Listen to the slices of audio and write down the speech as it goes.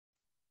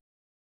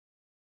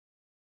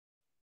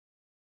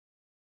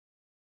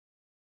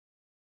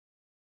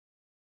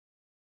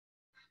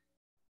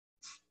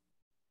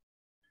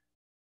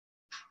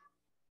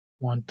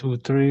1, 2,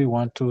 3,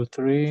 1, 2,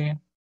 3.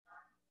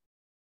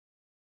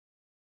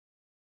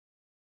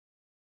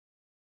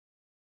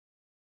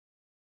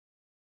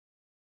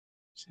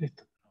 Sí.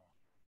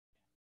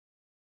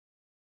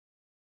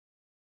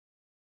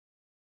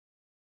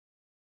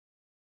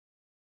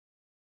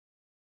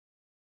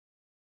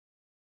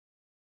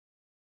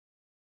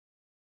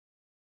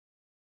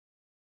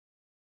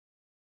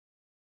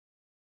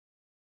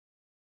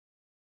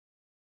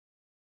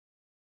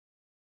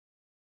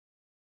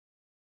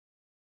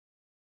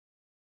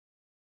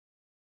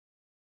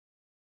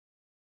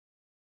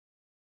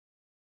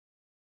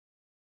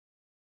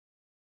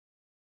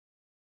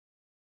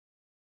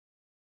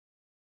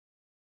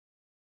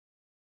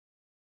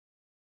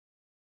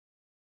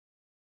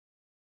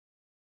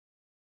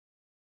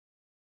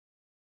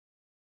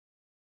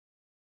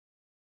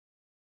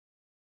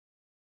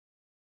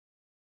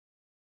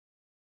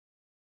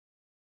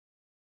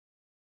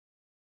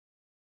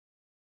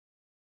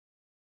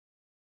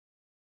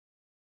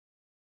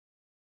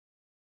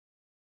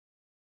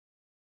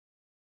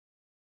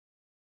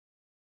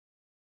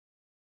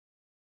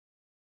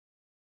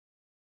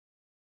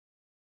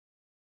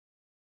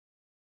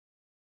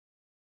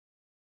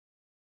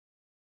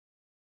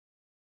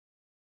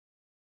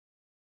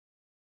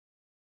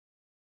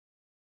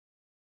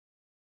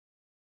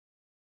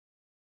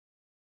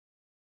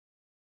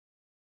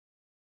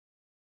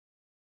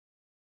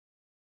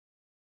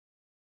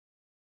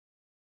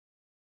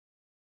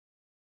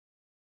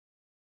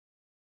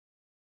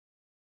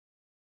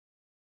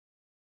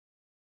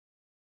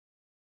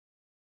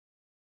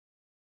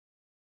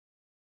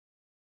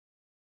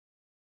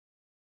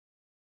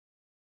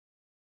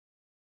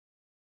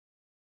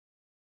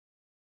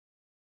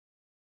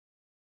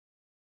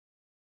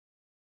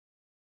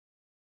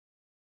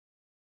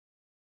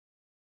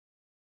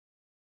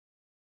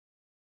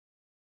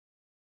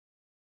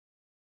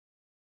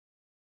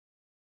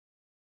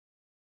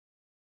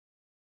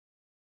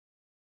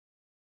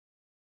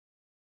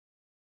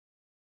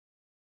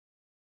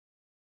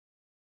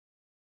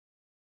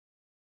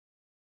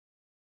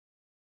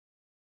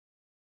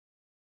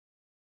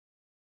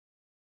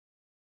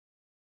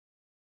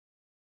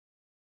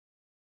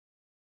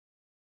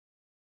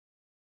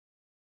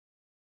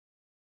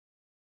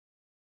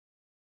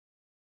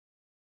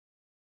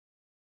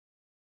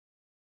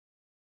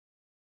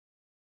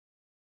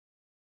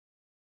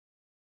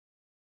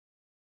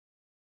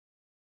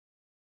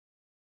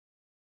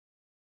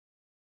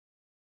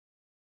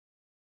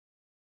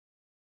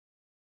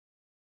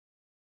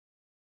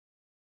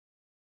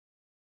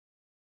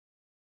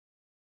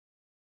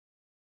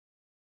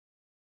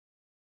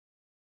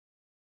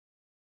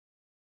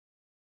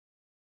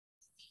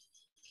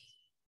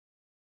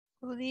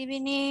 Good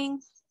evening.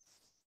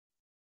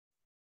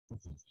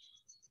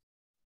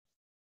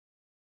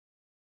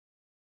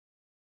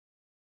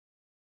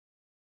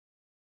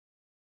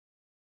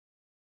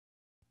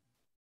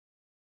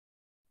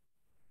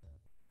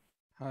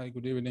 Hi,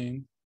 good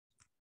evening.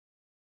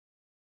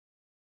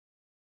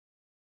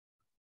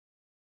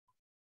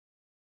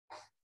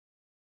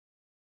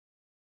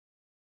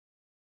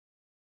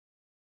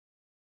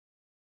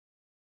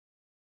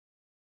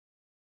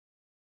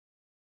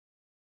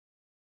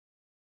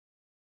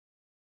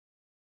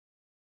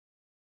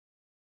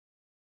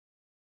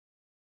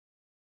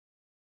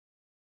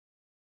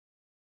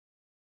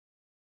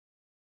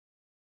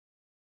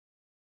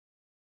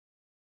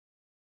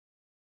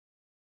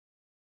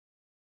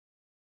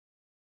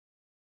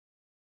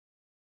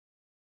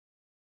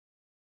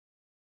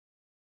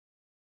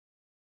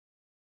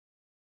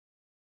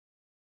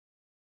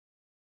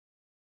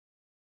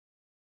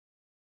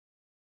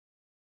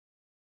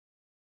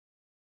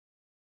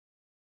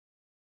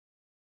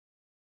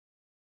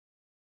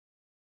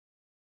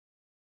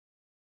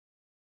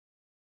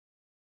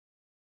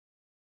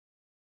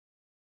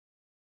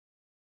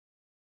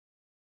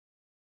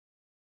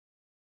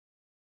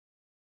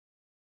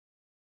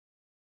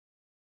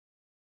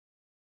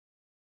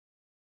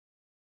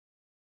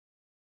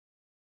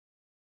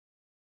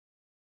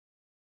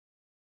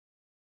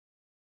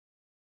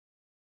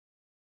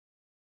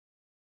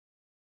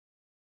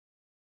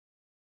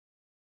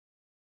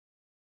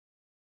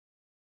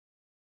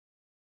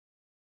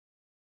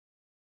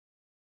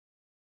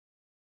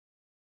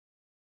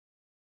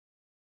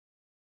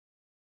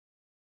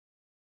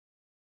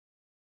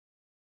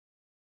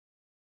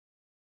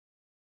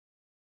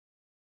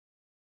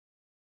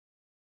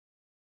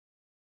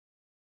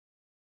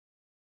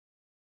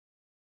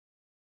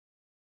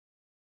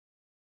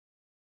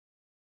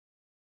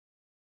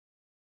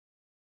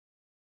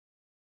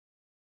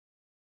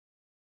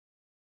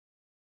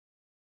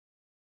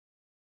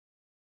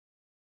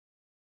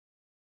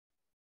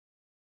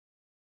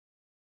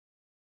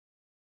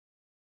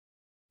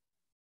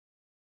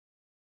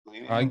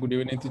 Hi, good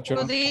evening, teacher.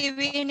 Good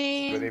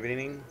evening. Good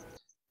evening.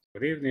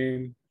 Good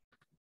evening.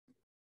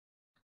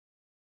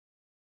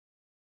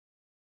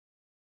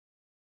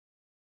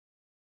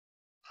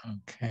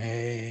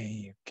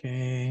 Okay,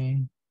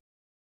 okay.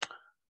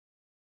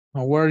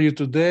 How are you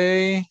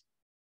today?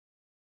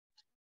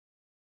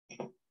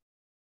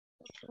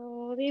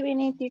 Good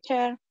evening,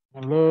 teacher.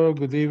 Hello,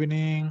 good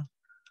evening.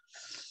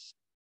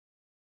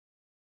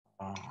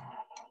 I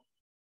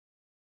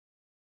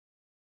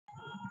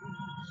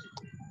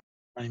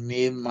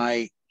need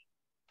my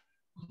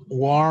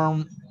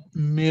warm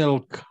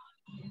milk.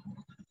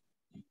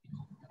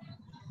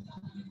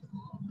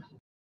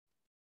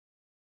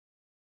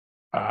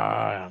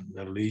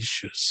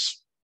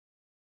 Delicious.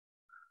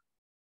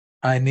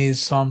 I need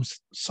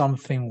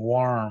something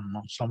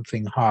warm,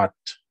 something hot.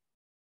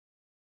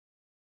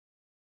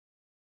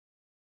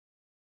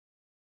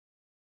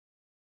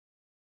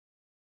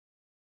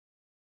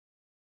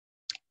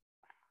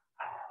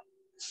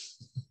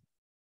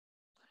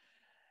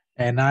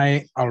 And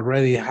I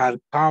already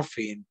had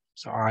coffee,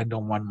 so I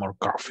don't want more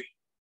coffee.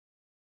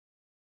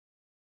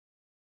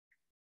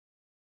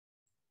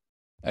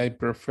 I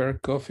prefer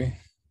coffee.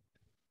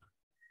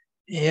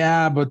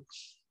 Yeah, but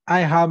I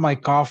had my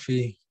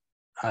coffee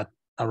at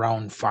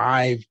around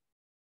 5.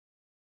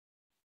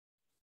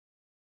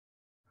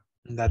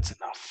 And that's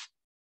enough.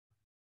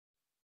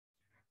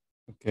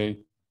 Okay.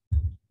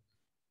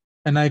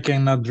 And I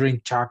cannot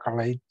drink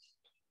chocolate.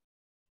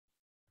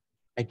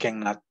 I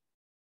cannot.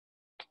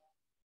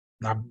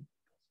 Not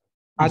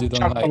You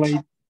don't chocolate.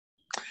 like.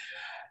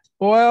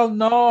 Well,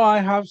 no, I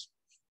have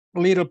a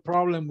little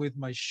problem with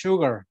my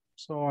sugar,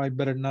 so I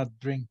better not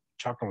drink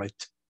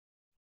chocolate.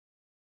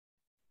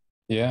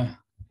 Yeah.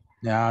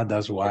 Yeah,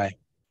 that's why.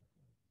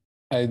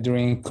 I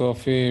drink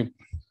coffee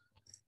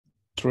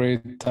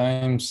 3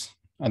 times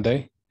a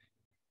day.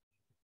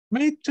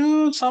 Me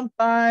too,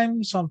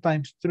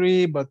 sometimes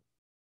 3, but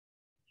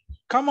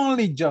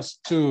commonly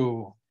just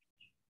 2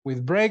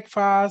 with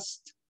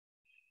breakfast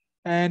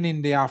and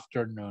in the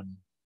afternoon.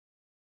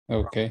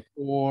 Okay.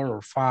 4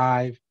 or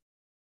 5.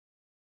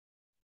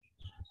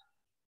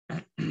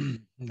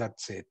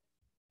 That's it.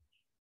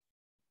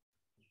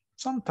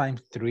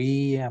 Sometimes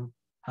 3,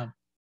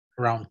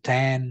 around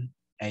 10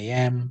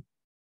 a.m.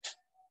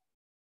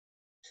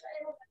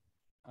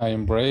 I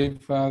am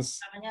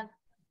breakfast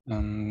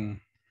and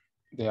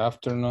the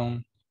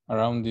afternoon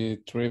around the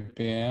 3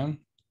 p.m.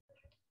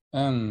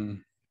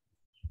 and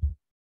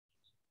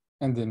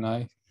the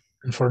night.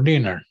 And for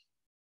dinner.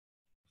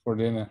 For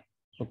dinner.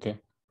 Okay.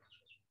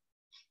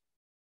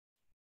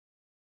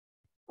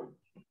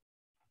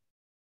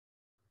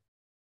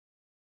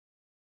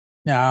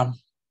 Yeah,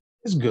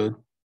 it's good.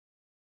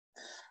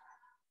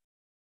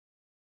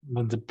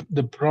 But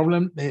the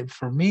problem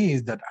for me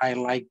is that I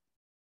like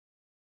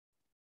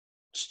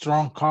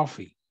strong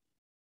coffee.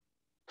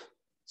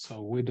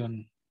 So we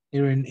don't,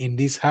 here in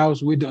this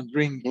house, we don't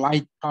drink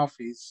light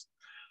coffees.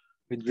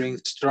 We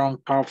drink strong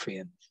coffee,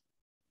 and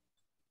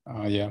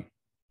Yeah.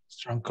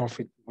 strong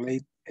coffee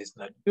late is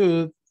not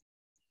good.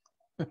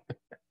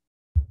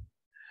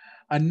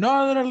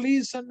 Another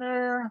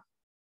listener.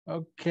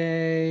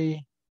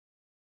 Okay.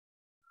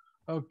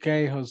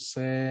 Okay,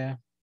 Jose.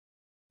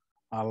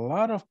 A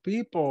lot of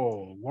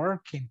people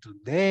working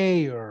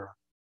today, or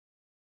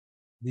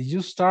did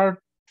you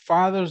start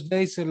Father's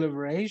Day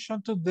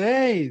celebration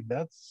today?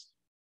 That's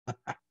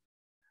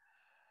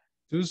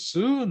too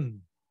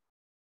soon.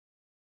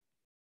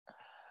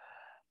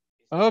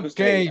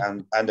 Okay.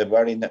 And the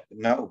very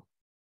no.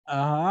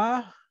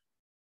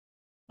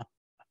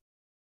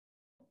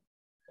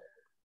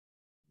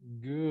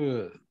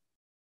 Good.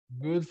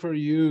 Good for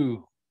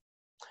you.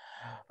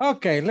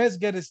 Okay, let's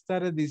get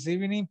started this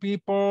evening,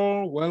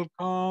 people.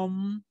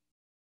 Welcome.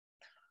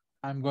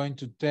 I'm going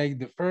to take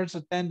the first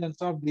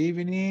attendance of the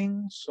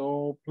evening.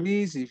 So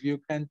please, if you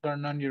can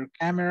turn on your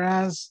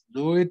cameras,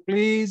 do it,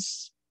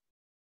 please.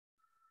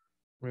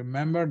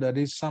 Remember, that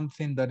is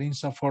something that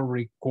INSAFORP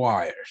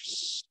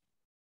requires.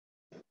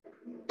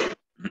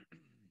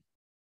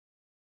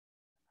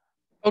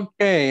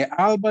 Okay,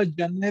 Alba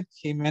Janet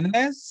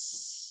Jimenez.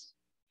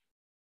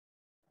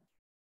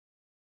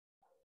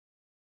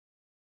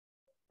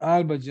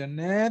 Alba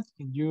Janet,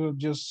 can you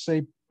just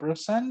say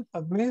present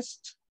at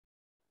least?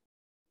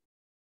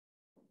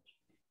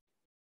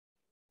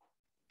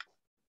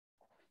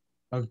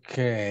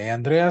 Okay,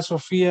 Andrea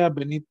Sofia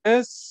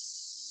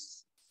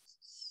Benitez.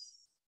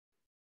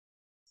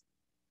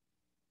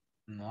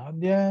 Not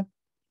yet.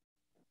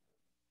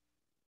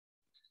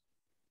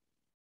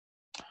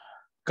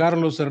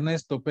 Carlos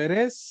Ernesto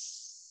Pérez.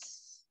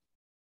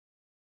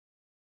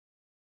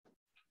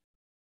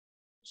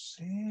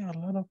 See, a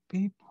lot of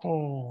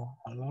people,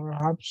 a lot of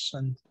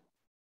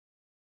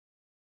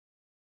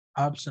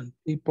absent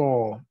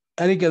people.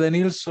 Erika de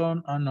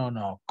Nilsson,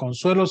 no.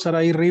 Consuelo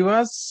Saray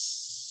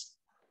Rivas.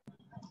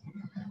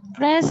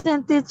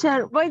 Present,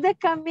 teacher. Voy de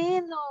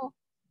camino,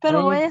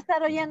 pero voy Oh. a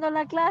estar oyendo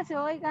la clase,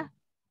 oiga.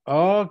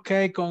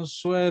 Okay,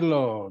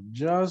 Consuelo.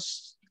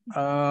 Just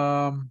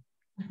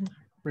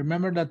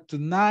remember that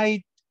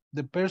tonight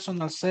the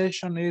personal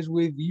session is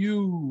with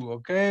you,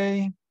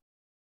 okay?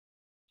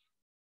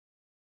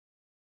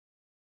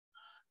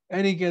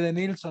 Erika de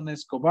Nilsson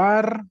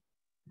Escobar.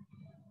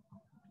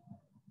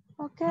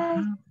 Okay.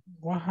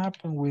 What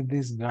happened with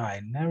this guy?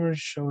 Never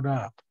showed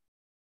up.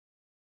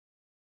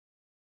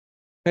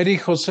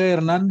 Eric Jose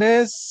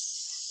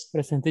Hernandez.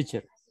 Present,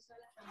 teacher.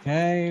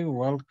 Okay,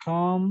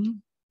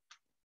 welcome.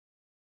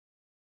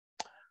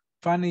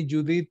 Fanny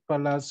Judith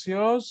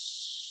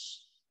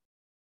Palacios.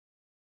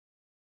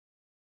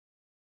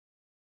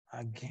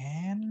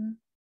 Again.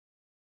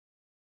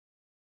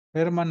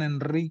 Herman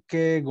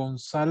Enrique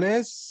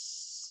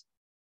González.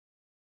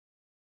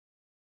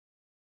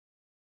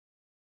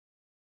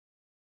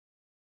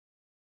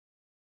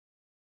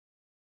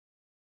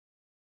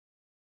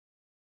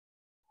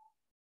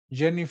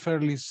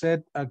 Jennifer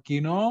Lisette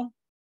Aquino.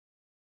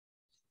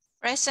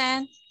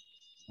 Present.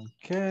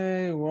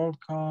 Okay,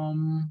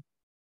 welcome.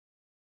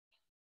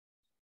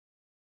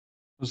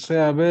 José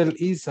Abel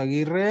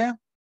Izaguirre.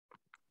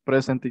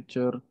 Present,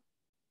 teacher.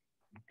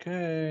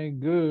 Okay,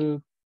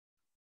 good.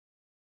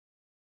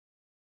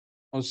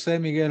 José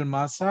Miguel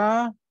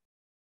Maza.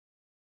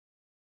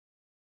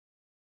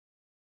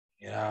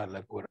 Yeah,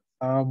 like what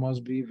I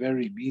must be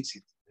very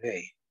busy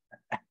today.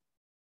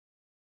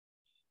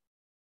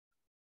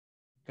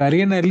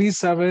 Karina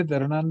Elizabeth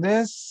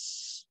Hernández.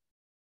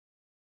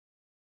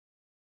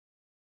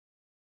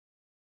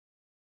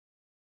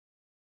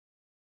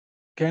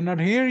 Cannot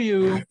hear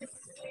you.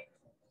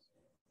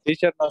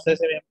 Teacher, no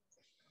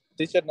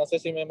sé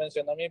si me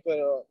mencionó a mí,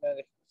 pero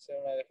se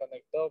me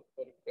desconectó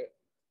porque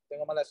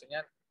tengo mala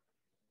señal.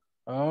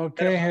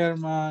 Okay,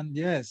 Herman,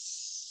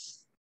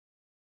 yes.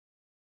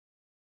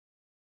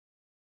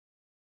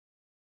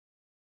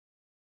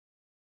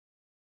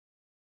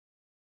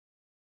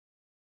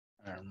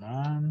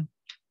 Herman.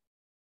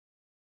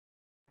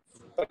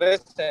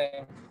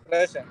 Present.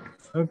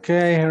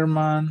 Okay,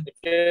 Herman. Es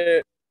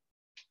que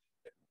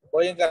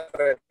voy en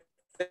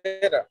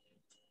carretera.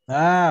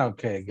 Ah,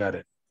 okay, got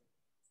it.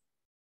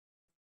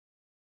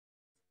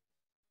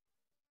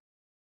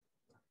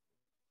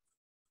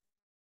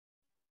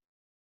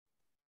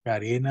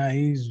 Karina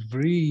is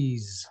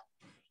Breeze.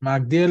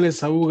 Magdiel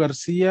Esaú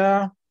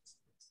García.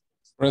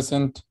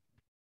 Present.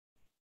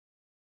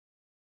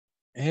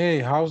 Hey,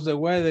 how's the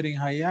weather in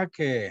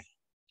Hayake?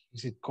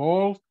 Is it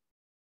cold?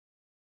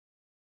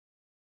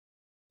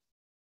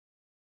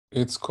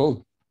 It's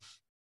cold.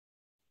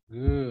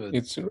 Good.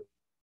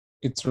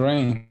 It's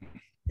rain.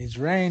 It's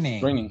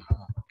raining. Raining.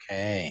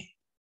 Okay.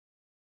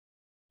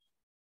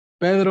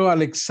 Pedro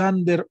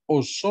Alexander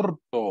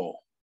Osorto.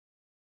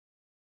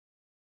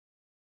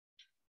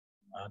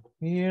 Not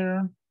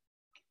here.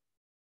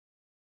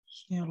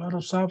 See a lot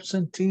of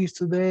absentees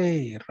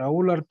today.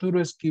 Raúl Arturo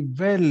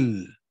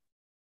Esquivel.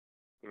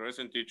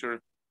 Present,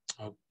 teacher.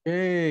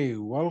 Okay,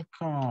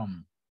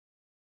 welcome.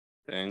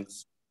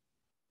 Thanks.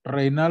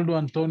 Reinaldo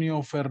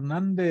Antonio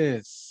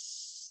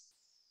Fernández.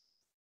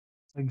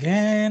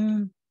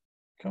 Again,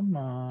 come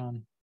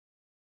on.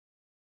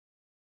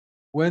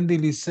 Wendy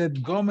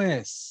Lisette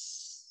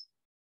Gomez.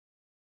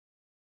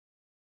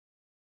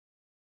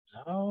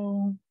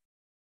 No.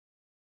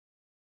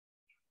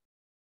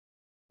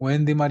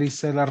 Wendy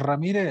Marisela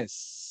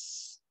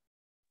Ramírez.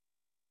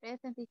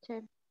 Present,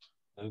 teacher.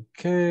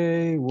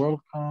 Okay,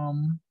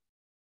 welcome.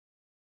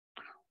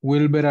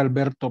 Wilber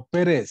Alberto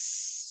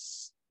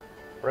Pérez.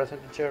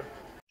 Present, teacher.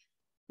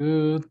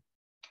 Good.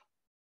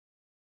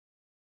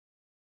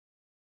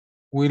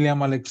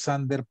 William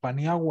Alexander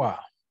Paniagua.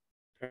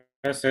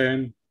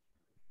 Present.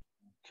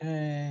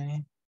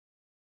 Okay.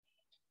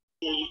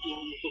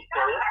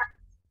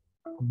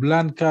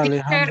 Blanca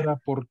Alejandra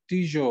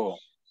Portillo.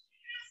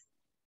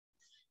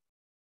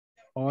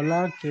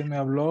 Hola, ¿quién me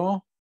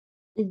habló?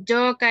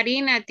 Yo,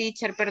 Karina,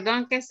 teacher,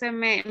 perdón que se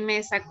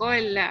me sacó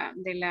de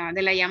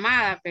la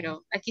llamada,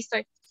 pero aquí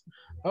estoy.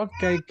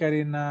 Okay,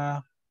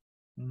 Karina.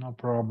 No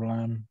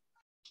problem.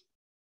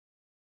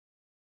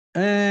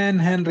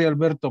 And Henry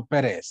Alberto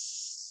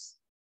Pérez.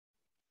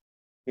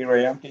 Here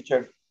I am,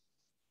 teacher.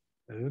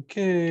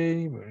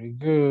 Okay, very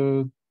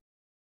good.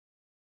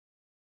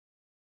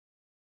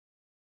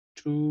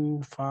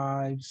 2,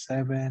 5,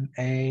 7,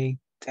 8,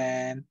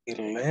 10,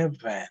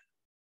 11.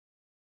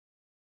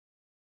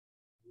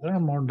 There are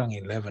more than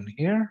 11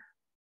 here.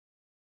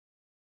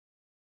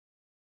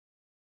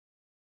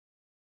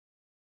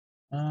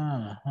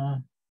 Uh-huh.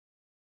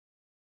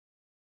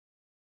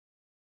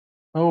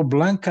 Oh,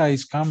 Blanca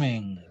is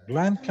coming.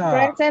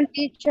 Blanca. Present,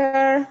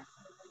 teacher.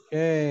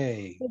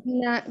 Okay.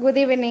 Good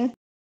evening.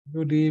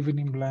 Good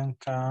evening,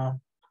 Blanca.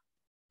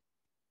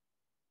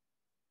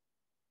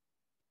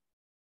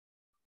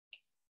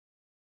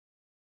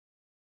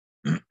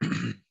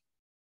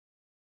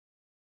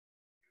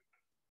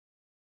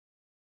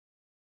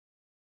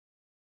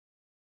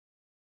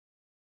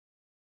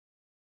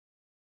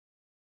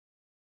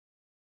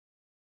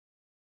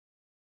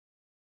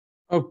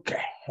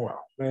 Okay,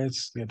 well,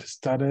 let's get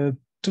started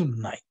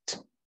tonight.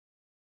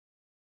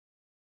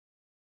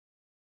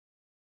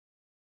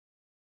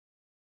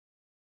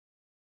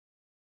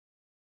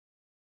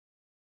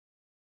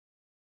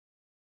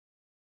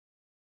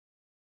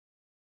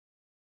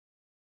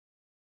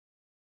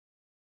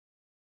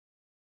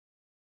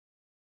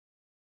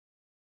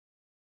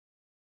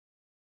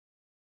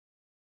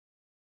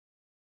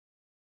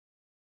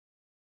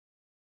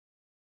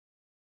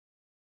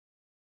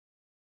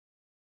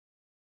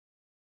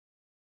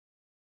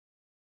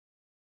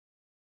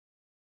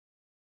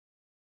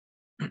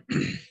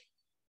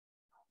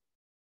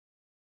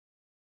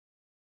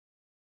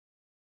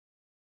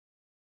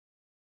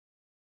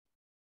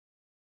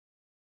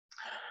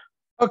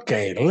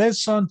 Okay,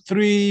 lesson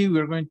 3.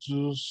 We're going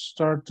to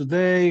start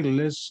today.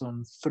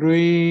 Lesson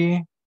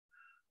 3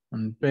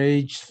 on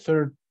page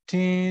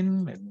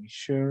 13. Let me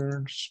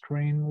share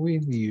screen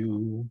with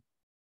you.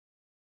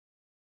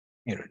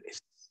 Here it is.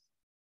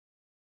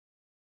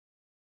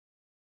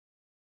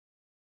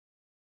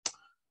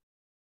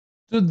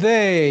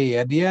 Today,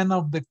 at the end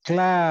of the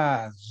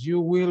class, you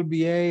will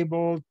be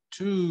able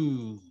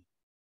to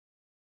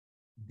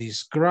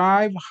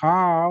describe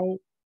how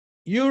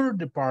your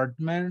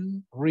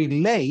department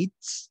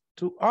relates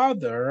to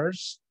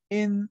others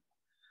in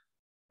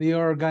the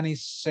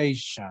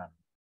organization.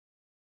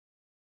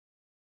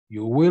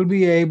 You will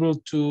be able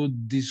to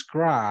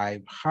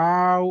describe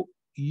how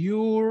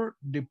your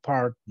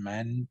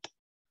department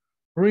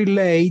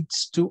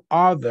relates to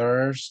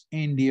others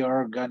in the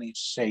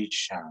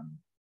organization.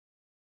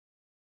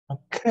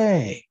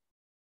 Okay.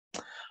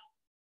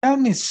 Tell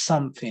me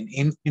something.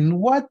 In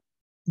what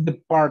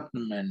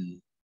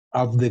department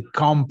of the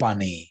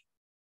company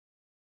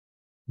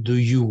do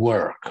you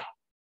work?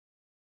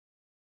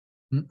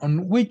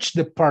 On which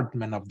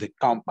department of the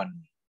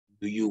company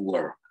do you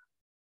work?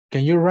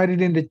 Can you write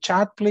it in the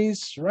chat,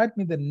 please? Write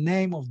me the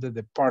name of the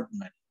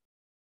department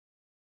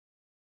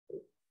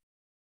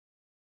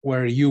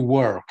where you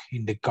work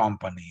in the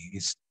company.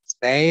 Is it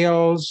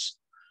sales?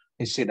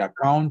 Is it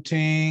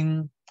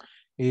accounting?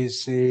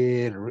 Is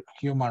it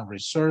human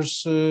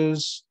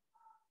resources?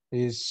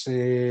 Is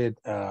it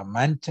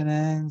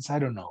maintenance? I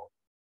don't know.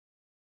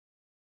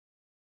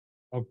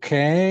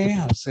 Okay,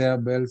 Jose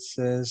Abel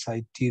says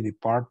IT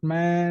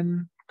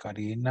department.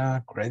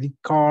 Karina, credit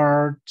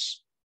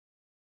cards.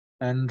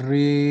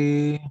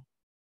 Henry,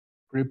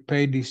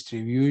 prepaid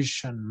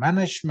distribution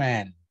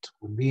management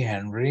would be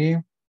Henry.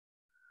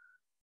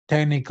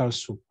 Technical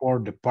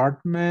support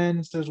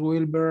department, says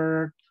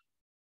Wilbert.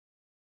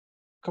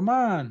 Come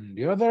on,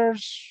 the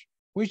others.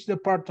 Which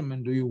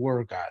department do you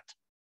work at?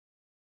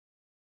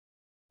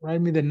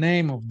 Write me the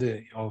name of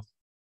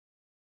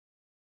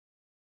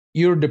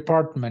your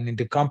department in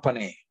the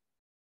company.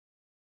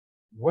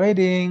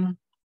 Waiting.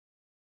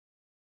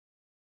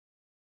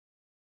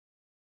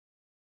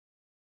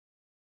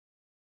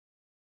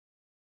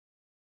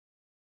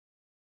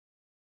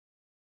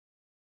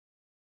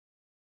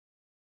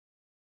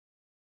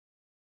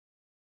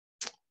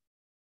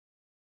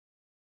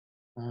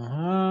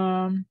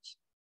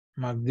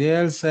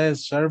 Magdiel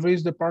says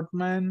service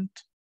department.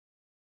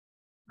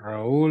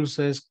 Raúl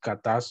says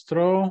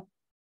catastro.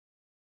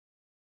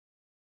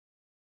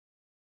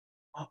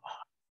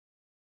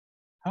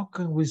 How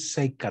can we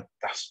say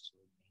catastro?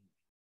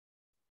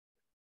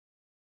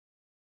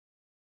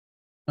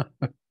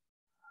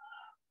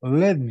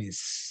 Let me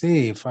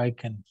see if I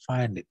can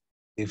find it.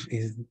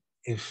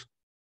 If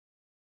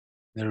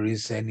there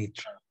is any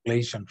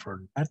translation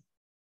for that.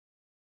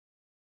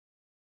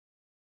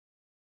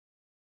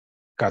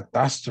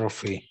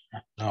 Catastrophe.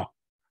 No.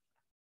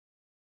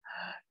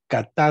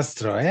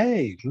 Catastro.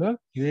 Hey, look,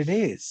 here it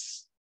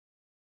is.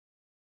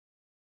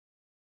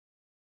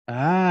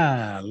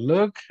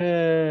 Look.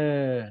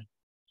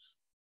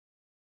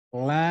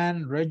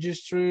 Land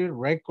registry,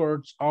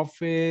 records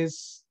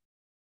office,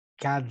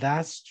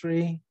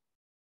 cadastry.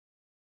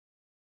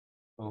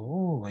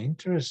 Oh,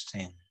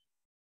 interesting.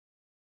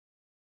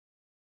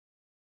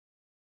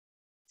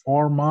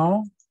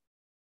 Formal.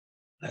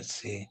 Let's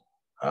see.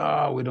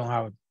 Oh, we don't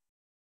have it.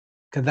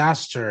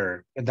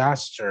 Cadaster.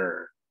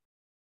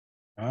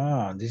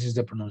 Oh, this is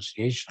the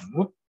pronunciation.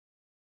 Whoop.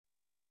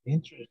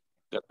 Interesting.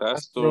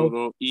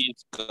 Catastro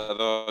is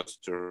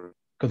cadastre.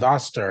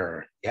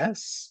 Cadaster,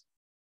 yes.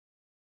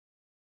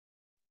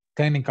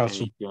 Technical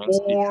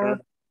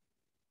support.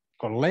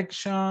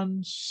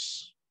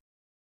 Collections.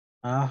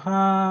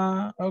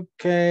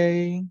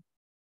 Okay.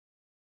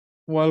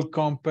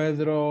 Welcome,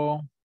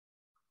 Pedro.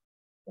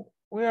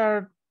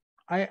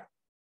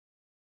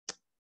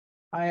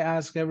 I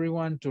ask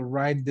everyone to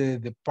write the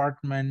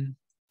department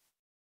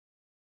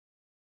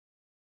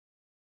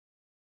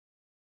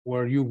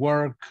where you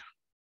work.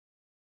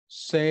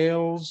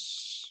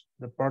 Sales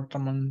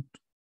department.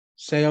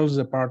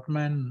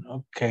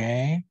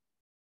 Okay.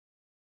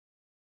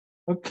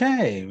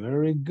 Okay,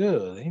 very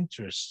good.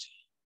 Interesting.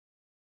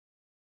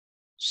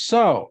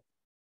 So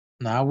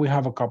now we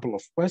have a couple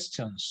of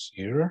questions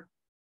here.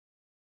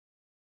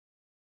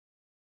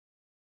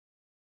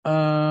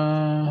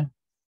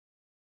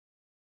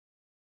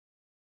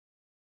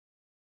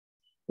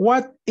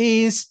 What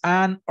is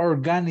an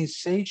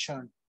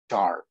organization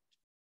chart?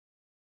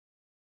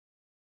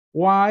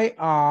 Why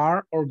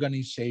are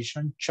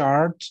organization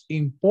charts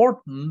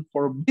important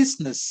for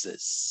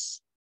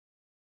businesses?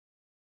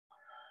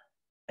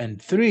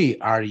 And 3,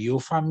 are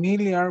you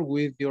familiar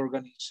with the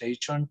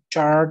organization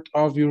chart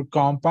of your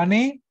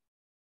company?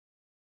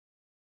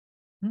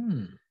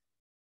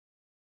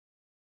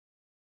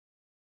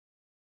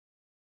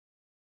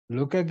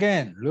 Look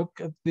again,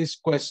 look at these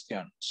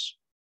questions.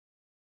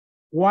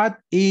 What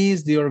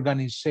is the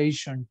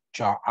organization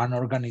chart? An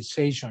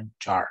organization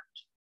chart.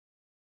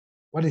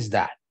 What is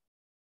that?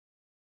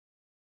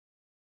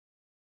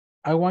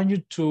 I want you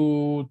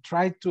to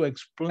try to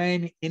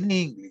explain in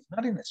English,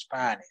 not in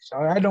Spanish.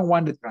 I don't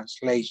want the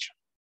translation.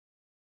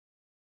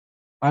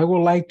 I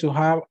would like to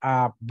have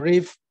a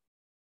brief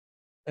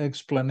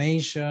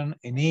explanation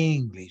in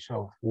English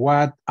of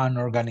what an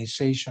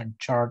organization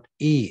chart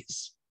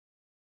is.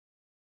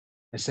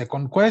 The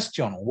second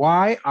question,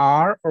 why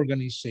are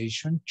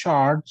organization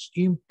charts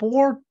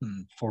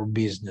important for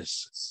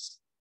businesses?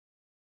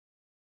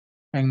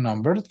 And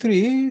number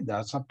three,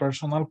 that's a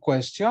personal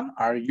question.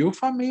 Are you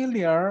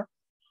familiar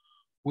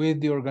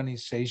with the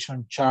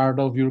organization chart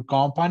of your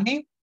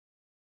company?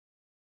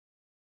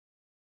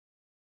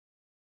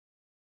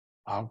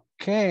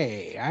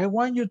 Okay, I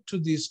want you to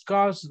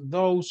discuss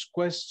those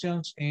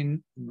questions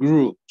in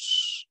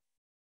groups.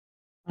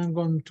 I'm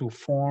going to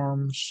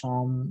form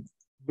some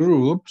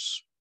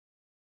groups.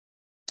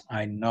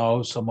 I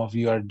know some of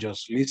you are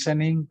just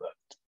listening,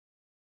 but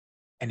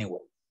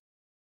anyway.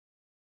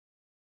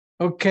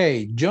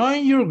 Okay,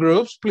 join your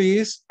groups,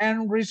 please,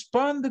 and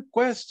respond the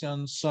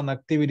questions on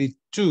activity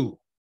 2.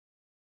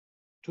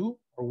 2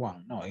 or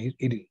 1? No, it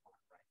is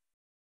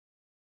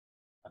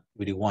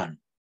activity 1.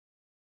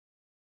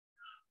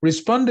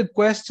 Respond the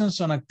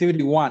questions on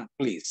activity 1,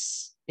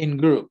 please, in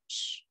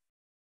groups.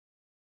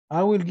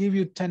 I will give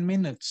you 10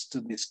 minutes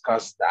to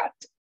discuss that.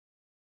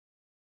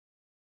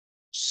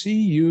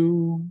 See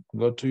you.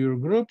 Go to your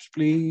groups,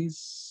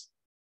 please.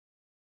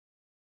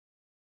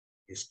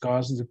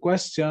 Discuss the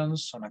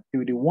questions on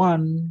activity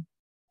 1.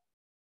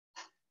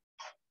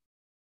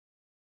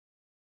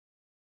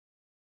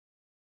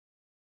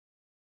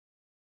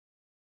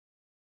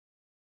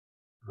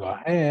 Go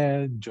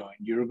ahead, join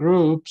your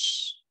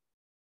groups.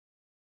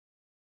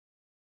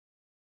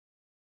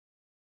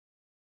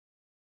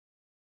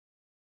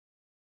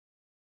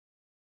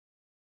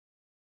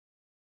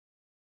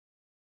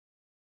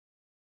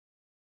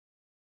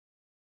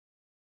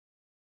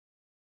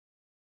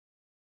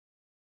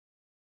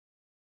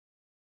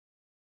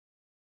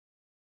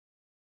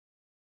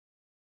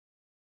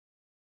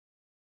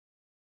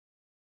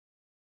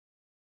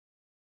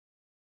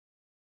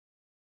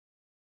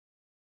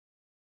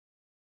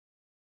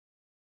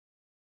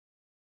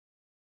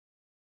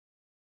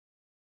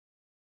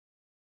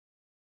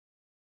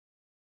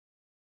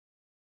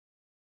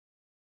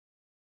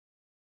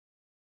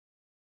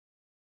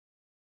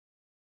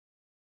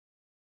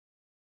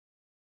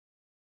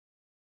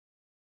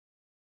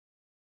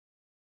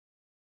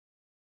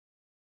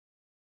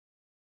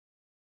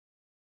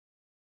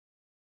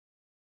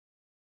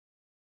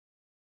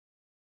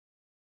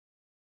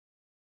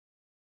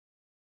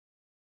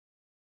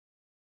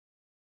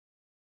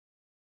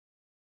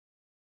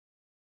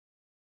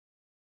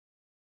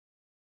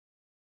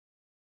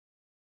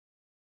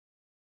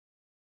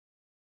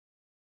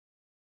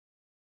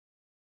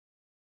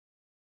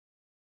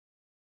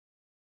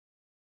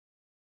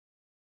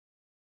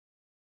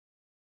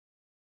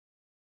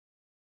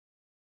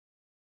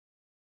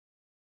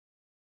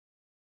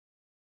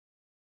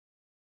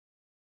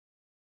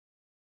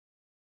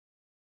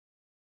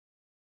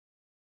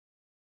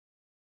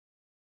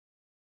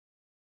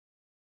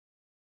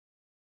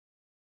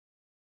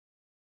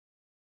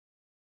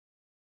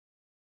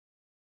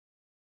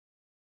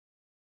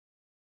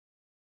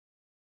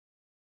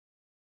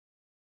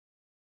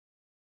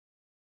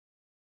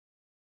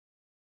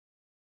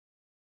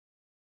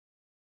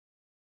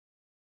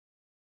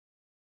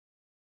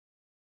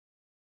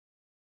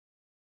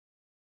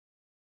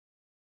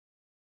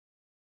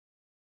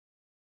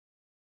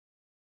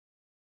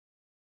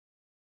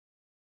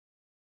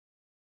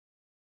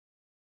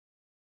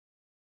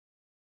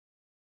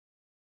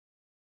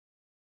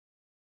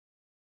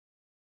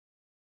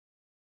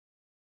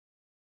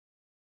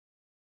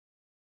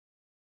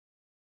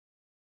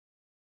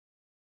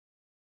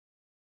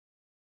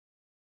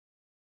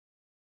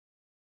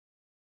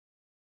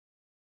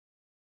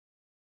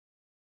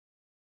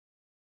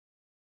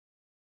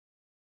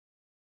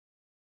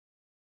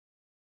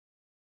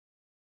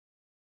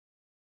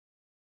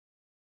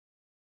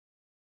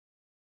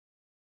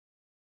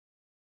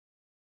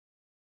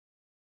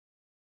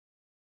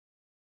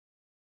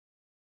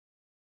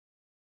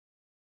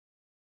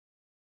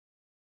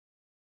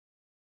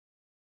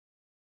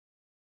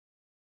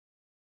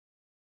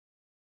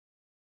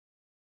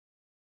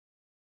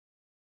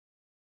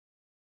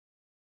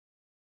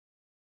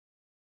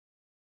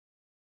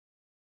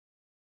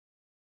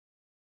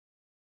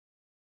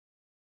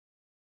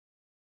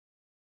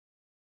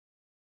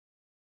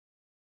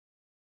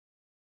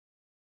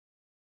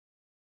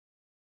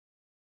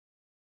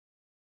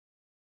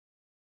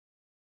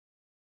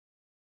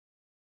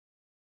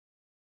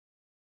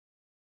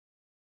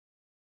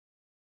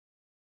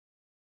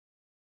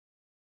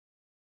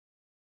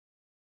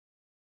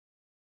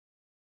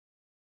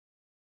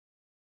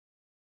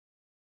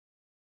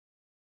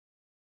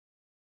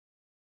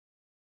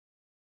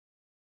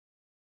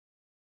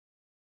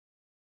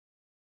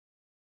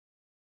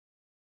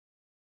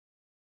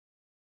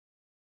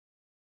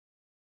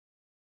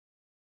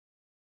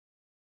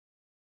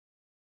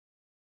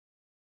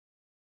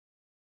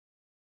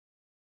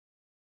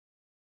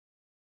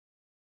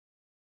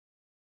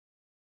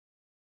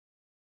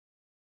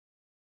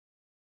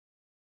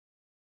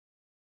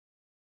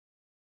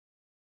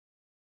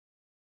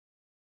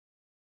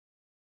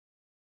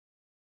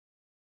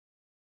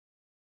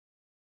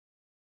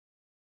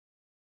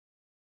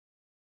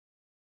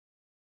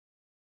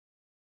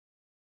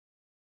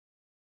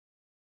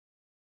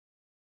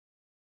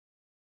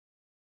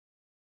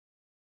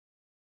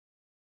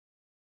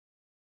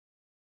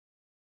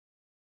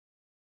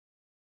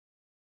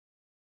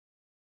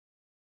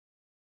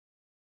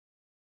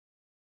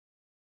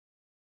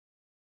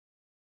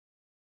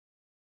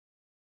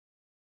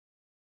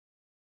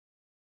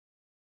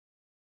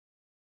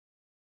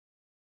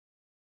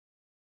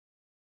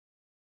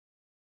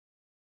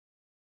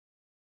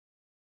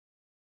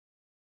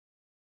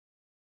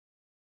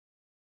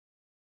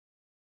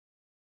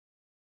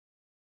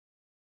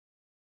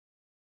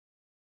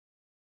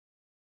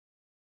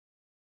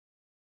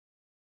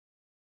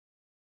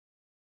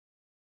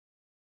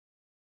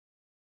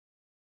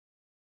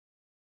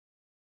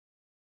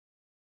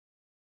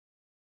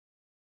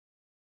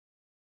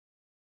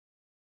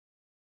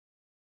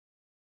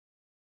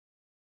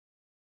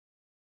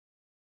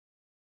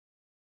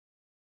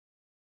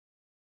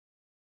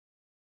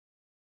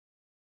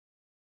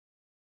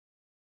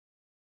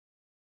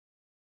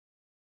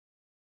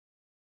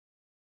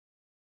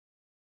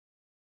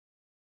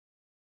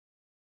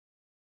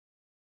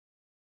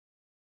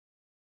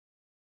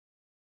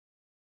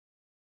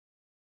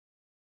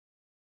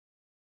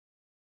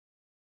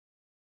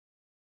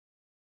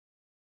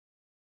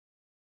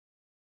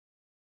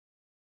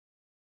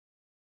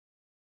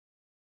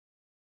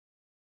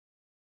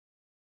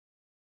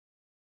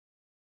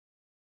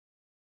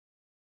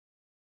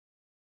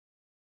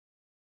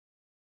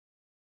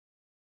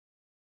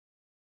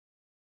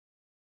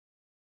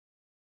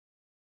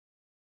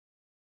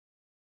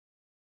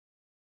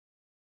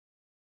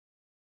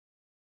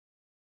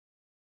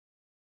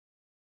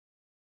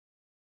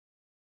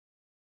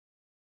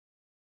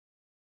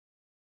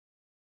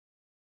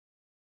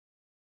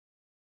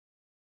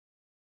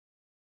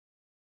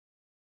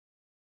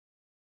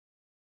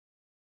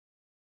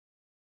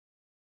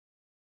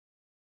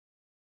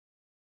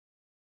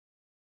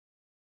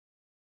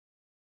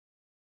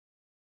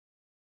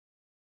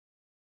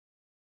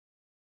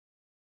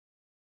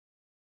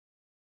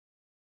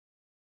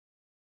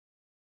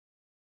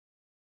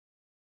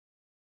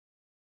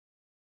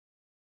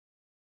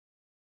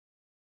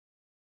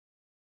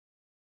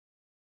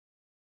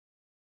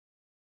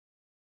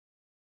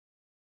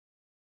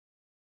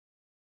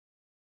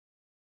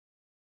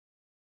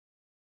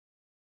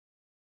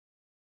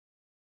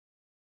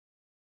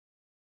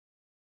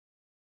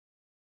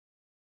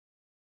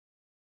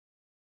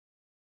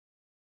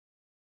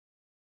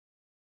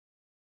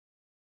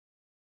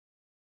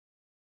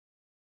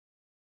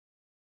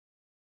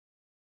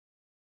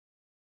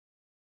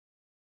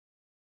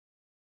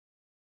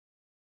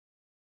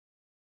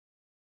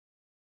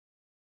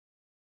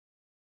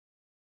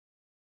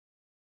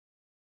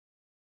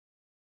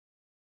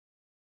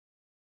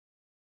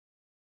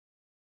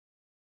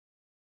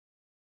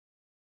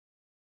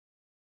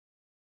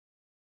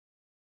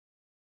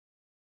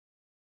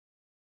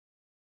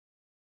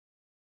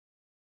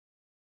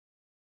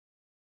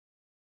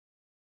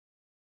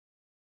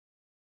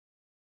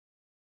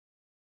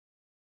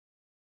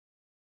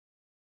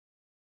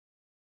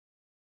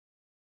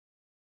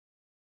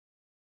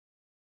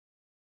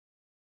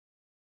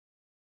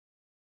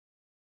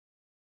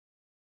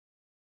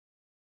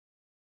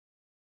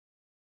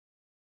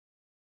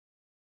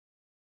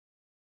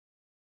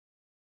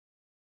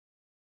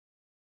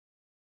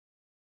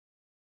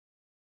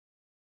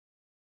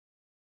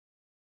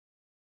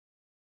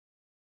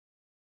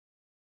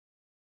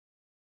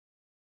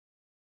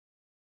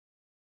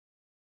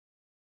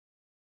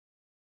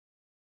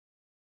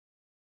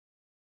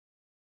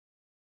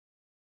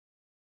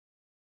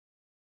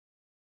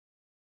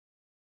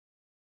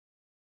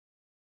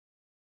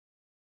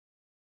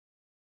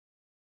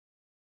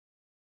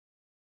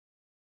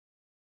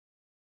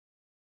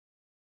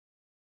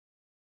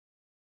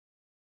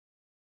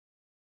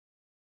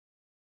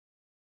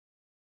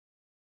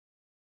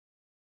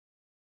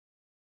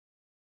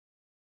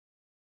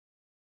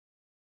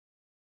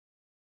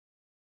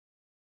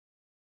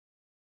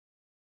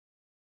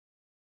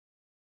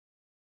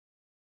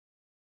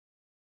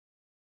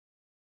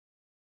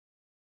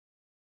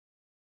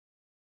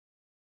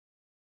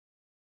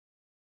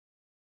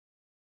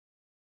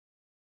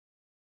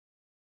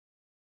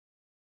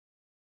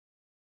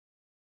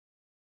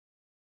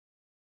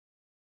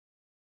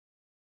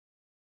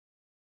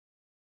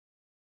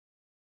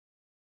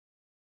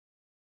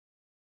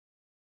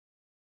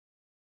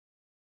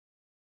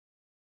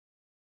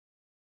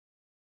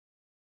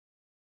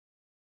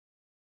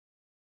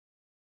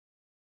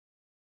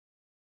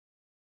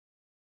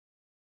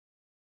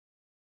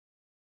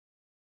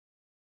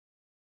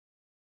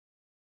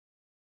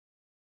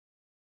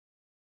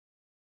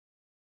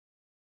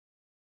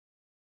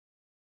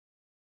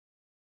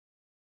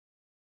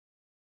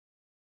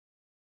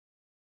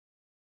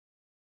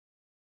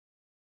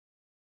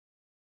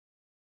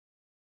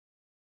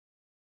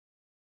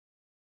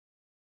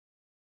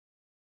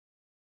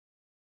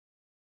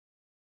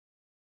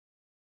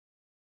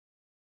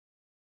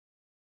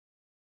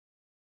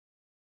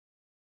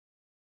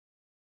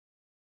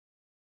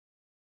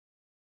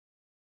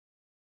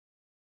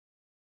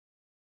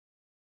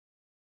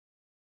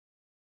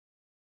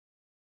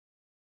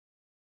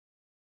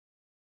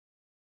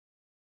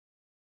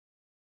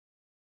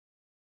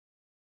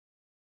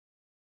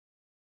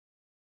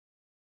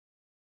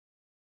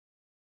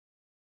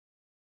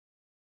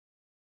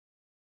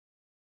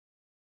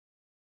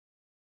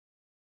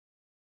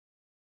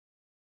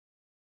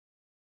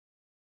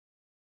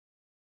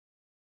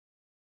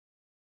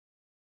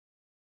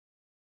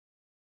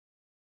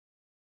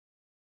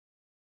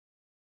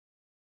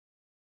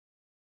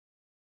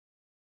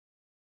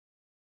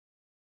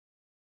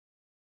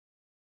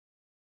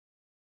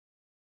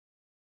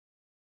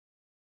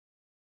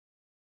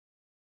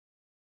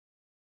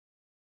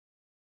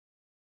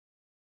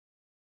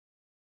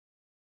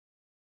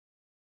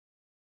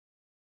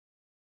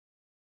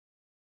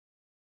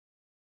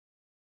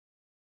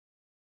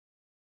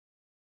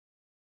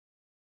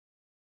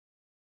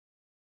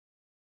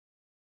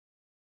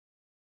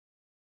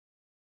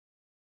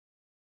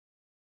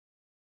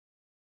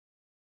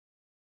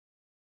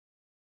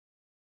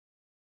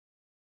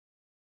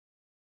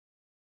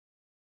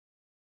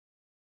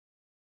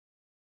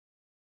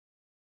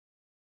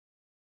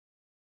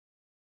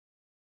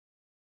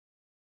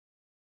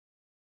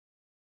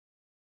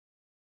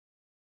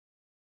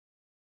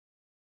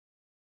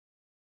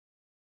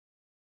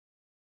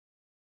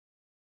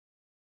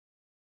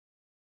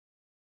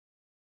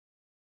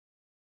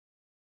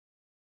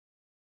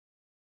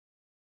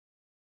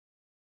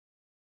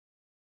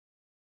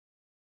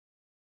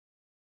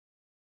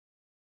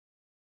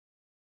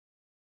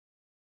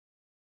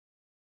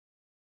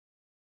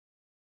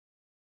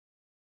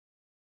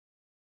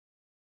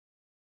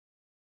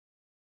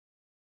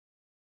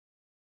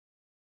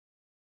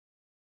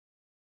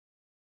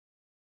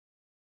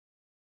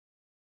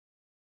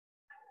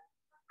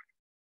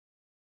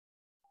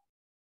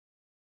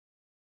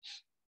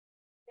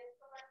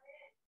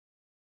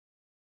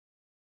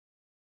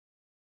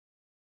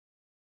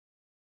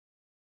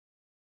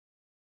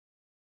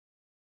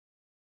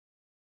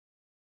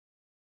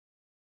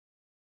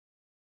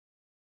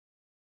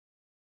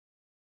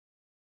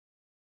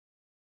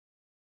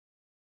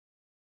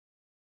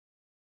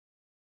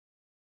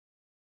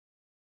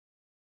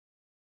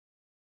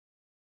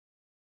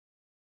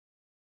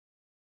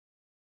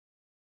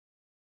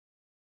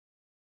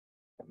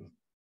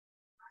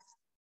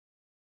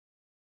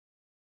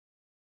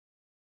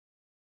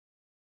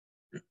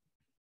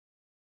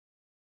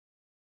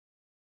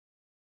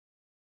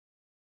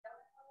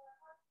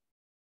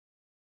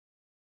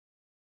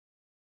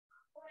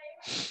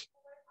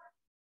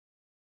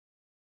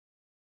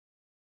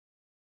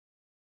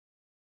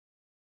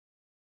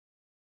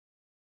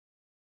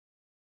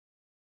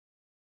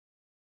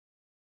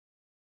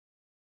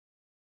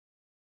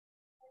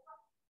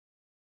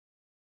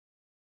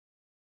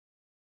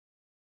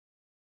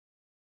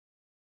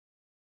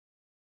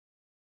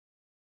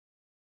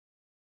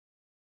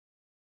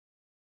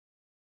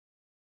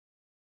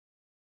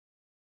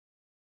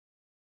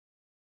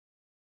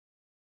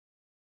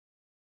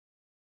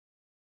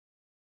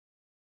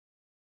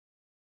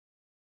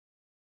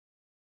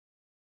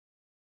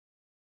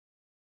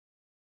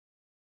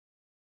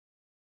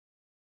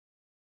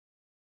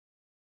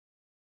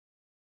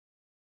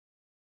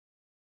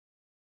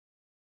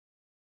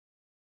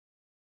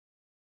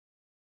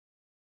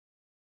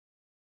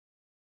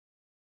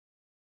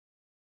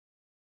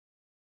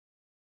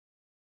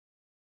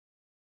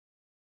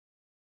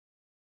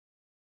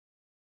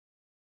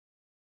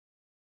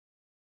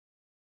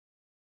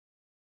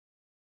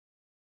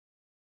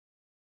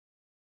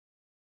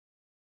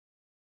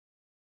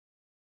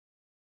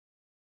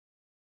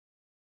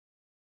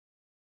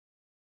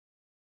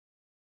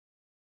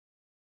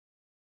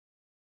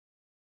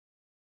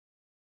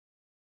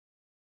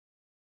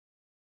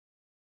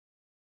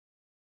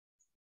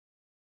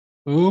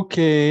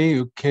 Okay,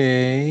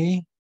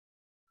 okay.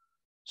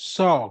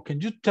 So,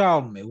 can you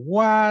tell me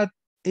what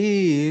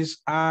is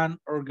an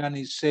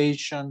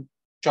organization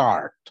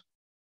chart?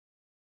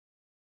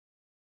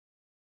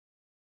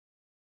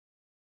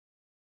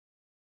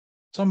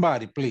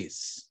 Somebody,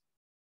 please.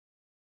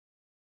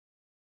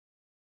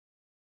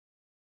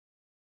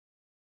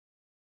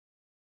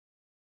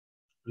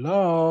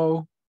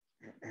 Hello.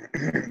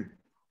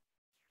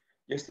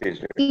 Yes,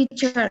 teacher.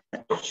 Teacher,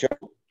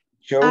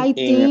 Show I in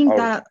think our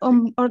that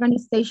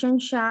organization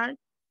chart.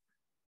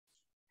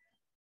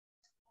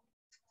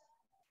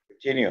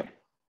 continue.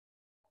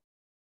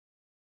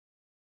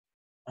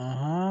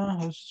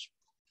 Let's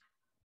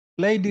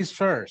ladies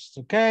first,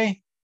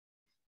 okay?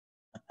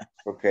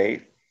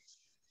 Okay.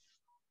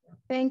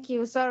 Thank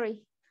you,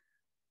 sorry.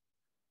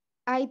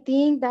 I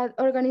think that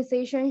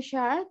organization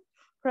chart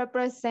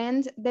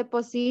represents the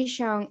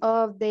position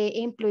of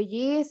the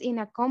employees in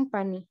a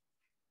company.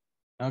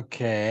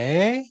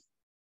 Okay.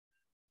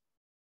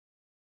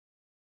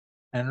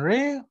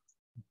 Henry,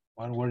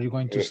 what were you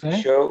going to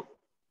say?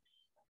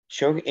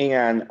 Show in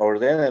an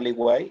orderly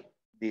way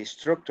the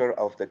structure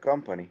of the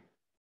company.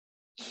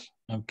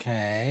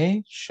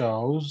 Okay,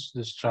 shows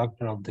the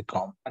structure of the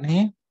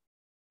company.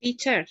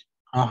 Teacher.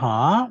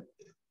 Uh-huh.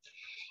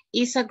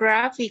 Is a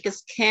graphic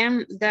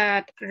scheme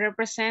that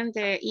represents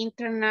the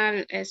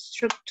internal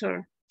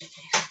structure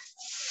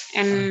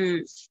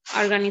and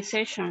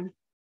organization.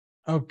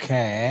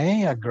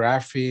 Okay, a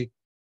graphic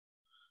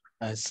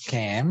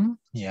scheme,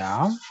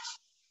 yeah.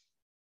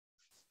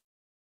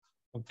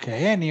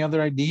 Okay, any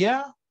other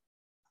idea?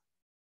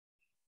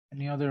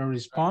 Any other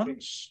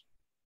response?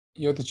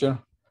 Yeah, teacher.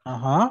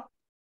 Uh-huh.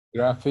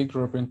 Graphic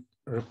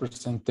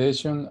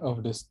representation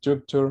of the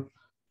structure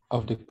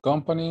of the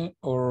company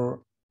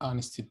or an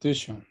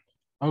institution.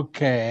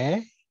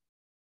 Okay.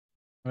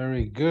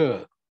 Very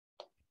good.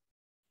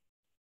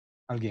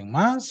 ¿Alguien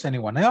más?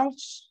 Anyone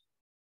else?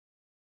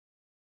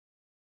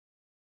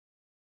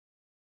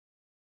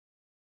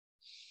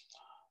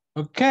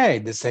 Okay,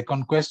 the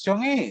second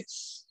question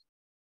is,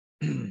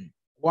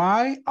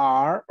 why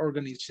are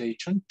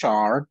organization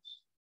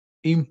charts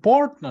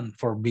important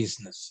for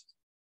business?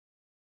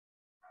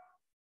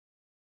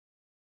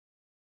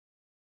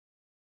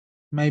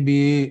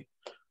 Maybe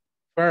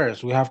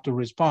first we have to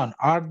respond.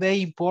 Are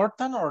they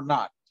important or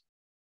not?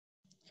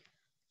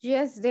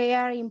 Yes, they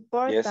are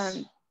important.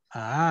 Yes.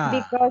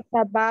 Because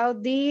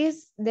about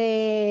this,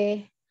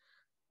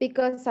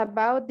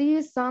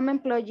 some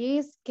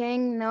employees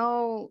can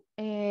know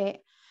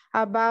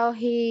about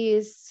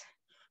his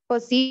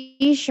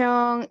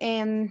position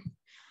and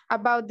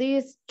about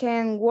this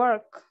can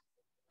work.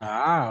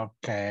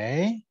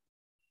 Okay.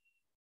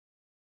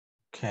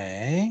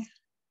 Okay.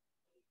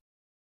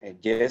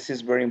 Yes,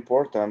 it's very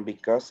important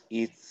because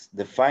it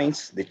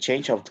defines the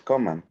change of the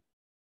command.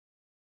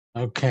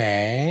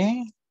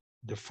 Okay.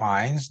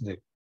 Defines the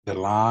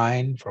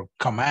line for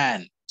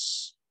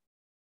commands.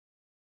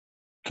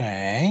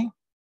 Okay.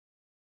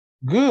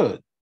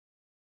 Good.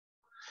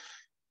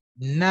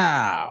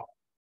 Now,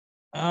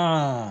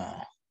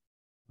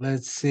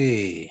 let's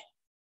see.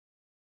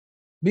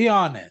 Be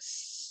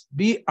honest.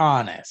 Be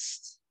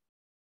honest.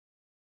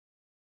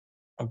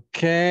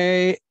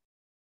 Okay.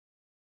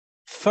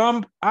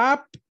 Thumb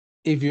up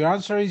if your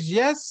answer is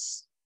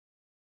yes.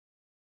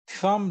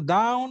 Thumb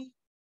down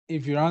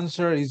if your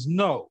answer is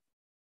no.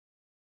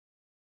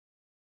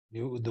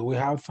 Do we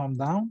have thumb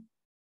down?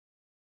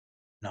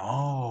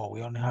 No,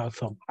 we only have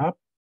thumb up.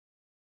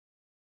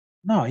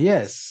 No,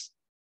 yes.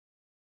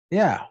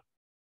 Yeah.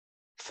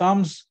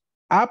 Thumbs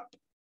up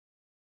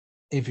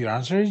if your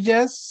answer is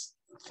yes.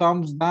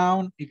 Thumbs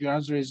down if your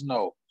answer is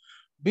no.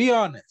 Be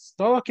honest.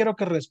 Todos quiero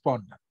que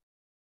respondan.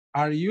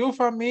 Are you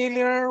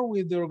familiar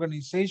with the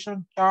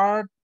organization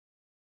chart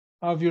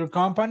of your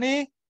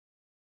company?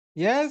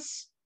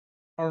 Yes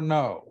or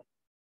no?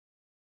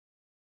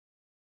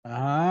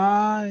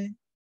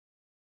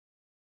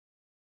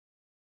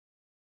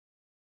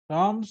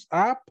 Thumbs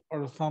up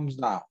or thumbs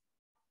down?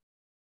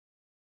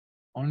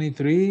 Only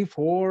 3,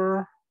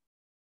 4.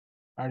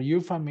 Are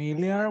you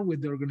familiar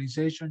with the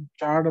organization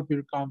chart of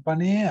your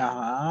company?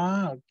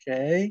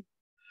 Okay.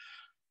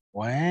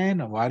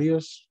 Bueno,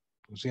 varios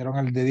pusieron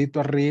el dedito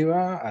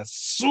arriba.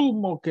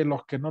 Asumo que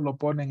los que no lo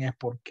ponen es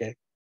porque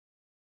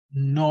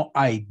no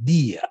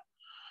idea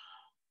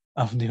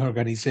of the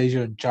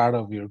organization chart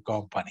of your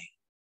company.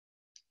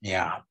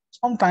 Yeah,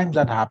 sometimes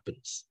that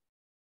happens.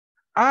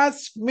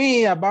 Ask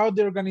me about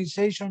the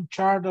organization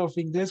chart of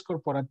Inglés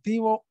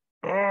Corporativo.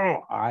 Oh,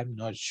 I'm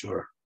not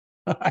sure.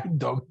 I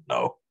don't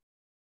know.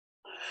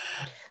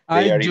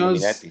 I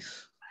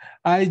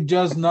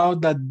just know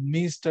that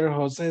Mr.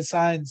 Jose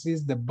Sáenz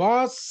is the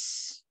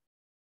boss,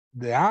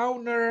 the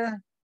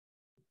owner,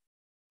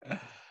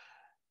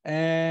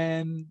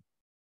 and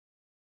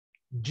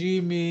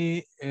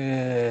Jimmy,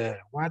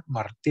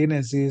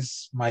 Martinez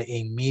is my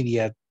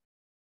immediate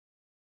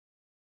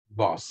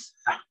boss.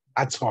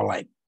 That's all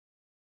I know.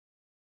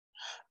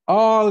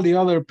 All the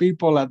other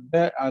people at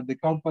the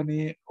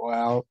company,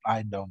 well,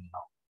 I don't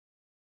know.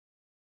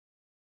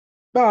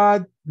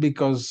 But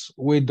because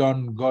we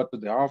don't go to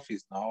the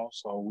office now,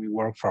 so we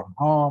work from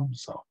home,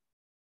 so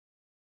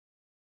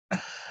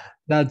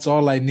that's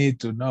all I need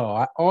to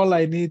know. All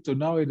I need to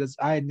know is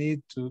I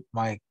need to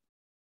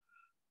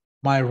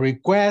my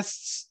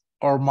requests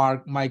or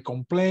mark my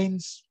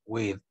complaints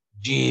with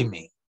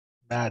Jimmy.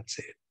 That's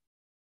it.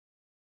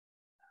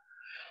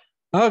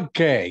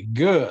 Okay,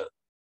 good.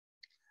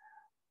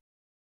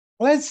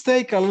 Let's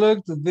take a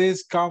look at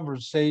this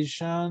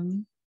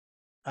conversation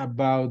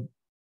about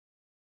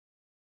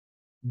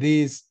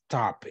this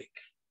topic.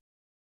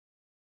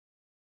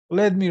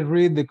 Let me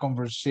read the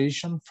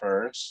conversation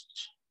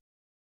first.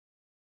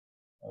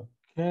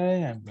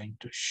 Okay, I'm going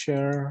to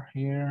share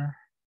here.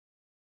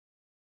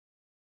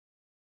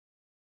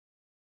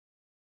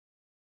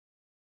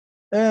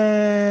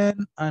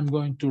 And I'm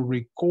going to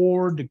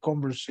record the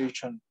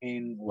conversation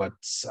in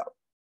WhatsApp.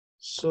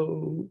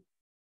 So,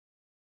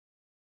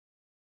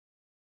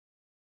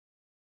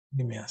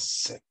 give me a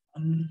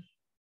second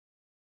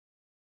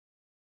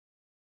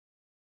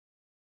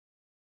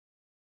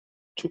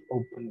to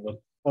open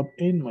WhatsApp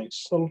in my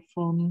cell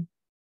phone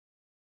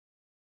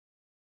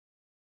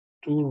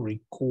to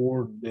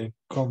record the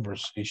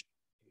conversation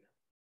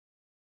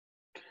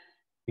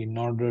in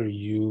order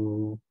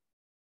you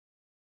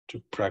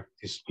to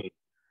practice it.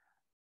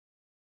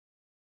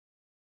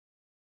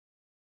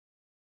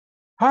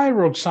 Hi,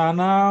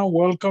 Roxana.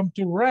 Welcome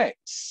to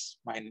Rex.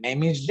 My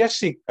name is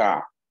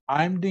Jessica.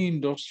 I'm the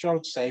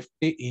industrial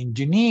safety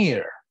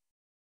engineer.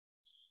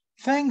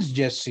 Thanks,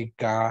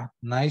 Jessica.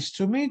 Nice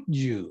to meet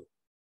you.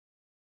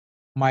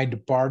 My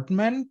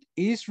department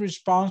is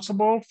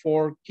responsible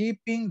for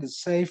keeping the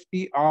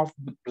safety of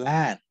the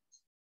plant.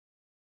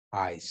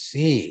 I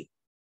see.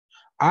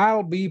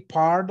 I'll be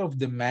part of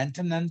the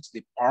maintenance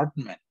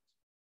department.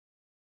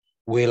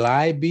 Will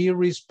I be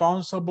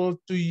responsible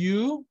to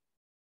you?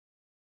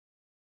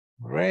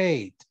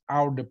 Great.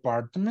 Our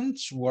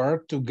departments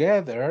work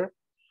together,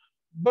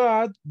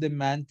 but the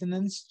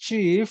maintenance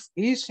chief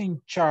is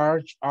in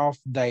charge of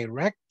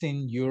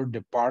directing your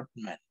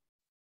department.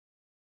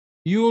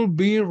 You'll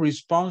be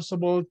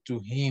responsible to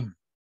him.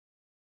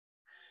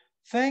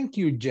 Thank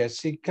you,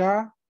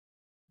 Jessica.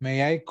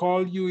 May I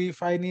call you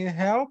if I need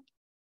help?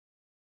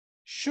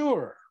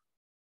 Sure.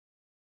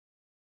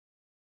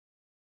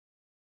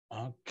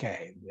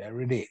 Okay, there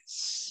it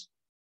is.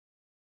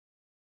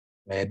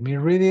 Let me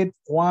read it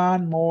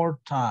one more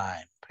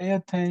time. Pay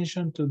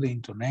attention to the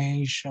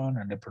intonation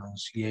and the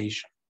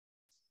pronunciation.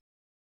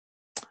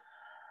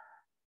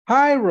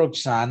 Hi,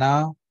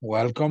 Roxana.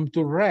 Welcome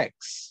to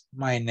Rex.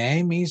 My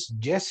name is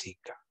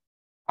Jessica.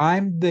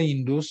 I'm the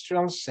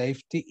industrial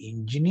safety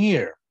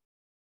engineer.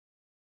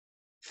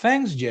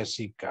 Thanks,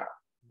 Jessica.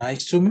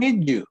 Nice to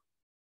meet you.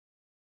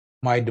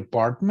 My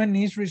department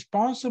is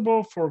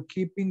responsible for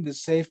keeping the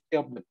safety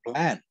of the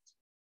plant.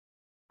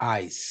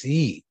 I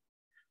see.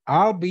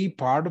 I'll be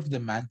part of the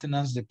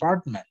maintenance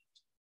department.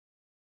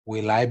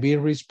 Will I be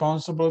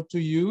responsible to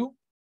you?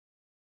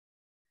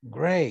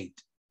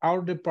 Great.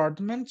 Our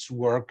departments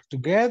work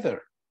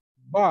together,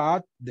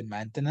 but the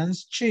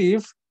maintenance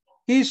chief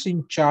is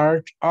in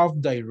charge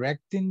of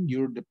directing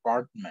your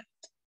department.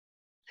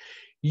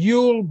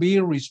 You'll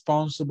be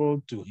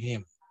responsible to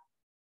him.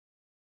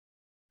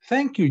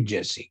 Thank you,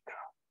 Jessica.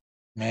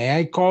 May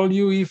I call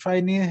you if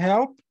I need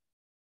help?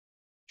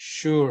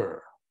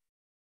 Sure.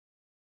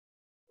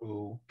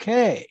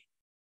 Okay,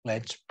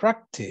 let's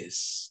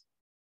practice.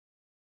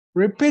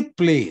 Repeat,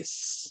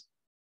 please.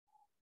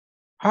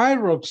 Hi,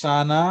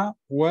 Roxana.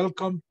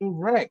 Welcome to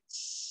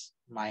Rex.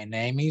 My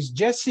name is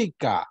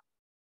Jessica.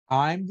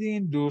 I'm the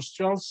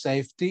industrial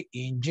safety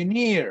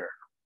engineer.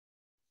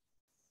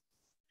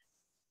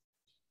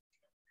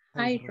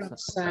 Hi,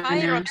 Roxana.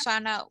 Hi,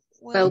 Roxana.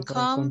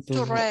 Welcome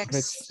to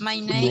Rex. My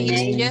name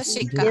is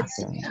Jessica.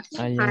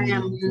 I I am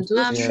am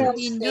I'm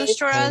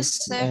industrial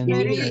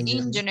safety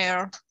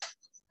engineer.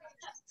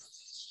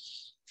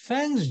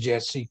 Thanks,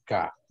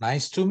 Jessica.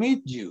 Nice to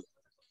meet you.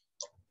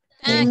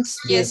 Thanks,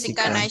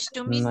 Jessica. Nice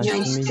to meet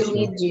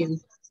you.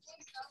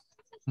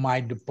 My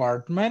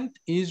department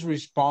is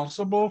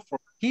responsible for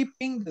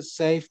keeping the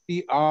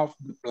safety of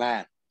the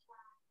plant.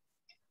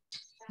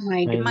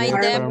 My My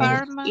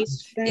department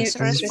is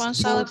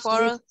responsible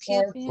for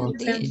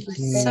keeping the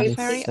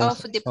safety of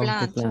the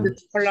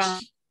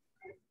plant.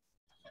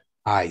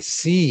 I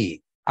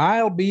see.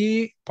 I'll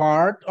be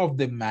part of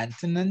the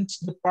maintenance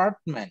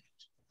department.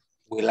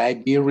 Will I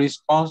be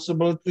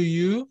responsible to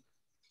you?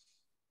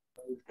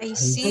 I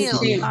see.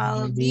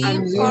 I'll be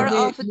part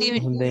of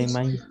the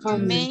maintenance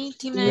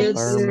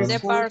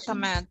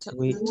department.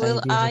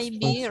 Will I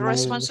be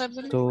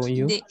responsible to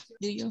you?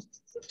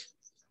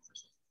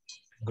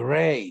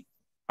 Great.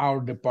 Our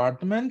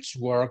departments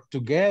work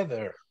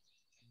together,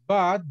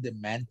 but the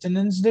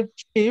maintenance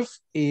chief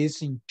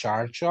is in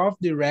charge of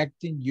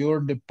directing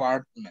your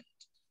department.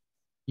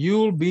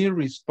 You'll be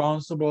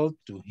responsible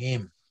to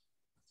him.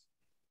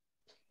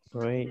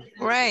 Great.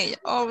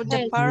 Our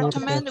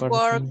department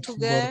work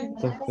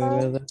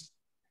together,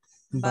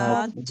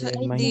 but the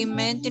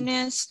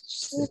maintenance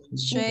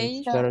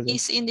chief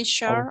is in the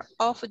charge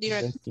of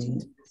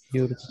directing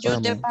Your Your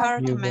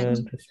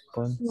department.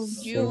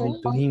 You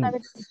You responsible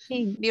to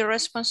him. be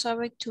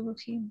responsible to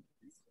him.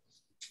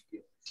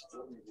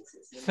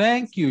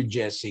 Thank you,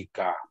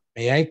 Jessica.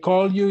 May I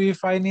call you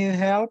if I need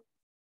help?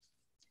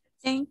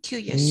 Thank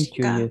you,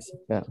 Jessica.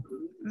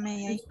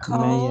 May I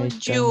call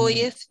you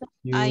if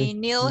I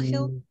need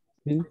help?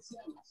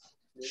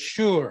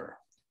 Sure.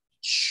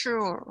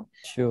 Sure.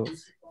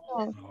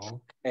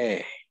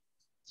 Okay.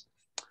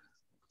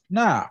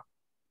 Now,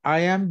 I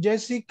am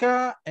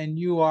Jessica and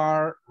you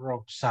are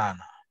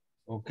Roxana.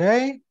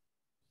 Okay?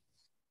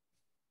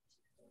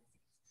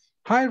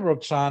 Hi,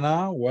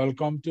 Roxana.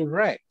 Welcome to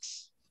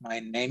Rex. My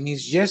name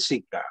is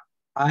Jessica.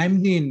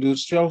 I'm the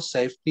industrial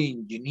safety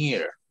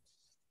engineer.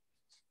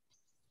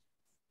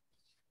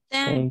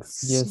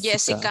 Thanks,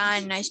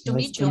 Jessica. Nice to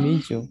meet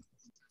you.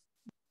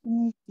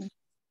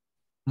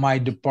 My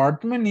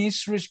department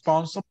is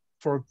responsible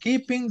for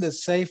keeping the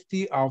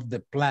safety of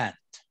the plant.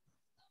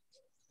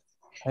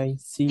 I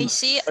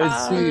see.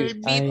 I'll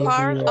be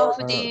part of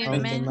the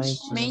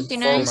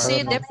maintenance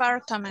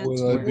department.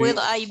 Will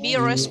I be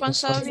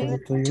responsible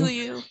to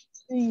you?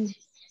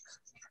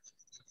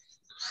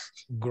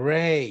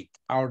 Great.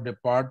 Our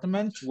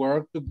departments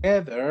work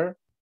together,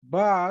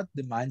 but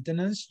the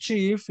maintenance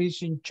chief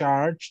is in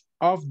charge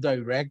of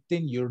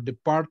directing your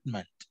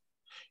department.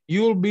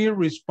 You'll be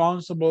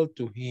responsible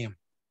to him.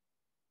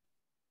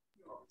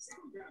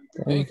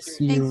 Thank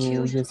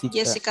you,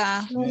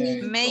 Jessica.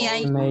 May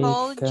I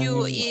call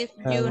you if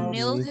you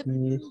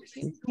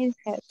need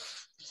help?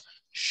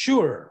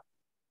 Sure.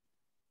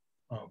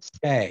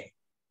 Okay.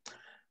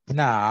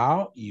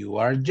 Now you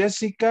are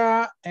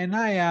Jessica and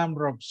I am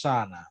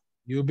Roxana.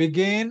 You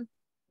begin.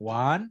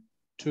 1,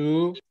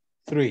 2,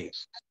 3.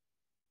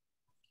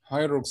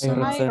 Hi,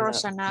 Roxana. Hi,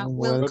 Roxana.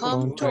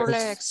 Welcome to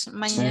Rex.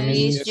 My name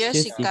is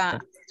Jessica.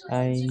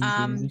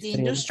 I'm the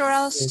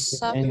industrial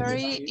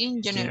safety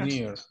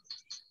engineer.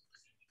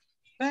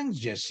 Thanks,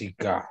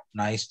 Jessica.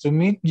 Nice to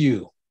meet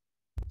you.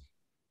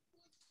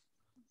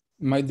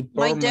 My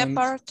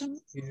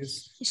department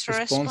is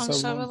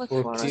responsible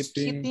for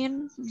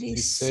keeping the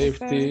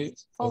safety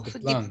of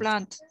the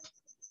plant.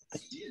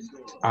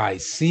 I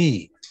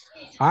see.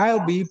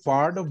 I'll be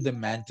part of the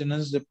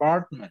maintenance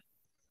department.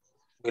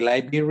 Will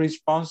I be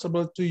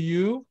responsible to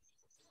you?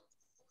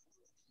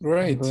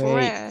 Great.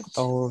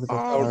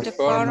 Our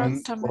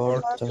department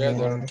work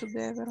together,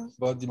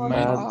 but the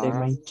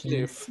maintenance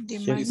chief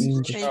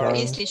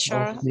is the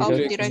charge of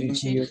directing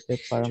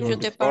your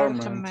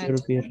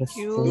department.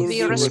 You'll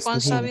be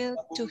responsible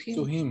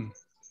to him.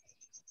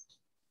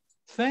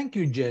 Thank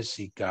you,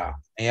 Jessica.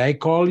 May I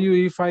call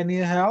you if I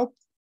need help?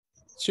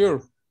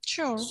 Sure.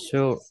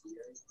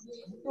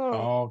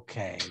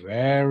 Okay,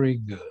 very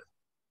good.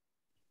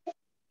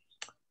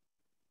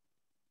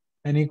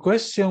 Any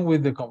question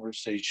with the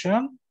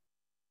conversation?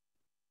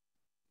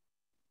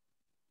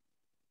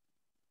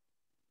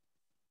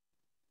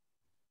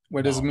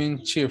 What does it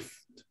mean,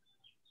 chief?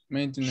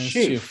 Maintenance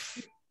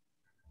chief.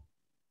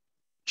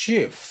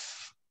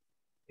 Chief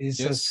is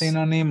a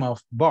synonym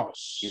of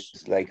boss.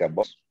 It's like a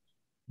boss.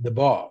 The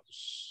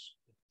boss.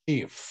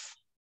 Chief.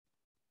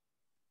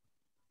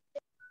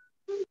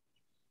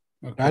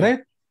 Okay. Got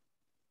it?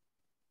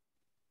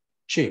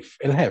 Chief,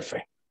 el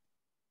jefe.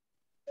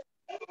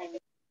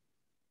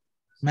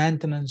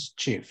 Maintenance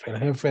chief, el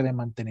jefe de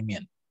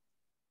mantenimiento.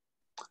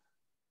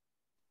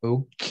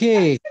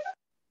 Okay.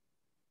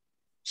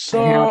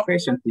 So, I have a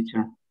question,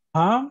 teacher.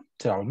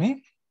 Tell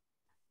me.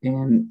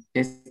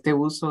 Este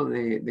uso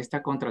de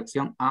esta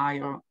contracción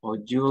I o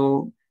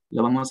you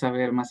lo vamos a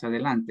ver más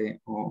adelante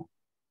o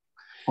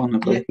me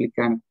puede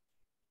explicar.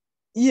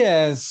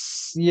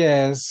 Yes,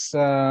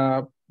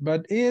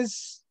 but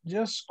is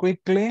just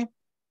quickly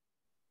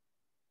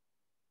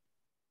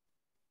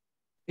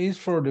is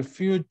for the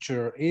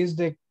future. Is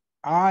the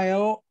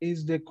I'll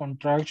is the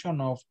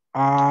contraction of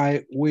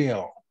I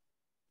will.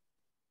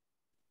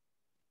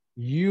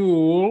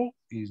 You'll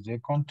is the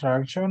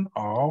contraction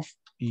of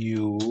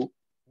you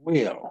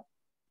will.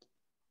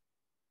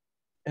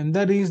 And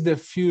that is the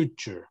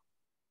future.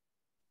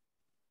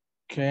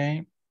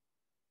 Okay.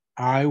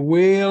 I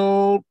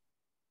will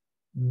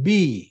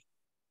be.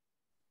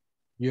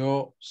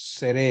 Yo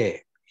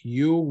seré.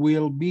 You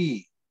will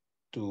be.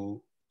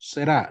 Tú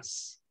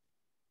serás.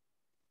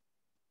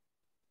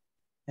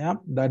 Yeah,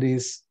 that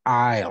is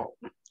I'll.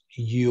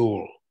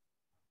 You'll.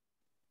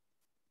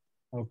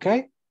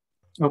 Okay?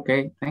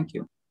 Okay, thank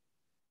you.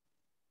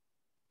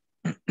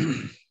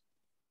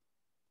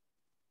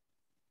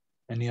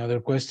 Any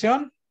other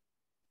question?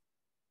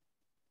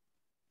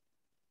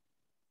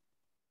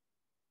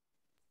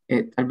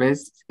 Tal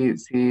vez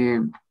si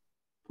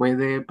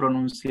puede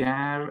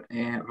pronunciar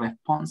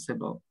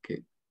responsible,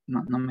 que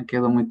no me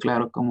quedó muy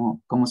claro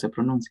cómo se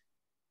pronuncia.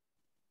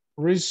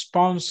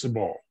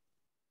 Responsible.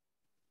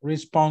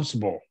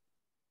 Responsible.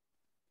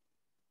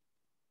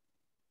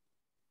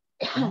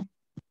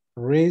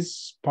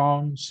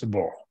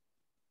 Responsible.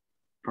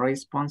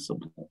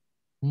 Responsible.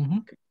 Mm-hmm.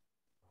 Okay.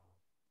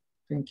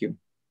 Thank you.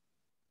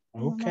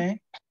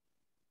 Okay.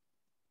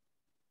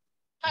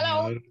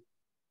 Hello.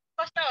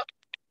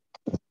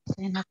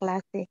 En la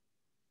clase.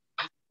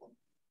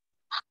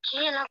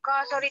 Aquí en la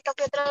casa, ahorita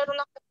que traer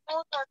una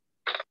pupusa.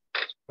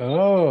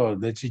 Oh,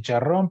 the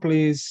chicharrón,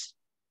 please.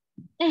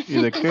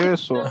 Y de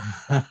queso.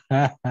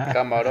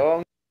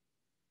 Camarón.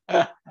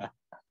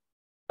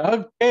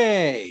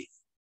 Okay.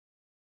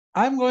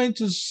 I'm going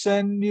to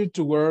send you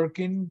to work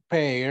in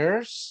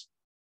pairs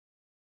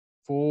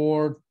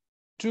for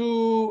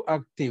 2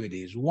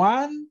 activities.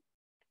 One,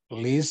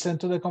 listen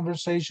to the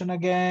conversation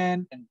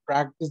again and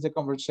practice the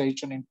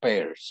conversation in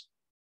pairs.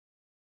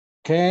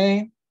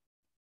 Okay?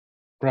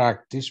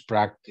 Practice,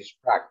 practice,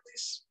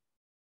 practice.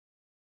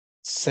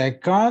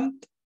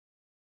 Second,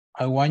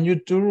 I want you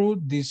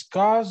to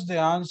discuss the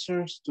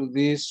answers to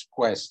these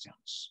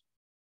questions.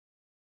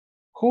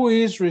 Who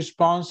is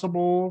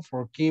responsible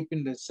for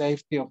keeping the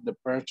safety of the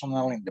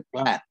personnel in the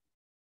plant?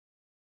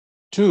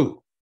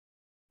 2,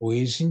 who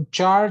is in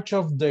charge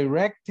of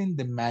directing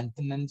the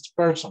maintenance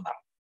personnel?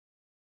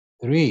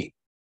 3,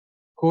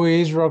 who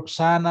is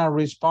Roxana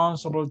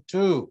responsible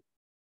to?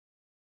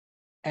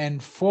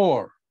 And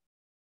 4,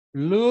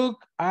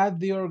 look at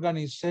the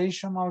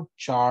organizational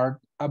chart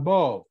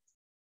above.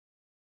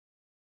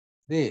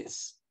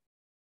 This.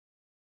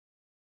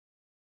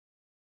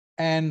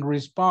 And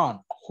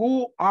respond,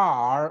 who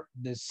are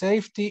the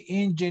safety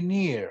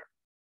engineer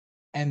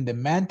and the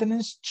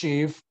maintenance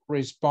chief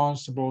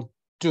responsible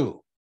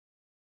to?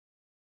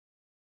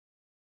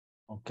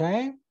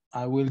 Okay,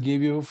 I will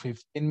give you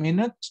 15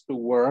 minutes to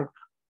work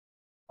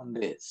on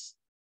this.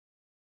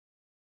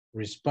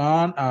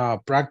 Respond,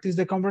 practice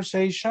the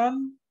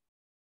conversation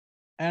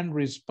and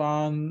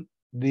respond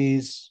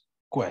these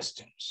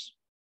questions.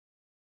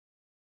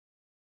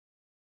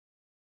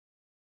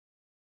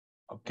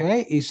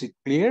 Okay, is it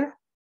clear?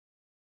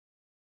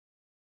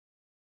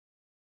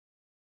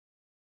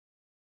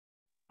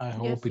 I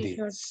hope it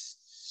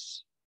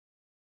is.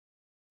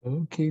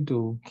 Okay,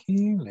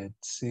 dokie,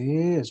 let's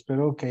see.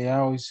 Espero que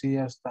ya hoy sí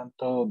ya están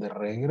todos de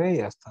regreso,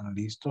 ya están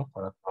listos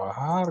para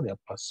trabajar. Ya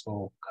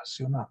pasó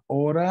casi una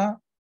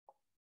hora.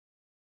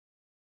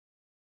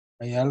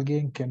 ¿Hay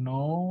alguien que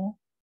no?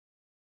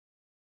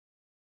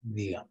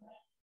 Dígame.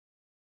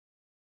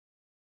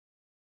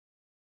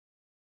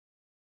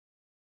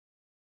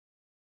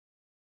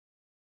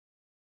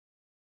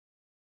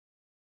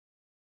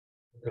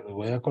 Los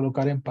voy a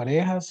colocar en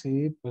parejas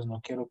y pues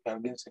no quiero que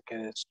alguien se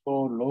quede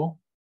solo.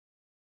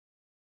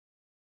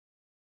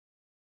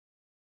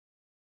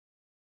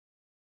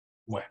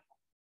 Bueno.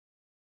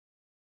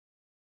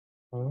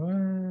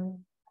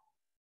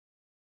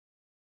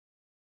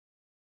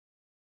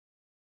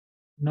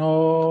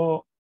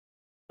 No,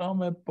 no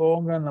me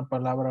pongan la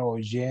palabra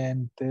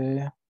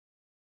oyente,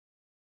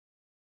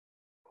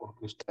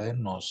 porque ustedes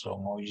no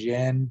son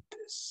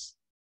oyentes.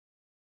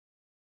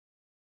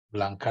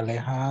 Blanca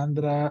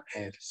Alejandra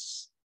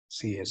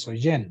sí es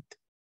oyente.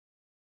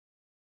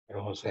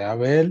 Pero José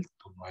Abel,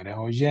 tú no eres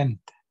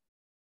oyente.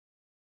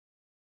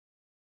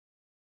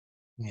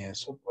 Y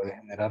eso puede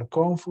generar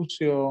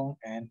confusión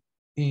en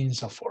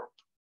INSAFORP.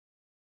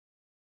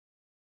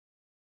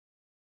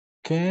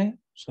 Que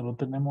solo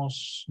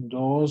tenemos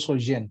 2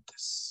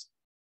 oyentes.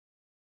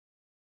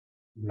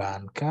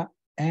 Blanca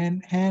y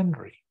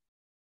Henry.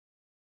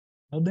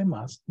 Los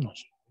demás no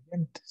son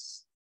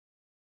oyentes.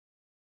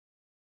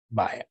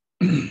 Vaya.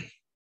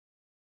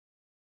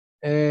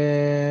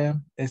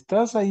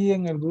 Estás ahí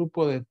en el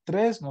grupo de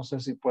 3. No sé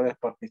si puedes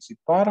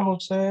participar,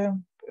 José,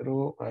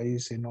 pero ahí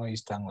sí no, ahí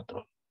están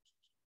otros.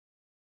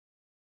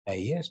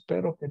 Ahí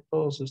espero que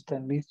todos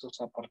estén listos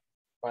a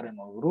participar en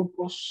los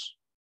grupos.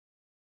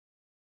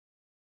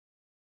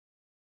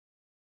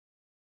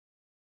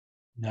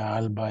 Ya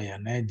Alba y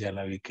Anet, ya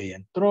la vi que ya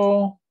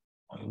entró.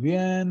 Muy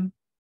bien.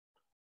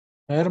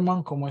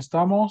 Herman, ¿cómo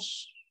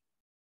estamos?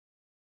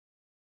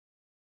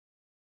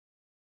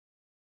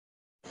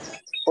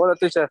 Hola,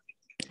 teacher.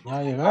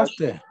 ¿Ya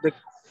llegaste?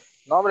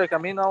 No, hombre,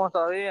 camino vamos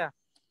todavía.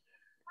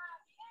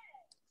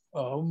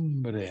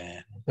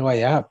 Hombre, no te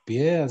vayas a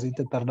pie, así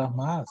te tardas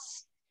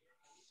más.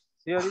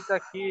 Sí, ahorita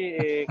aquí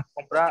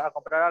a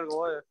comprar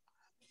algo. Hoy.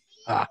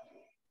 Ah.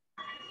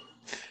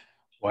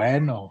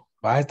 Bueno,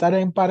 vas a estar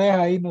en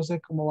pareja ahí, no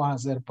sé cómo vas a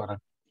hacer para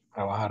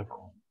trabajar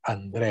con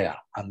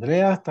Andrea.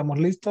 Andrea, ¿estamos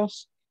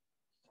listos?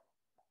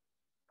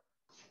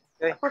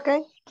 Ok.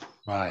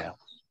 Vaya.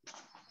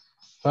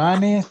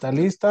 Fanny, ¿está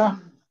lista?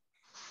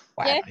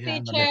 Bueno, Yes, ya no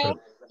le teacher.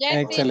 pregunto. Yes,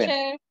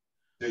 Excelente.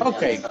 teacher.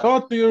 Okay,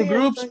 go to your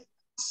groups,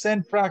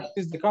 send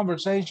practice the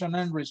conversation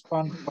and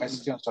respond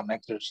questions on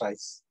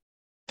exercise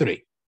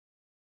 3.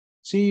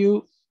 See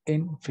you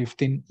in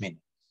 15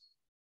 minutes.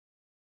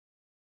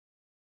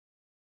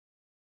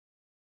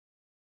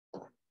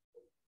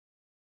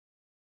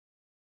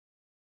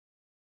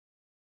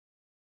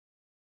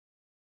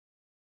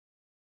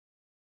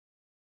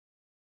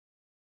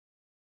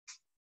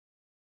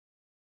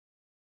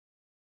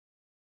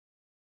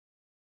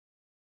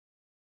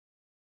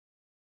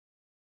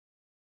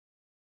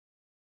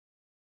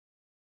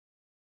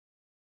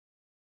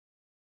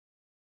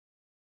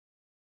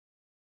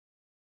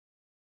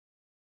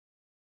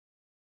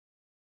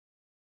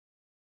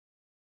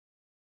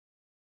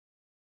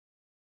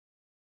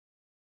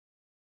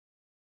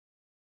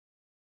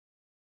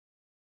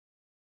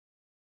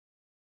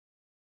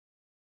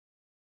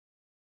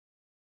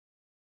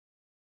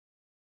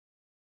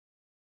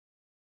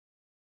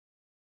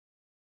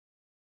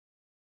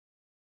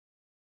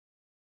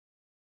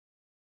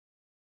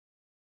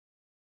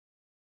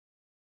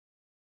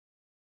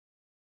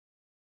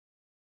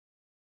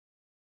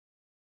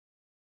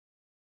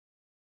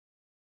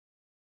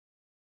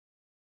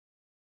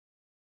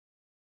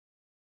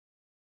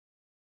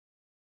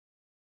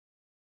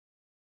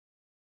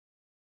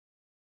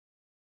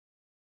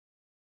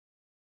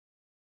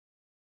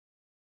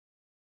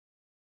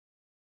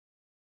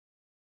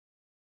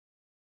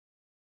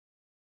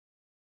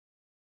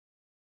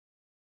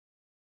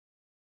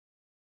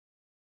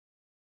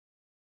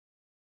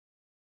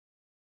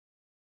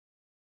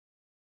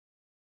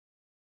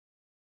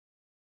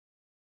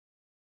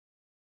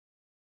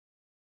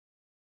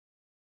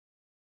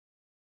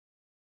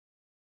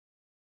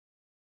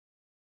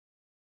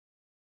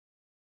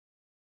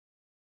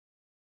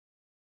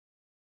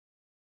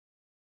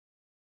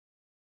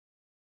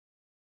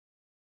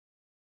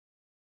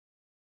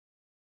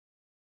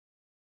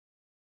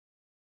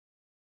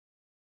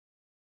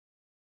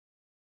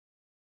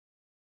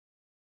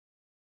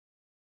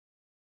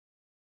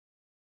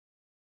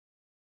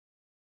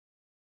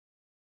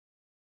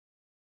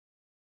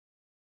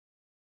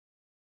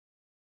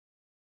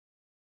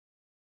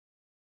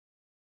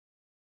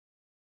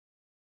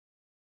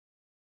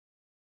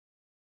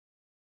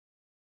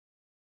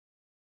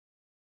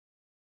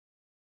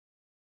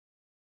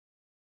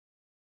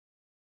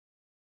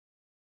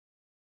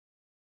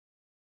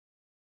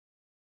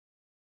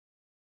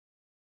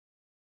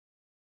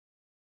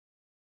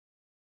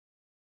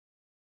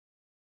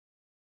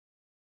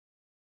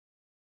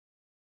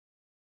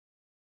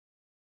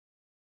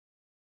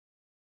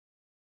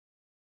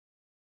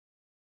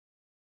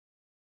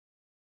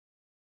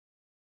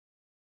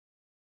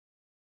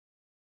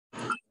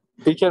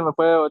 Teacher, ¿me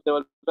puede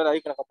devolver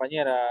ahí con la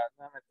compañera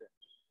nuevamente?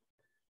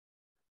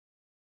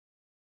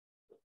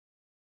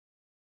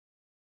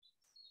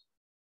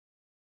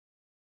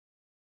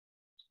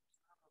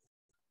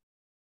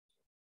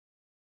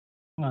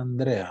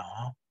 Andrea.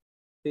 ¿No?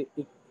 Sí,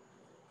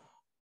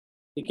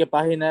 ¿y qué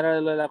página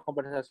era lo de la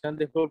conversación?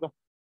 Disculpa.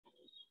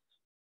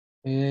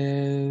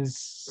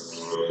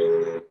 Es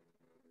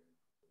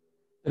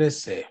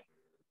 13.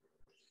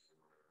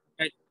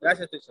 Okay,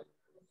 gracias, teacher.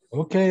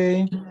 Ok.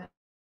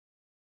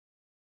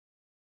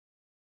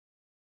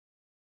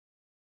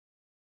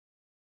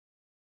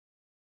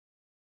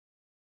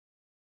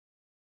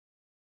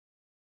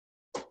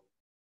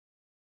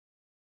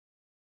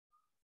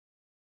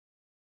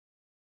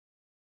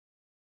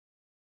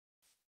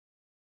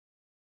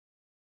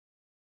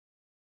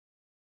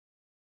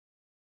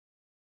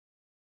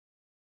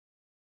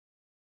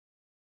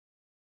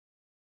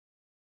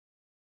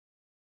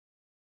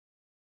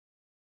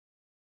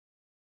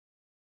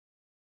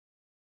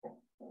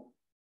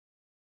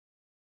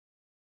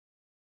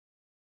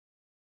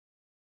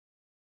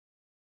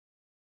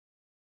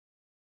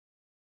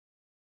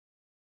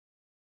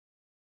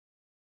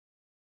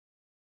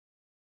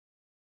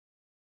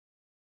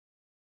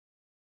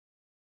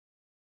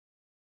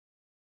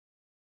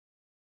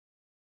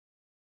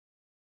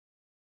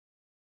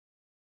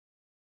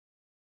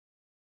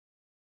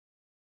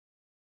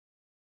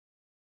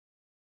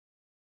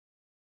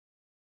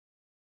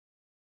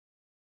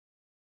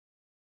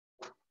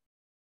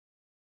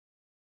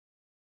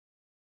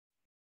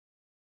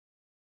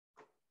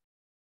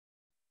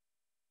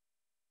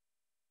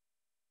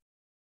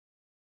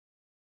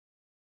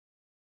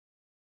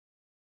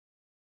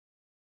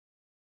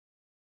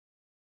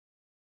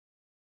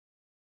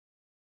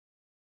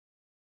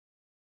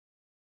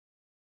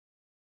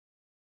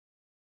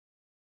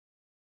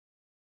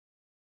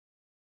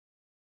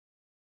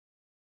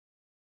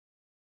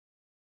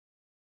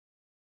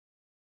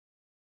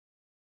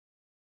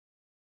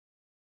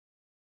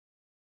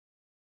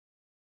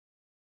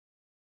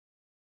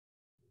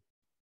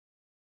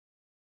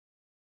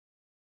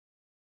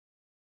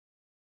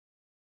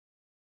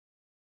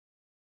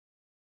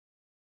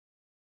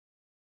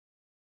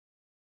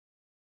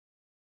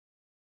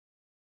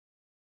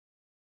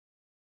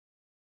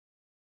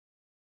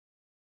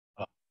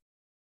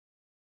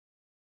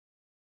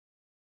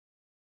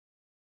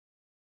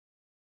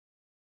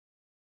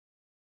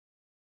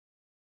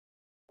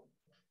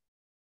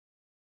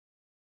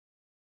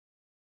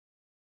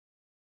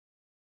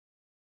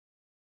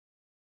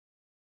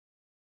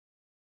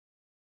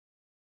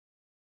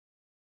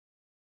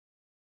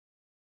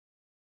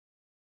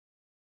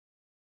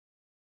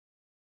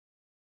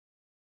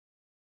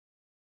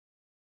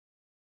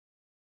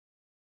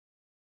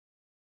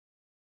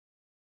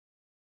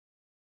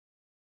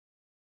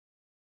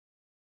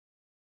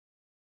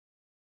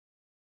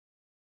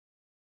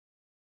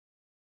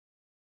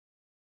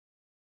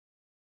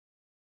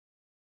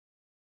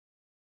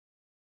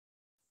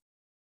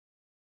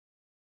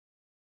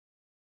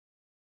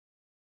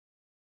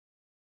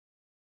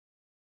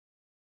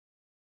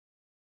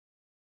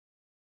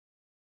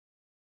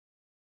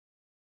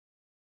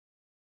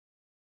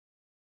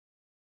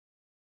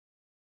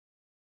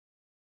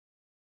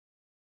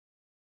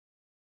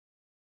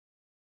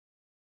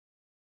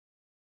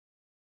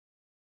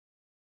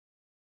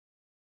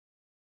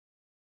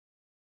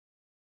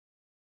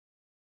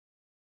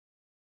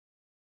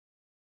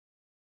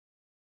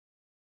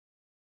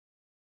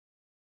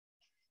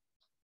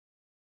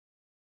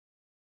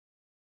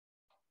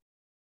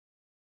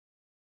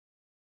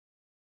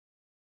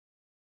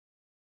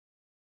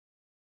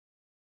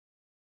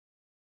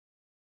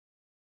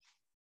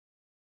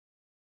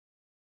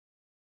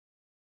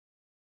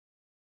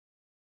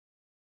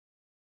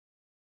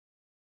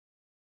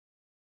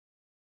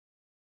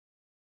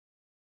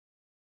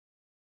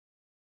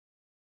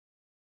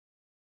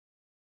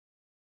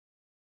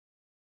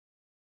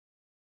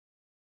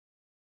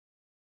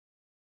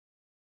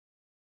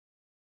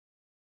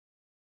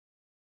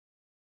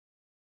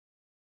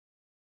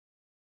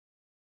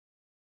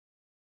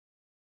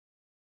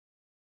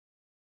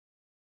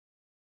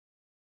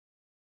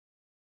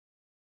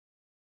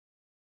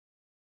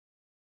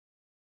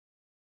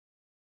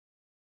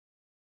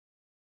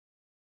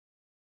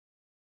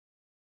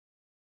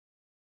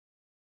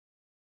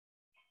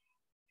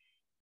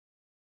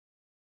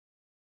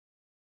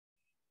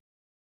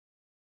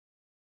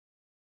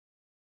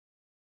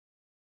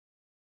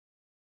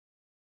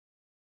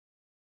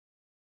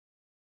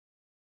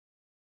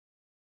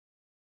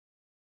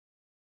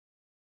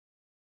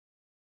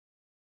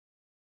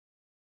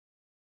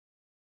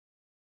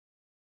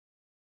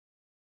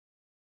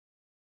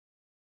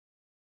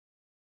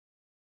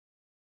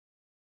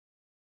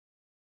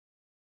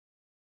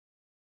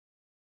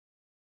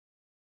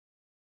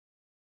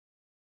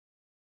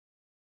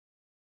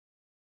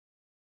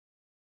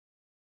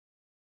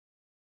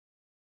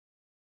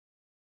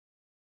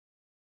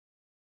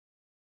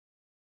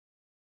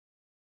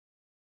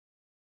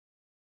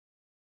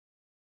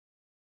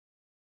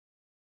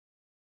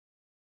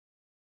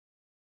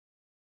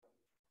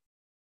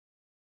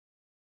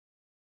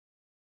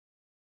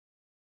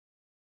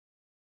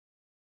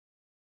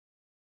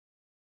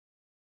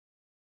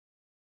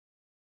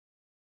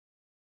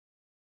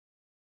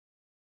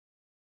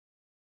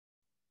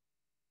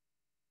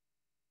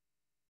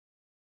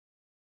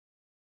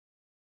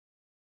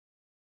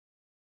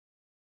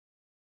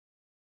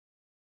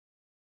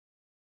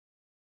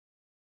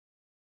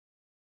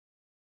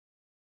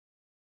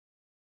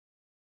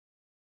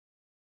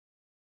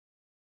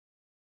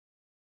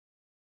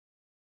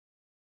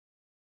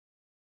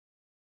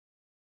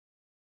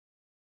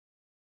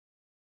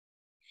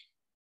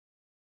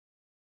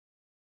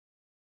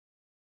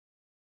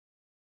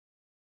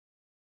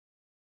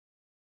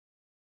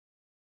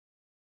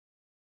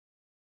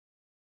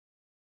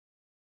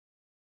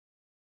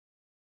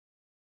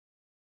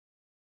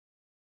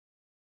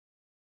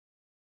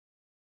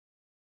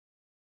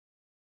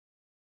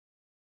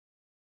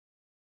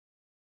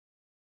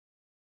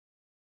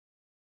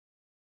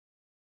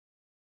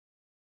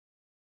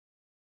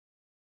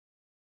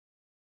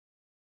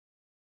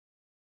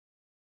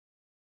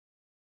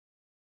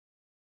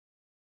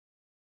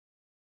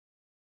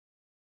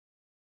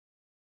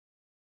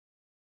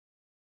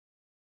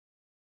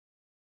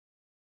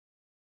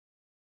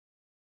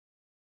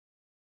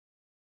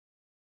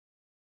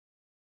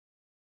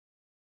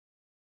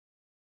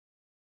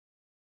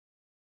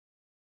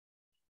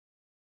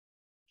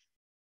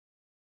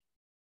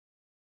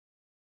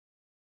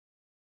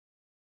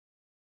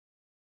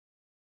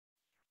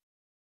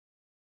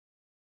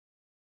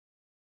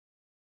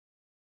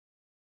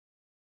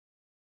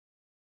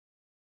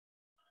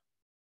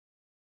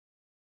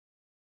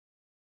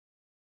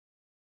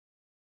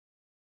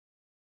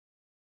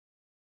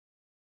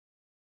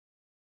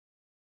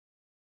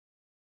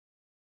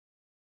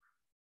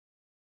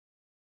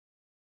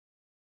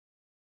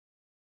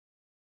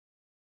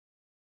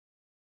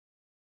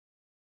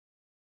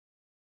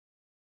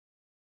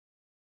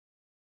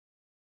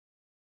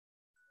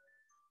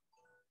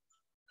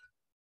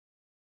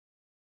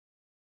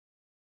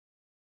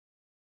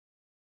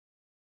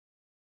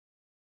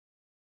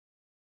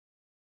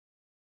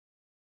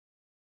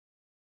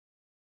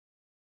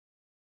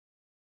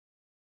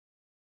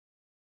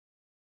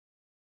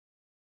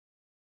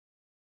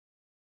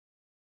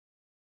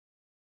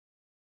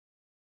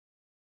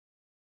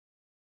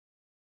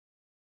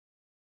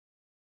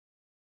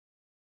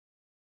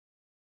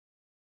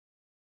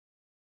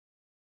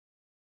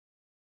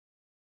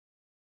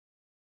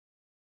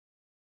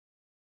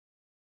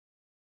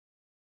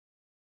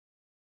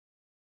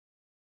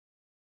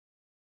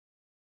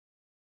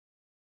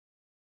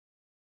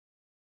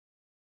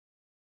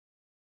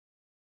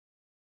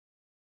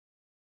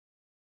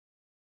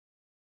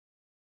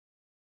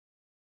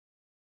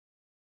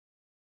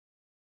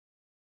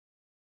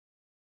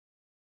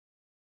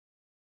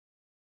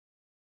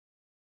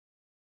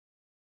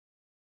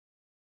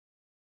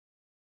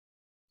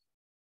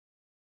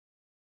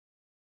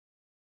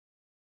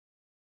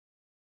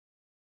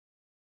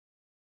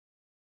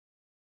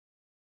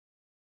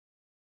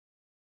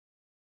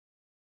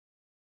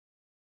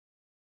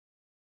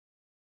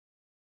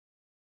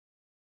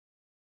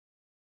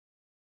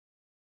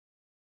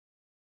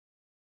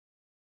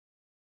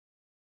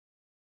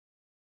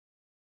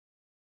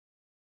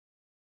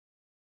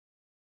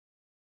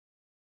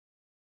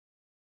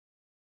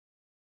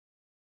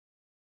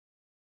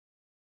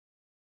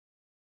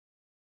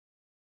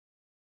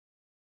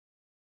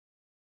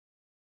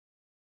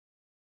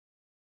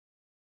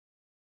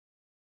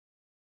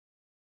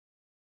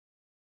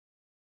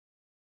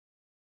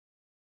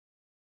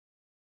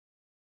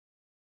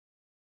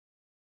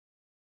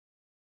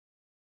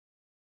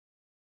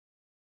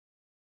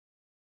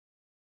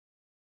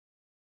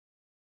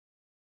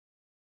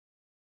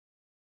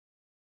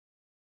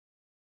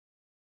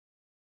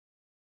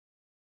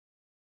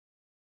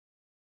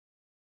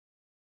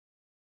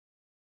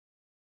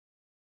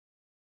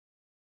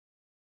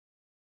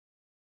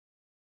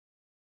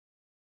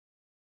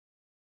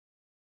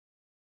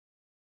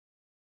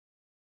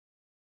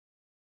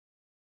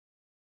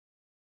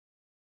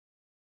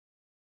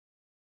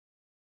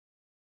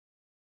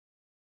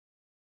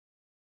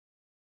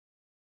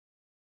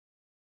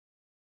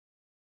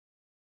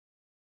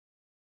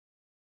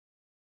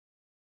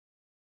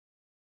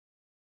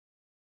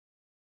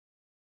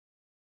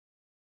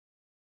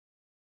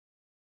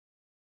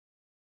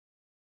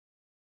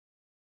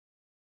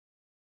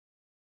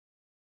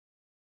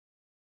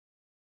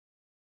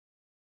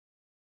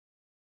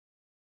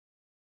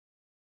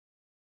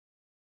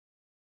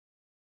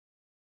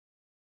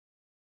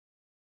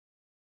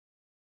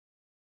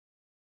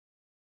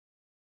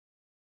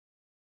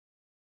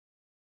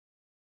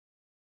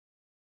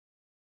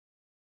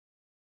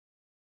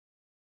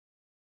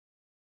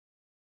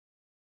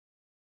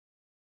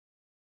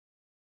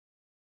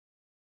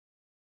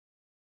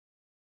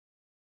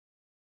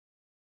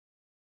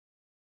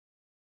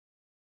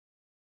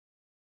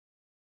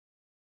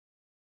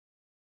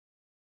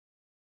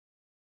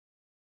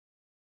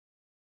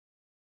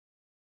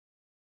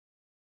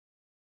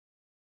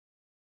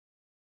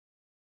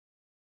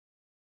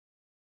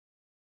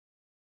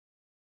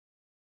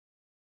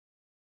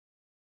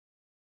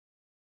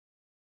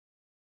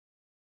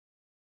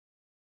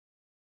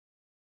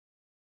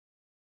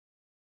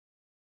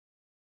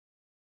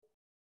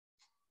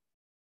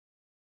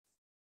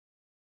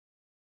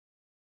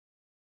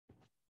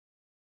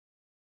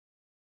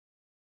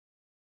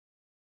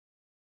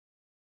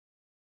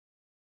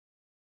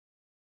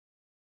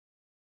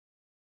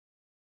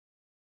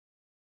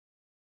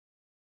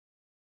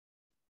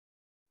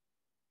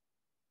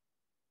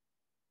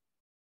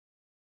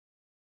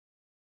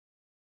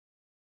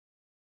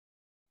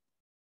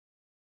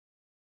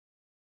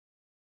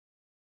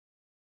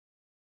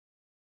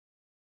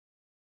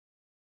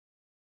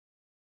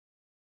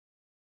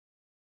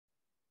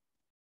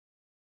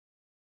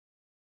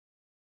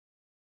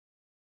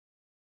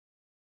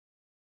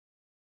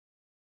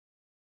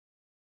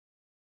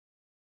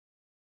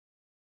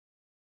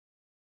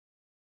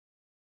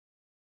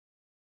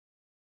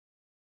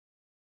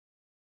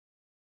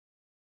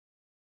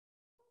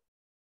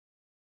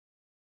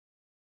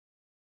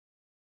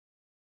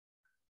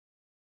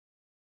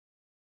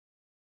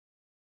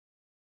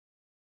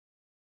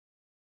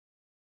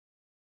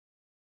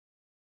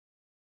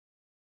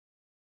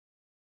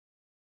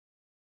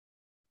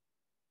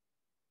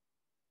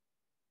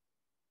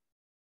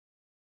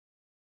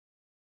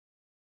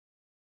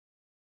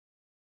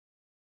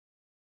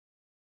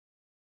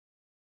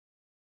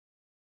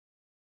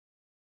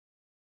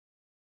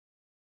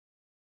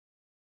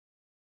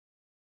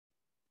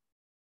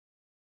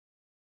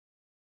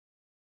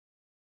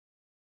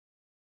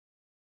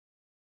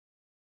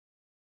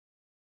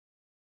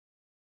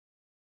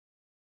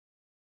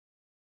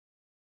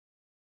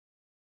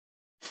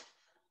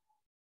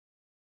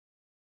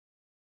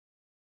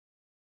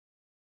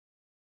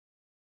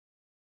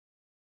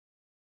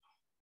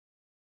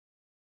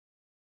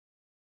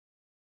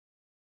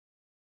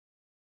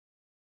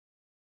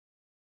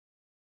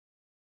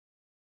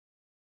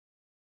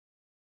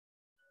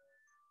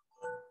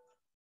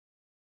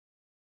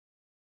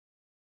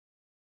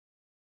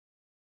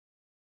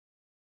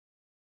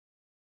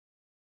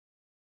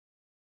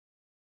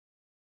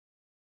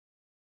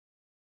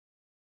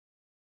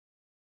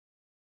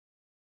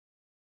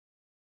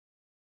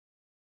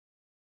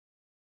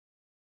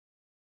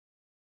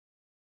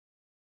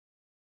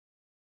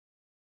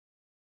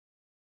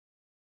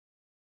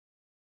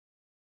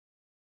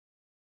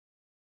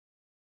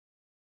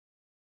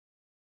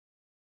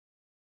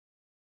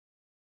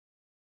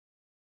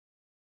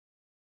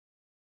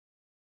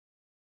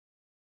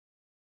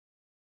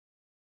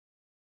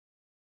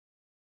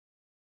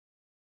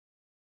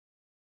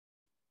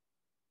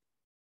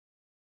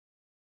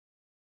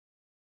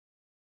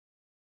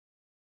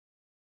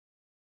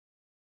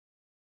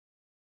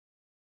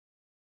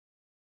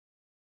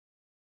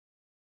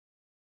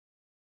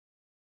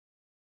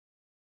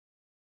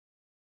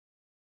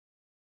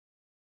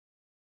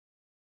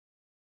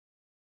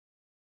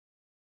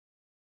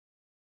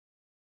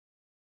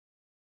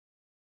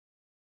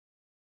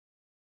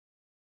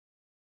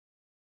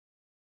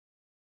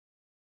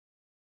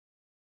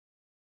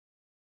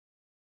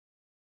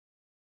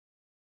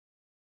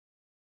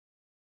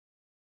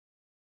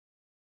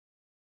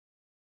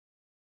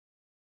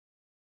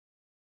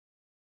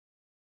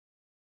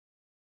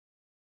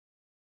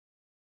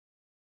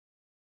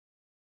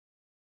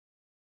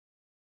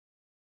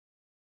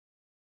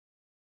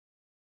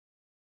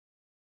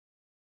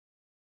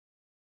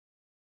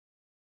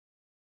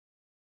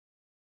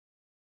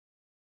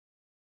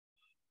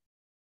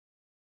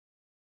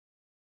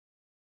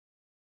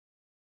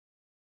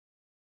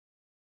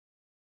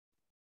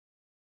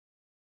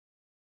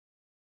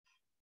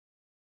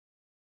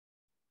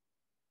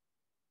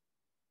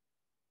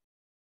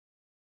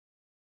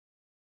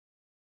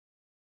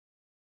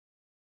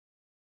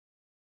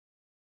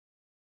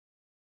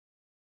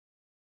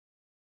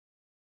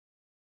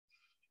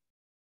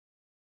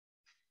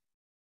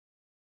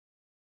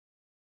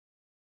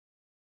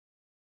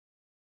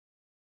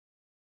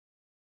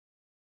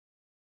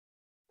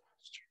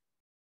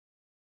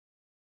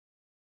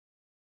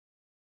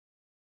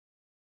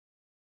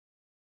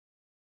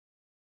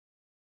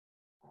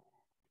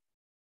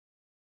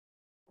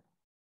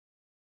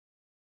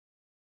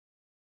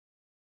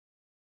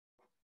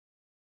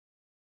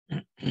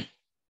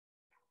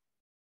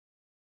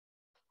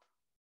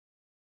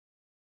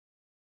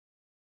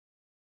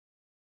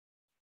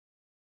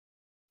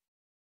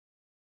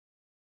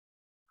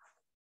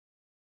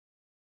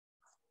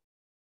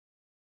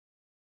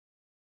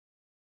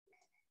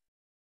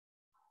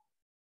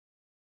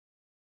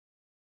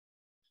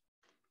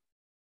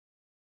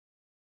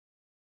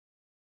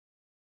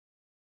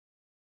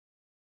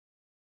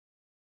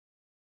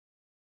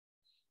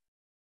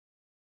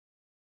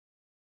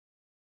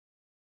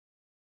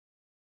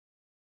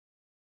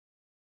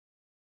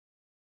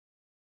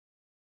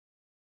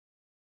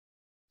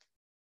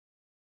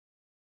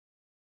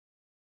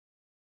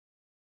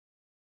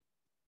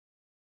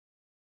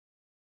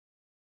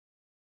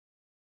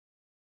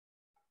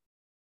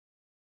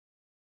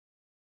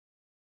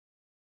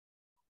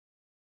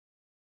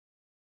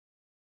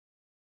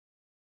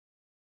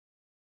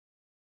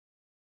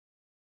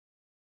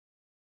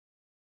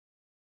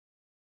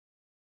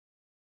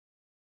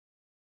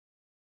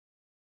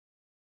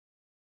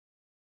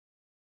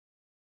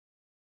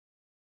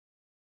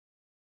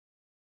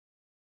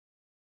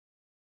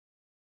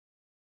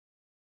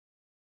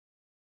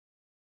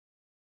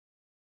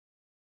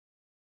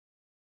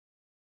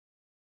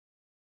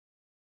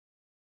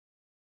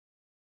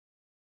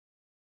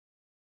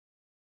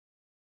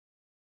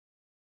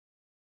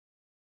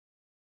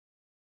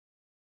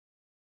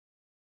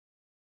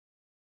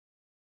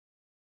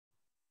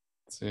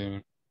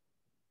 Sí.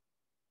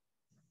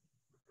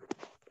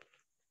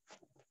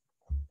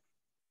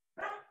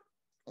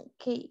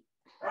 Okay.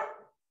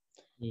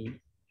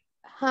 Sí.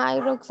 Hi,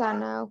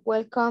 Roxana.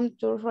 Welcome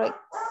to Rex.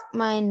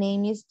 My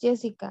name is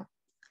Jessica.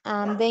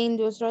 I'm the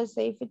industrial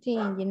safety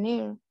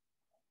engineer.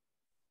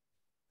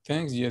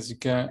 Thanks,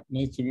 Jessica.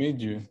 Nice to meet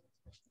you.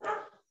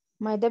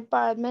 My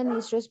department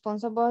is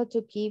responsible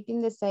to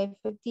keeping the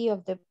safety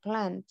of the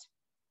plant.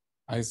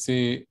 I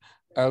see.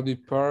 I'll be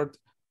part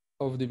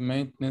of the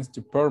maintenance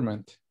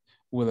department.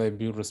 Will I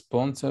be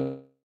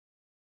responsible?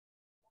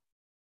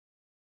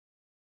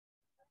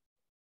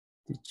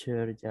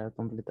 Teacher, ya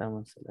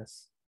completamos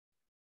las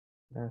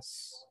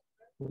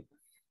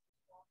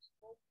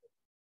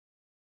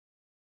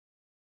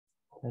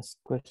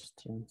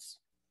questions.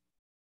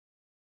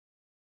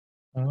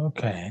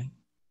 Okay.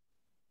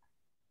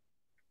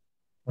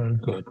 Very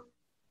good.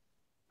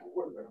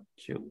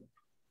 Sure.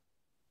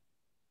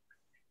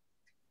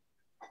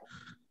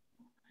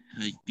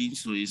 I think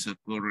so is a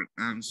correct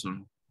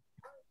answer.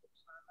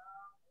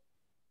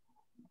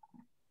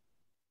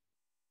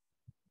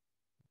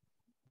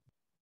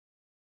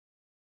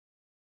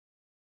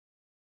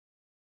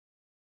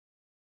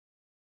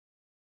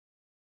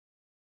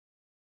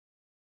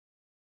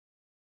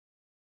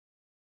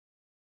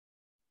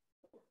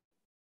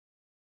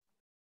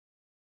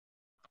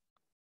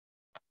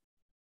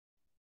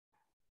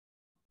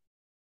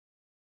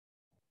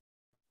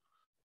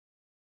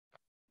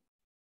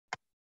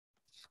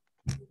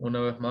 Una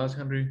vez más,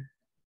 Henry.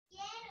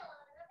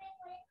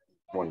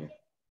 Bueno,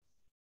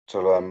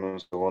 solo dame un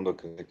segundo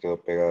que se quedó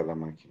pegada la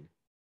máquina.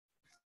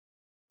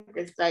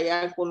 Que está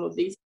ya con los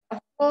discos.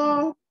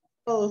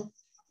 Todo.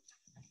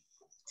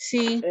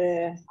 Sí.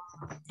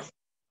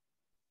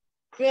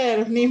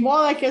 Pero ni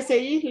modo hay que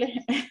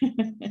seguirle.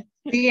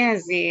 Sí,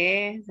 así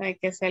es. Hay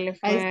que hacerle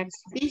fuerza.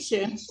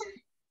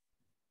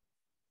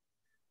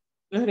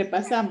 Los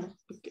repasamos.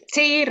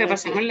 Sí,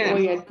 repasémosle.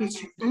 Voy al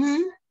teacher.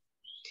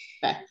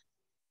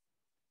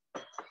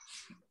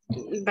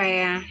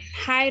 Vaya.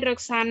 Hi,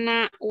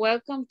 Roxana.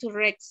 Welcome to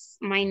Rex.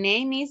 My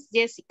name is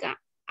Jessica.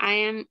 I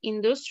am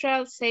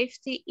industrial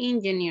safety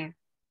engineer.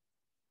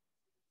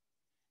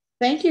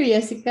 Thank you,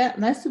 Jessica.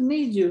 Nice to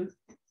meet you.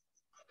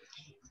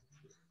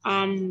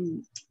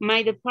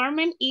 My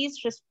department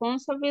is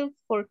responsible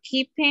for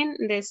keeping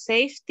the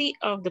safety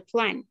of the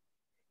plant.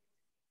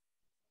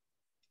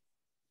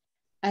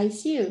 I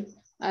see.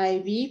 I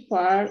be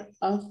part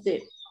of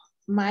the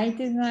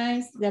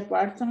maintenance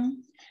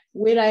department.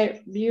 Will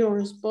I be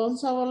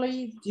responsible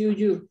to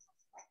you?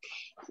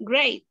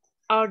 Great.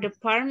 Our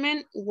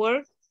department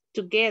work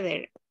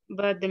together,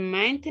 but the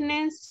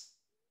maintenance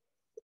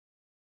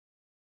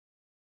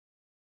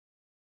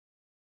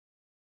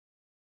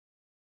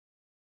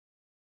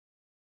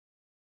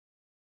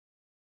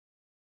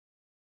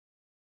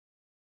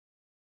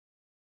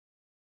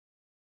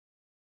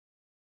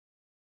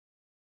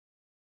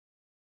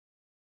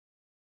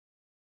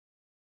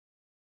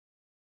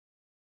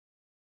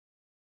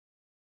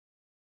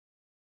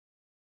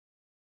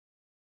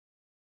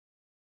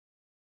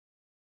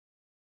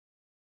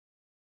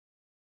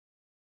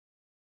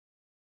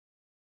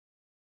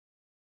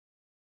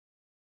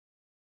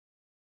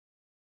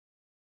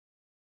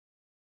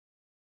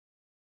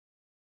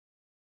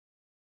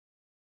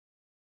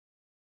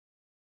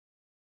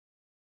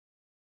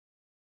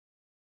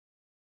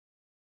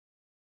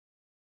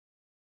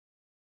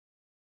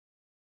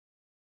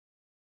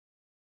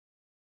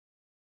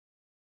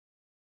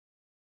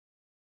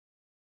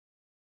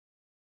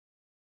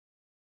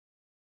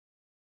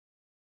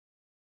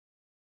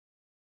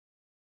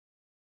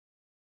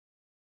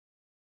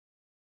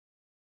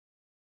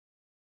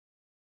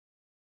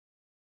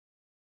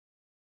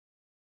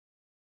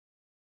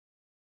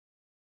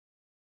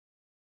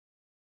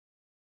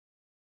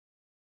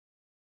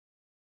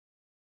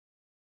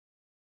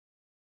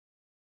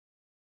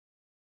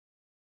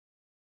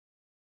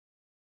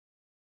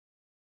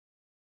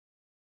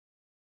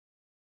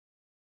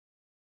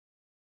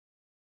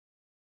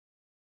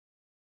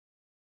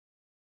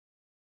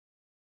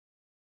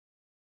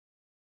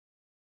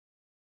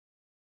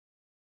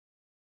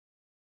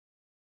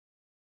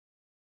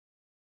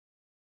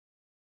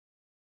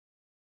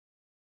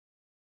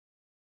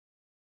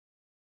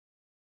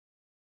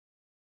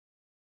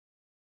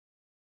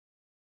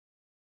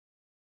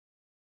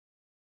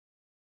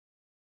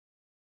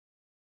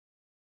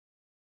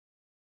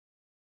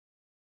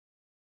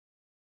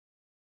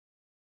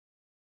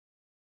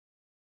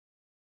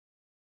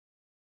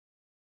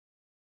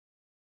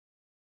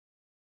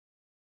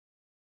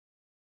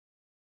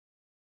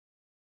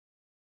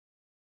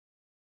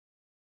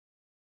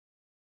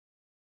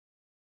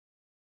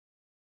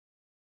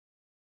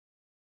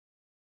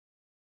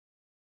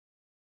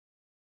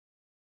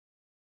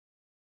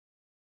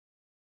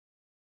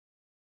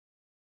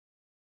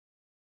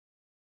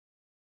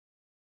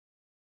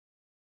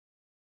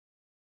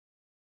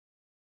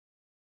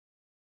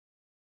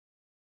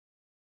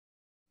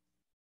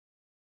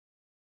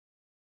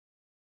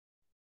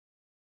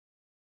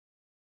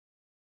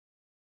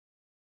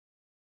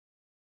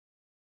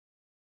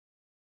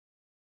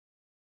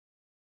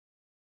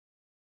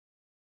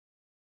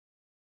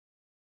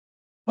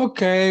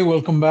Okay,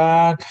 welcome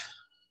back.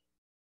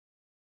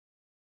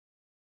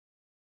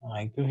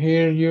 I could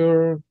hear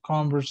your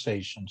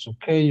conversations,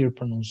 okay, your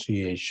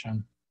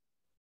pronunciation.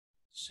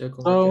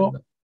 So,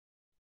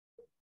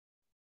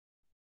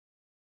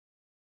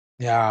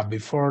 yeah,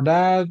 before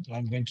that,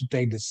 I'm going to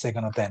take the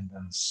second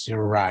attendance.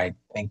 You're right.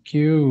 Thank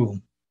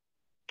you.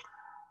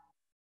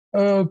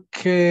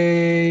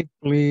 Okay,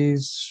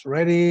 please,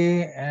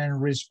 ready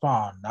and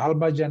respond.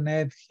 Alba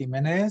Janet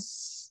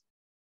Jimenez.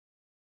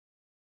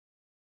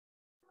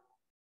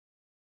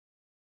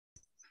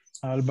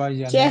 Alba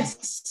Janet.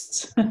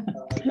 Yes.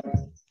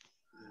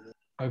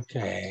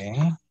 Okay.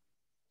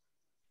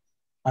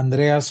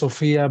 Andrea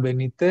Sofía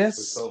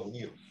Benítez.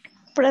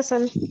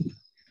 Present.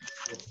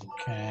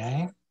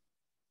 Okay.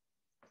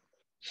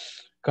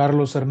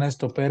 Carlos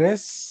Ernesto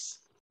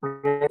Pérez.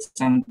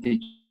 Present,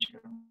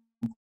 teacher.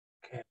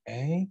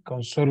 Okay.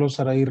 Consuelo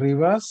Saraí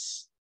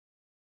Rivas.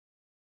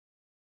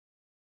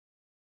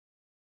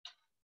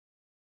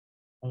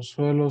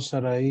 Consuelo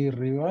Saraí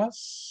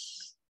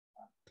Rivas.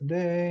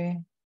 Today.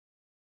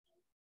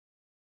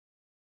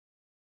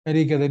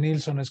 Erika de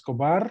Nilsson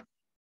Escobar.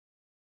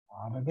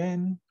 Not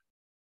again.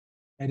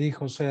 Eric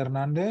José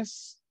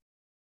Hernández.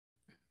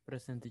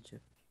 Present,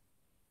 teacher.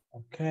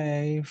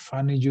 Okay.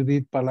 Fanny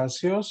Judith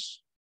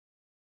Palacios.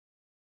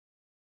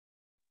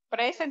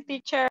 Present,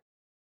 teacher.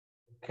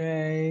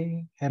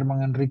 Okay.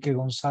 Germán Enrique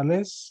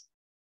González.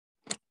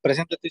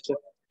 Presente, teacher.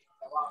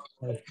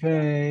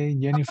 Okay.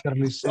 Jennifer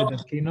Lisette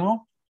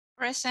Aquino.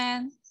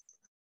 Present.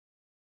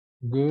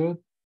 Good.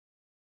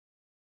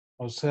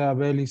 José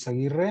Abel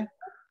Izaguirre.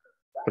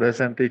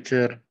 Present,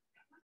 teacher.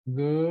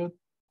 Good.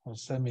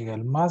 José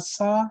Miguel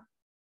Maza.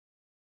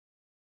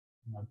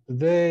 Not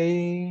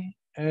today.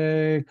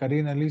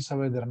 Karina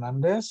Elizabeth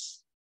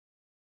Hernández.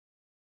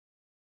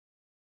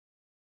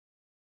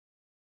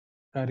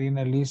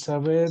 Karina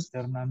Elizabeth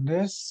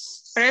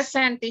Hernández.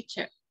 Present,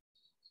 teacher.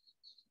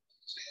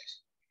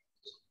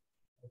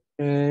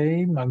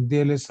 Okay.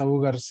 Magdiel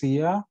Esaú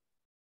García.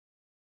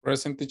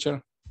 Present,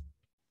 teacher.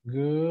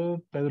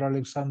 Good. Pedro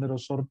Alexander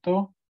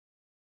Osorto.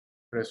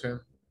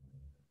 Present.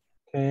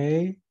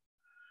 Okay.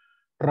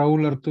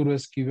 Raúl Arturo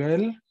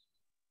Esquivel.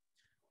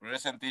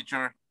 Present,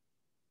 teacher.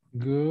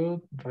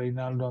 Good.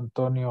 Reinaldo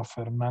Antonio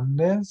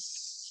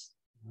Fernández.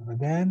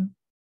 Again.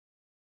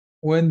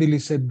 Wendy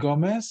Lizette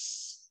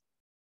Gómez.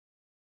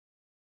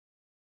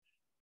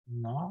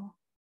 No.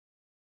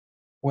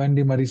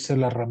 Wendy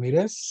Marisela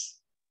Ramírez.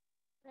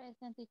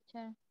 Present,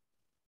 teacher.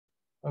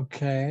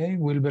 Okay.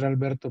 Wilber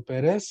Alberto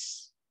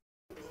Pérez.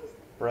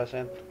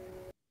 Present.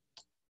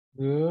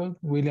 Good.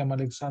 William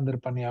Alexander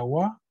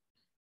Paniagua.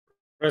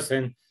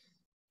 Present.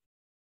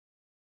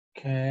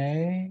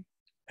 Okay.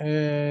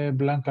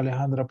 Blanca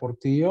Alejandra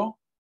Portillo.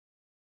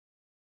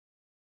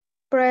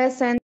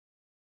 Present.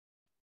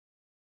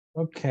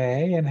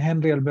 Okay. And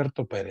Henry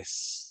Alberto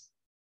Pérez.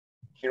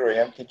 Here I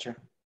am, teacher.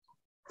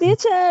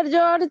 Teacher,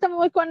 yo ahorita me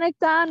voy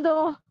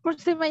conectando por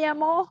si me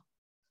llamó.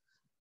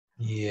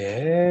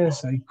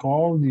 Yes, I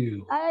called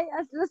you. Ay,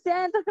 lo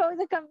siento que voy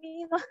de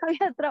camino,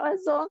 había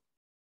trabazón.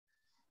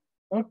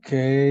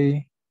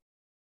 Okay.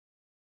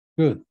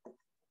 Good.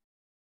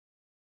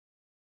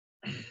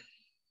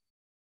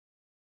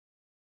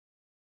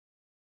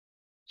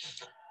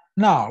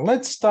 Now,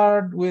 let's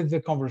start with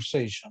the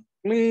conversation.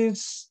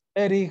 Please,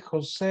 Eric,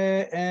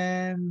 Jose,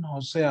 and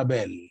Jose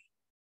Abel.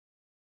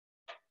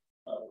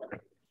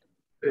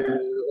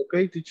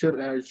 Okay,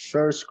 teacher,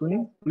 share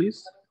screen,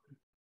 please.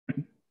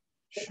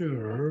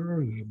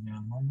 Sure, give me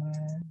a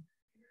moment.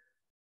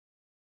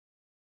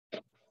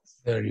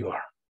 There you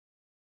are.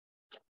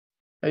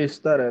 I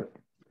started.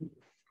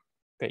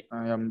 Okay.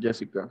 I am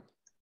Jessica.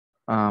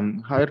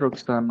 Hi,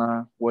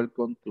 Roxana.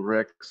 Welcome to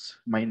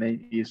Rex. My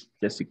name is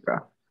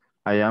Jessica.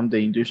 I am the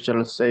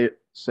industrial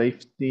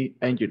safety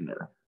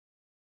engineer.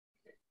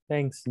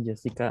 Thanks,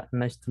 Jessica.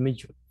 Nice to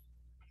meet you.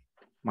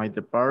 My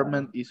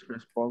department is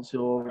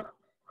responsible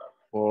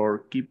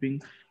for keeping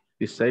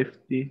the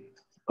safety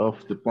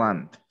of the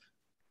plant.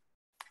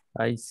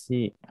 I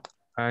see.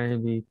 I'll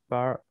be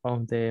part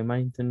of the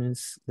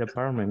maintenance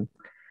department.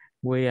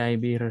 Will I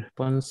be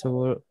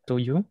responsible to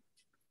you?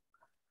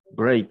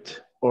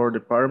 Great. Our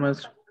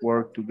departments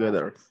work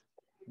together,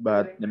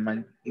 but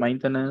the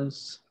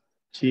maintenance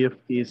chief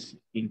is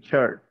in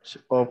charge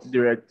of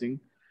directing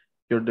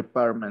your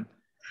department.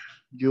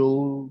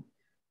 You'll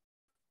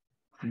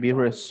be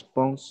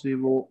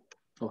responsible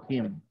to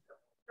him.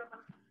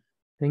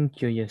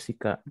 Thank you,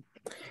 Jessica.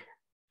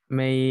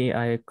 May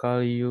I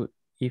call you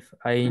if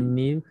I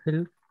need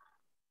help?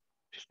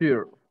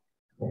 Sure.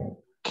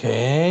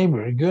 Okay,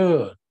 very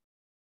good.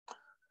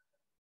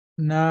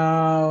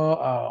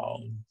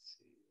 Now,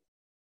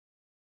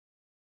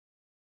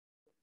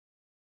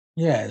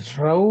 yes,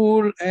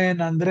 Raúl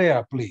and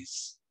Andrea,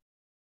 please.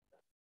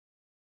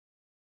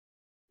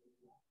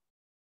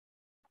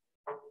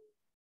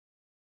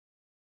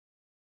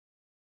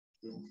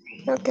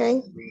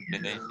 Okay.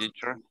 Okay,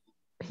 teacher.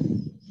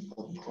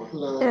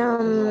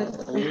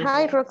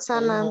 Hi,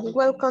 Roxana.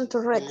 Welcome to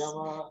Rex.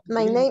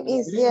 My name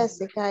is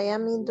Jessica. I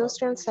am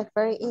industrial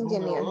safety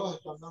engineer.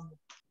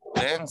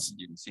 Thanks,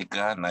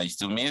 Jessica. Nice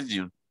to meet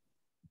you.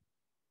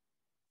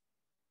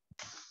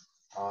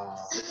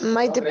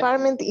 My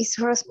department is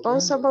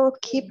responsible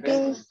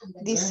keeping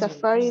the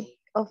safari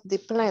of the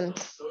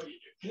plant.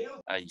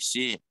 I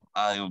see.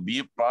 I'll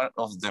be part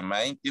of the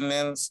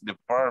maintenance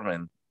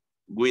department.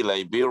 Will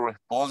I be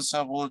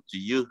responsible to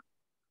you?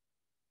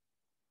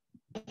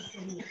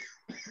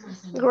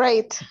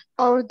 Great.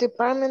 Our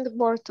department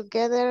work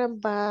together,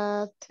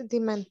 but the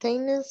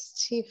maintenance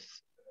chief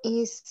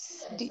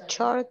is the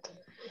charge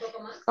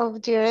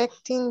of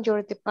directing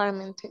your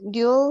department.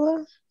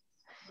 You'll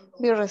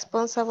be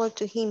responsible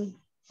to him.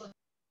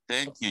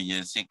 Thank you,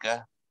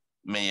 Jessica.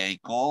 May I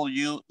call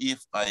you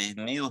if I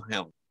need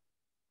help?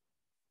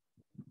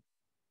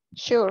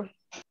 Sure.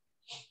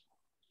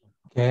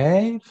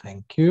 Okay,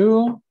 thank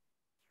you.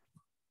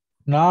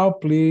 Now,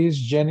 please,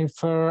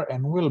 Jennifer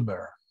and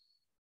Wilbur.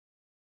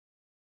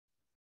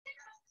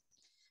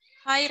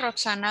 Hi,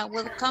 Roxana.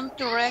 Welcome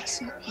to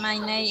Rex. My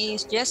name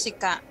is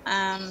Jessica.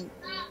 I'm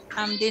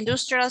the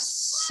industrial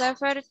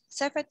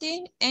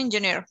safety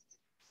engineer.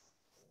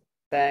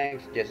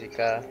 Thanks,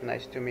 Jessica.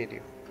 Nice to meet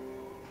you.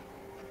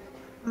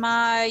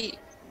 My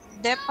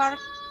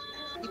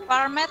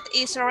department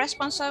is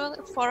responsible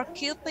for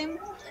keeping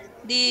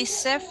the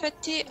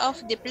safety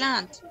of the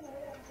plant.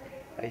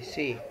 I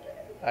see.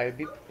 I'll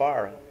be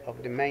part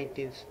of the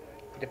maintenance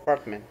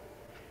department.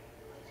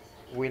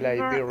 Will I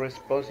be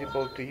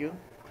responsible to you?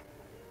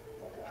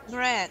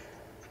 Great.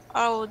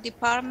 Our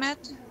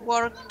department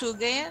work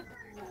together,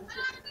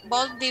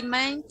 but the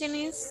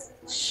maintenance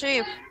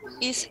chief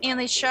is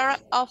in charge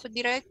of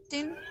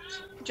directing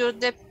your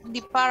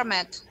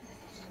department.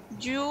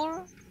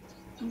 You'll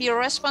be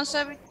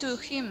responsible to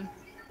him.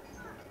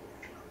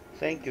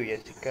 Thank you,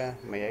 Jessica.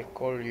 May I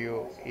call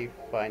you if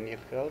I need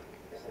help?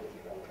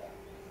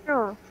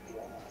 Sure.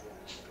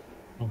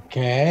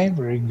 Okay,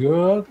 very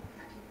good.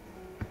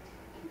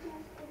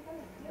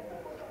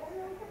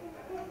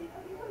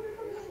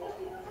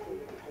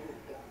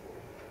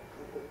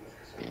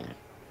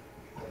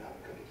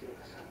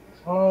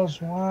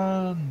 Plus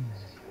one.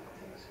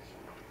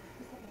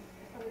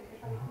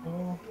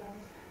 Oh.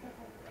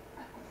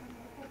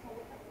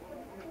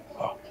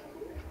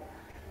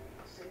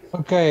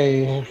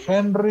 Okay,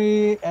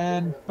 Henry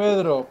and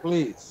Pedro,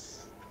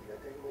 please.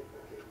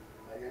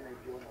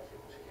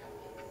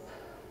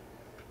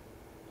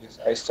 Yes,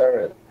 I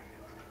started.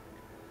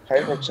 Hi,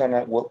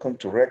 Roxana. Welcome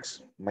to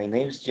Rex. My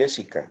name is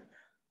Jessica.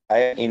 I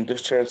am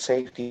industrial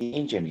safety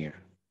engineer.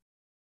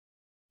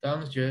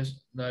 Thanks,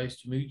 Jess. Nice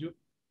to meet you.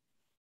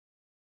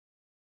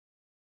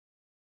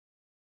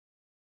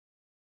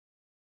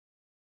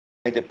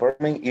 My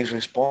department is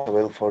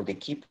responsible for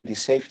keeping the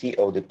safety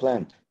of the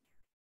plant.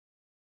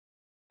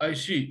 I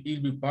see.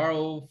 You'll be part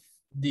of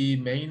the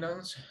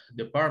maintenance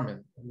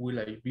department. Will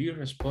I be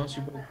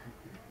responsible?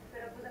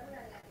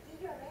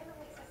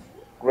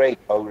 Great.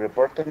 Our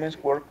departments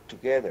work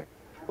together,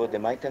 but the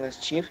maintenance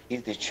chief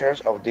is the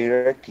charge of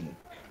directing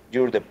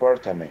your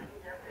department.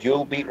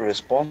 You'll be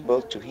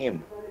responsible to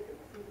him.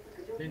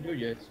 Thank you,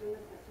 yes.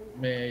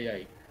 May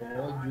I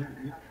call you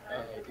if I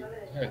need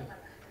help?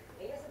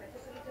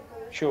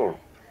 Sure.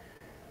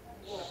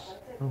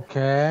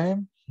 Okay,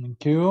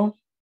 thank you.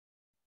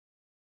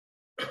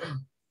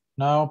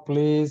 Now,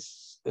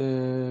 please,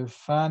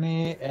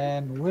 Fanny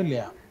and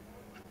William.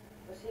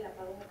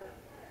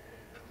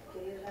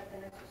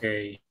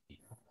 Ok.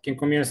 ¿Quién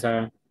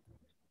comienza?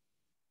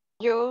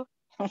 Yo.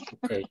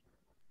 Ok.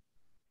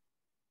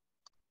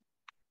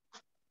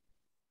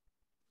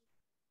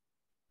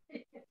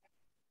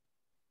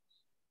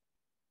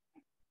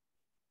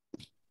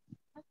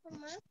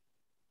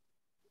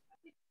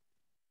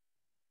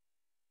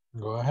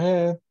 Go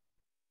ahead.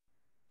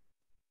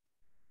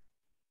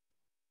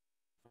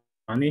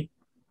 Fanny.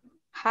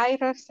 Hi,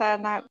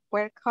 Roxana.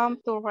 Welcome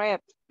to Red.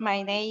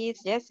 My name is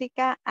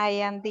Jessica. I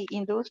am the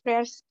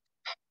industrial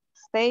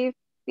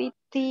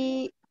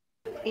safety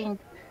in.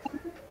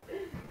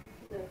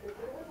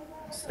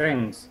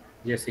 Thanks,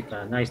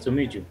 Jessica. Nice to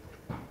meet you.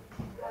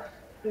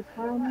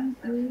 Department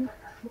is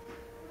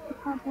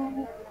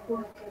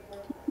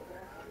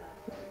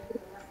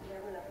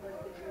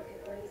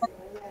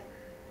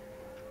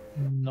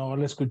No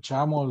le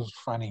escuchamos,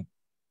 Fanny.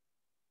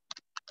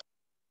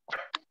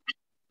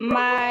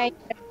 My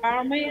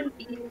department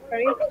is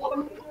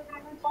responsible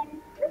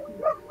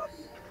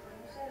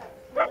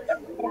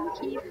for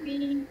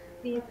keeping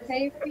the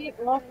safety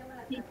of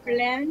the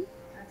plant.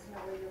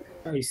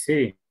 I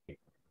see.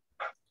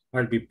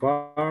 I'll be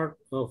part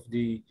of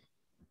the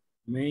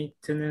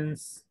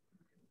maintenance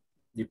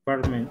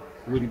department.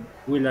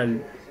 Will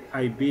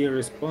I be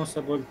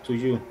responsible to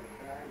you?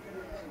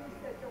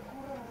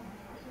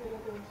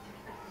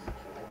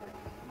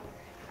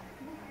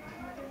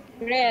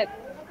 Great.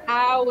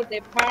 Our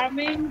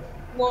department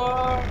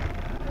work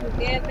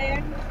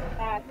together,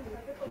 but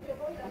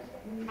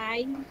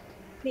maintenance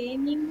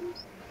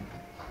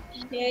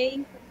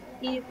chief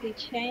is the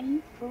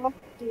change of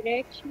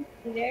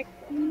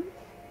directing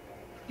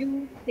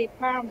your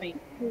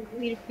department. You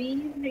will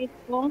be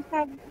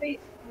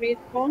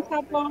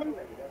responsible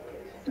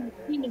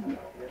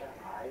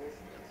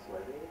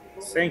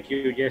Thank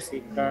you,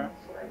 Jessica.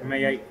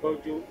 May I call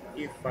you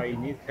if I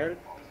need help?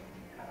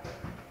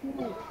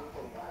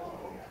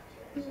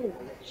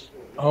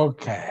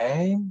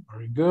 Okay,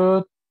 very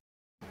good.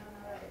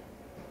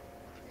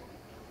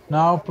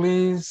 Now,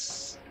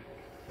 please,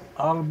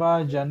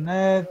 Alba,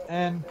 Janet,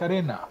 and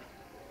Karina.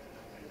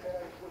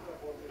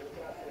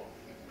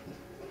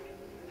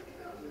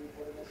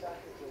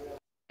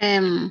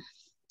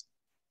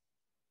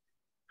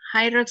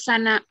 Hi,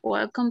 Roxana.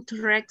 Welcome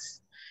to Rex.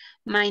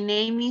 My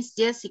name is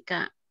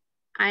Jessica.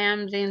 I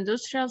am the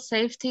industrial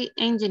safety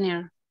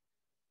engineer.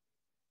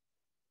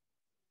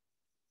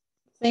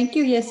 Thank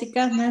you,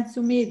 Jessica. Nice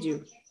to meet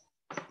you.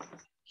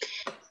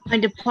 My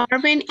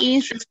department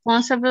is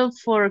responsible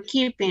for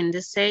keeping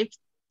the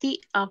safety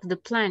of the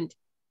plant.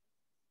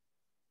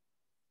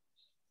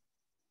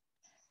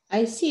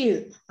 I see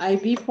you. I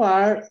be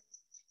part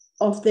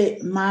of the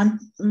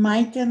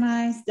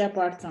maintenance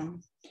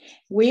department,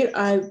 where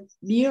I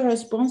be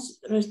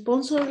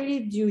responsibly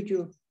due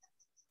you.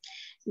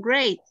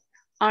 Great.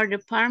 Our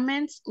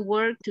departments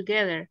work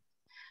together,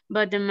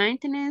 but the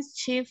maintenance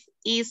chief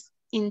is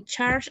in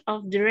charge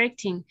of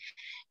directing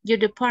your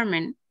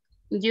department.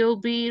 You'll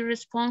be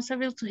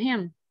responsible to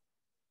him.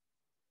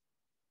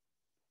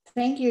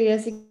 Thank you,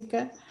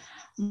 Jessica.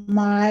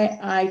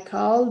 I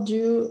called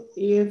you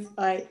if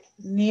I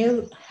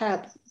need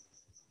help.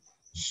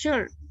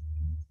 Sure.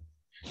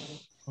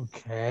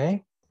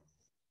 Okay.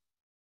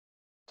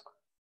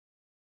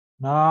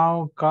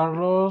 Now,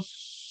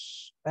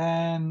 Carlos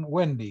and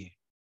Wendy.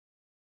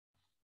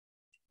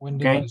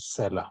 Wendy Okay.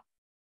 Marcela.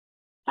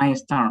 I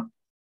start.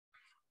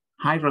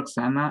 Hi,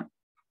 Roxana.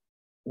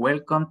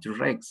 Welcome to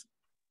Rex.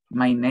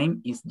 My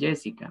name is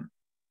Jessica.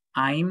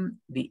 I'm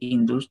the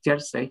industrial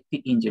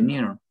safety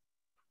engineer.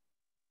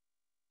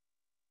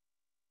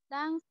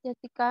 Thanks,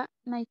 Jessica.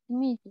 Nice to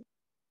meet you.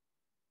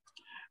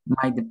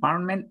 My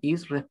department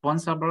is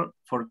responsible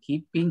for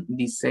keeping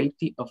the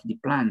safety of the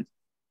plant.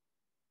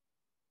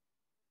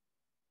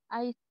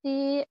 I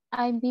see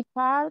I be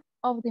part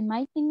of the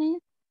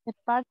maintenance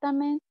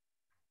department.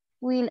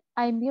 Will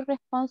I be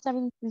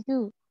responsible to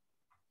you?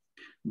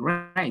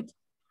 Great.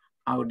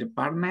 Our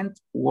department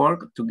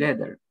work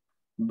together,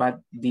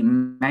 but the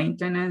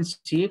maintenance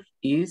chief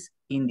is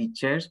in the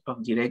charge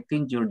of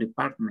directing your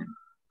department.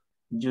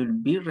 You'll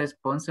be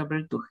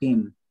responsible to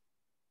him.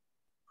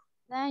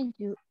 Thank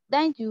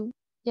you,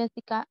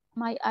 Jessica.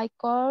 May I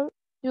call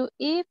you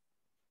if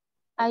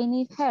I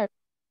need help?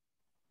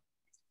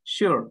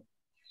 Sure.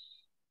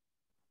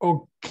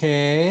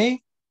 Okay.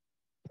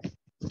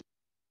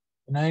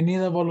 And I need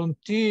a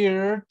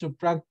volunteer to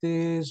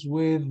practice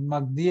with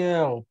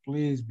Magdiel,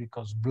 please,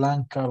 because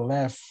Blanca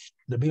left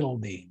the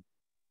building.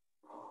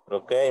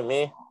 Okay,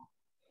 me.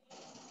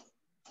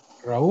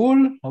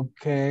 Raul,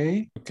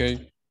 okay.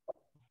 Okay.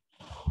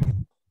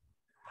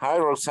 Hi,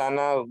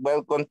 Roxana.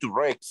 Welcome to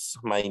Rex.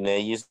 My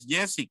name is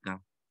Jessica.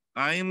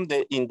 I am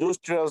the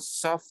industrial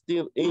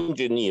safety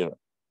engineer.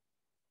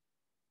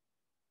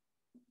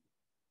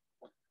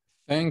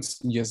 Thanks,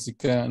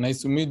 Jessica.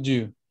 Nice to meet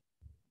you.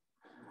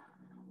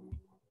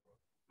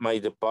 My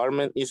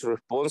department is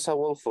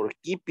responsible for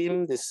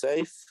keeping the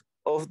safe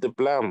of the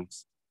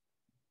plants.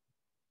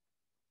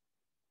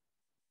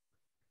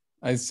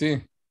 I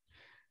see.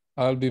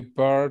 I'll be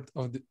part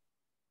of the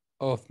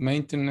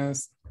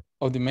maintenance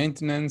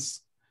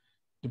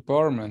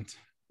department.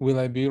 Will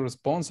I be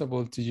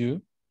responsible to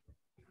you?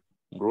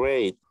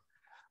 Great.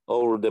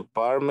 Our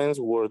departments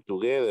work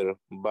together,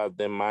 but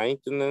the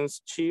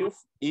maintenance chief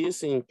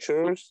is in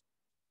charge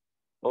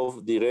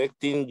of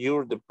directing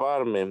your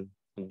department.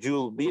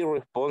 You'll be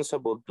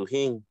responsible to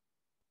him.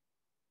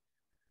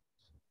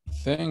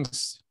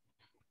 Thanks.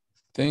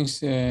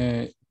 Thank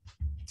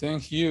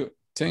you,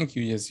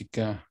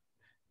 Jessica.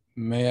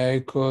 May I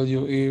call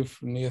you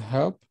if need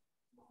help?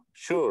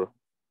 Sure.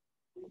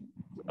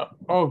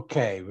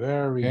 Okay,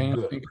 very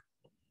good.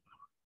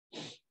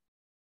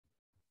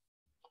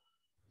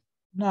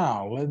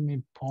 Now, let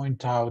me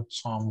point out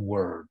some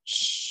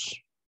words.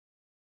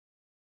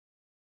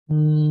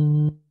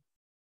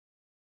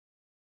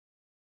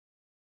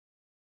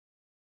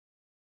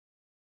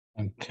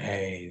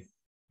 Okay,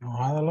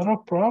 I had a lot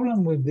of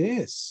problem with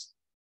this.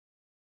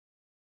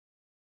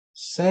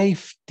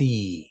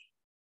 Safety.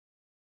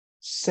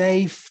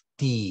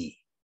 Safety.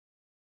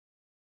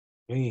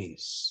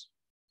 Please.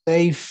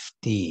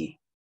 Safety.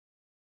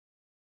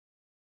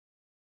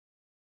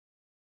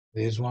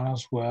 This one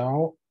as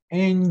well.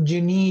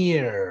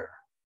 Engineer.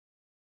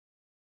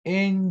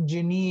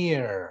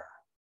 Engineer.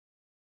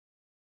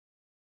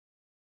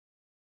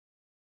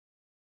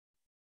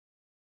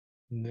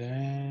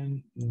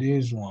 Then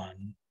this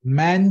one.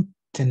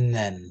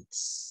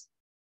 Maintenance.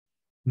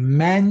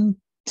 Maintenance.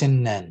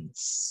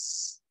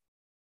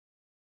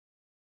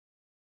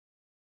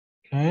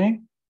 Okay.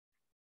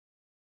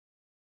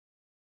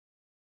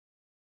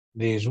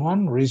 This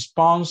one,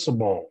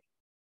 responsible.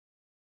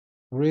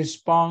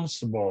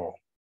 Responsible.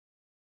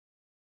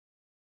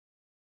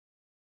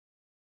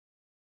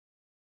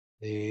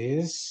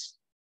 This,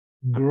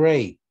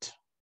 great.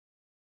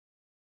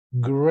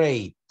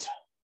 Great.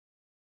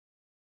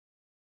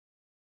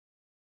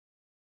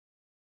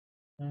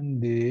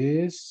 And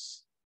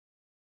this,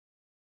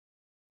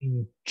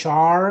 in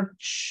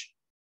charge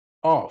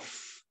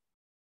of.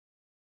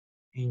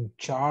 In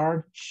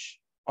charge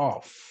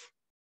of.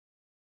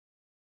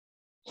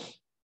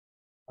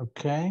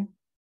 Okay.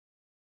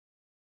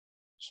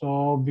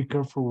 So be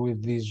careful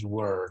with these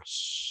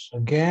words.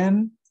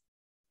 Again,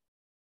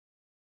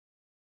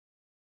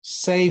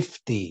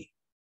 safety,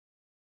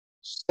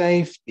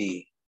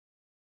 safety,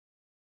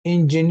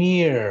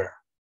 engineer,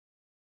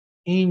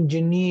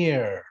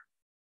 engineer,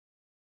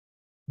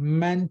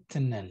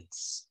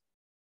 maintenance,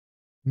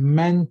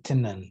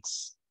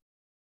 maintenance,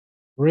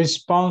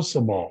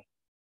 responsible,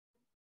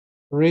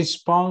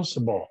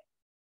 responsible,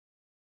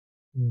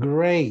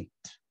 great,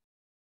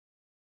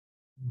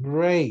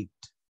 great,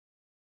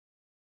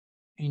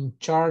 in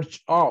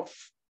charge of,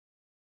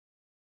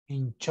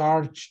 in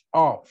charge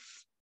of.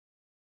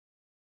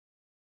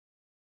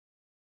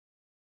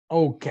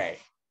 Okay.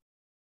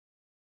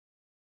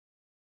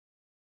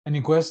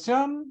 Any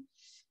question?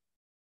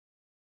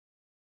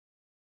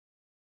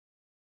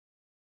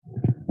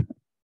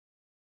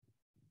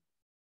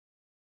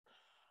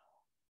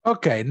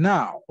 Okay,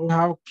 now we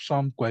have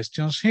some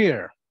questions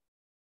here.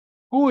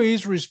 Who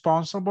is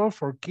responsible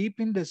for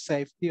keeping the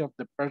safety of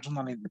the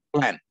personnel in the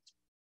plant?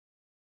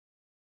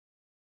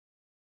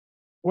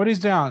 What is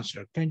the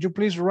answer? Can you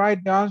please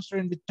write the answer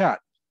in the chat?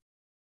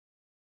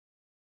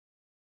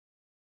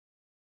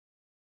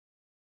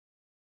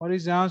 What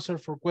is the answer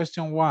for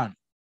question 1?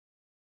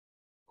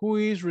 Who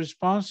is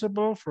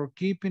responsible for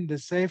keeping the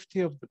safety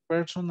of the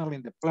personnel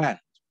in the plant?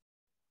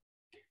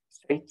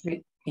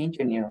 Safety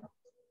engineer.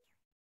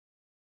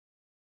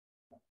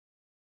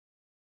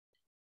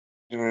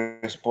 The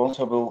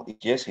responsible is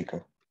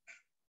Jessica.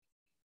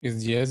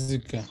 It's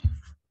Jessica.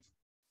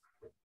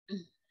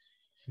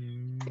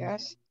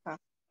 Yes.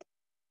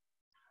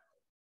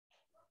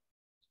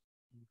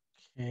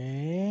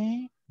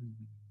 Okay.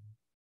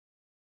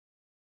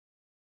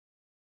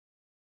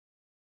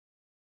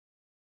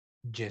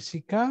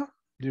 Jessica,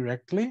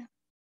 directly.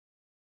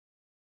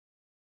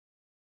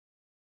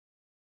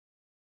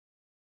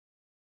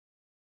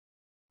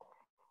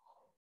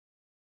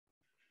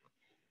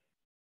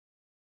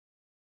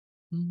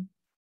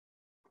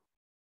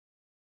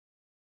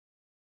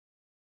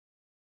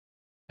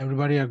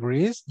 Everybody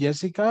agrees?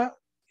 Jessica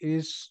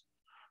is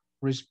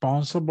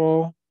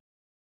responsible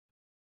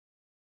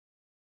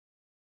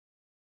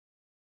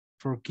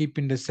for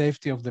keeping the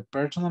safety of the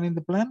personnel in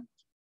the plant?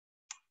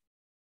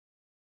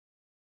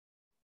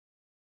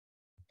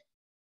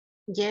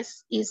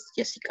 Yes, is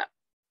Jessica.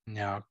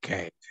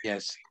 Okay,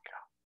 Jessica.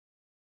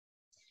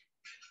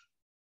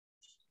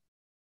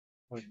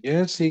 Well,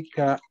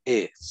 Jessica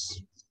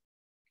is.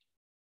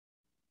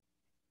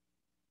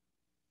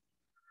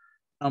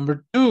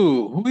 Number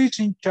 2, who is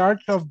in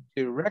charge of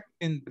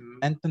directing the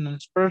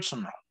maintenance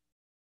personnel?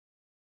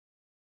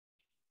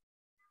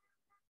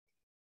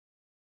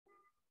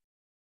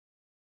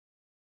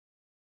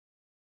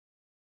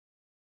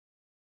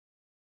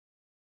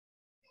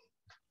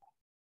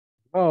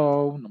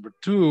 Oh, number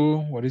 2,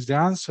 what is the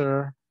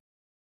answer?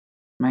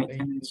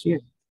 Maintenance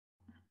chief.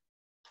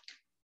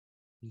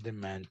 The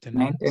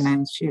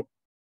maintenance chief.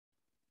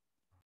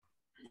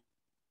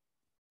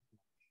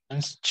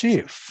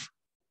 Chief.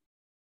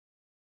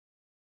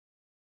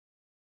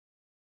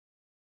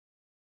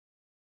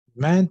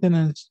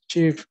 Maintenance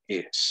chief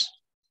is.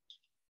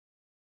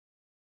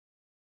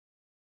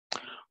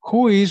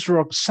 Who is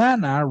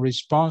Roxana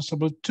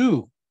responsible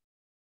to?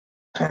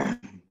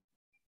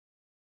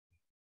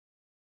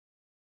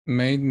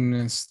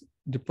 Maintenance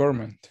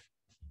department.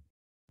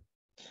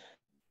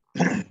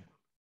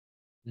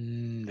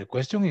 The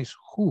question is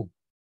who?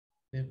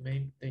 The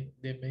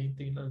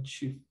maintenance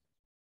chief.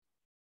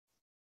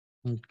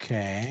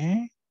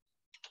 Okay.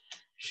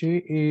 She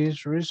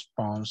is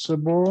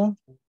responsible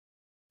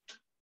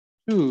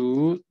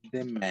to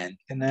the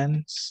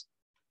maintenance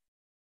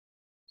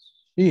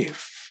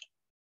chief.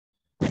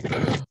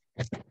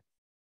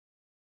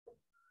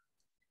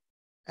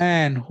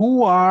 And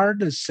who are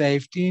the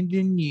safety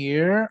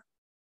engineer?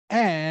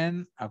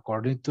 And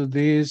according to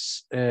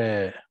this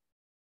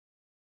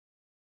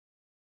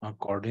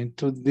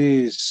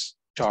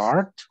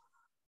chart,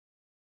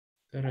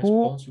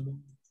 who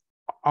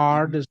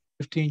are the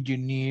safety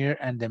engineer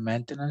and the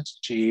maintenance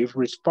chief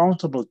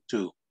responsible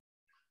to?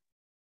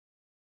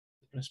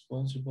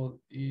 Responsible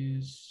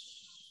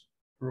is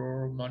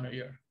floor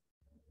manager.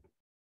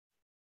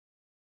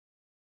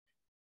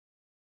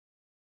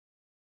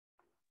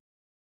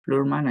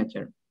 Floor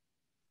manager.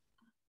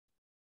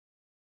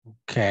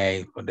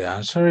 Okay, but the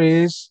answer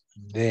is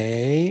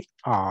they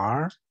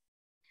are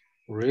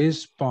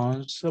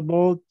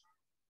responsible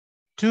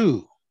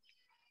to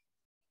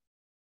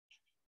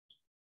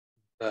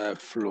the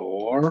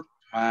floor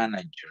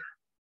manager.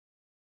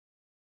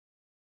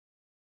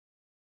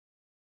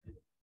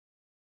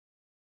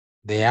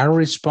 They are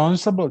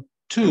responsible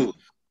to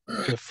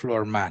the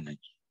floor manager.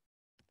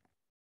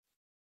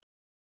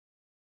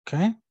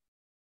 Okay.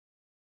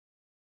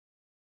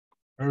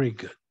 Very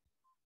good.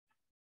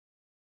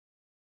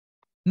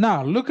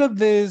 Now, look at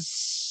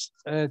this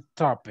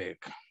topic.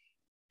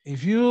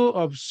 If you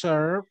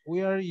observe,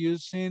 we are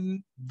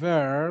using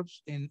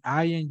verbs in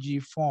ing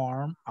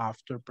form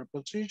after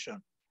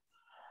preposition.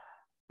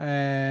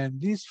 And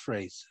these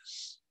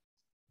phrases,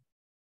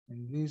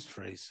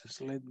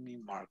 let me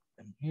mark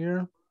them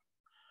here.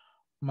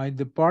 My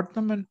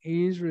department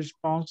is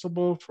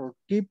responsible for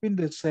keeping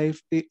the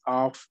safety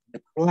of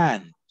the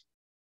plant.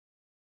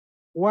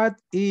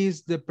 What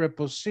is the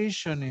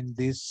preposition in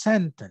this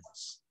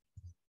sentence?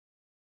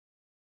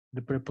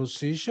 The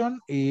preposition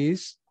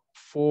is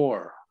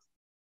for.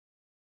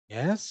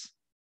 Yes?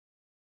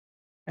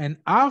 And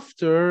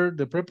after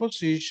the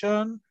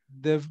preposition,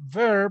 the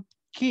verb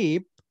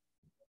keep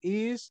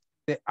is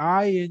the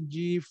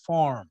ing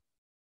form.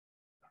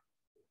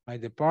 My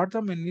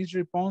department is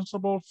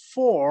responsible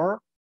for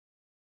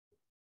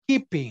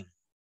keeping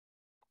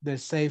the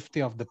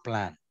safety of the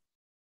plant.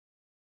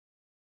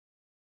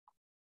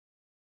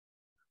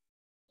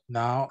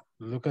 Now,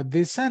 look at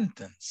this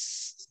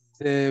sentence.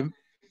 The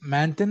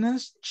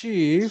maintenance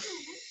chief,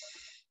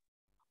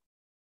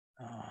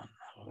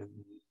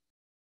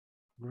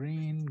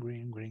 green.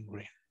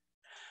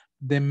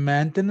 The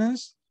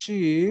maintenance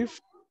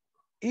chief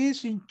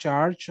is in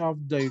charge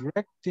of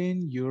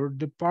directing your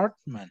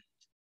department.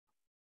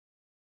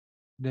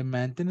 The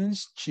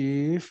maintenance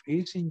chief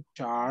is in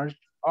charge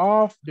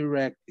of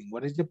directing.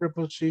 What is the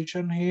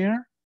preposition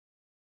here?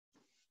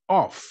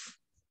 Of.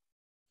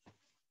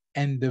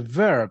 And the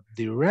verb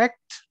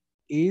direct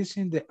is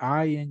in the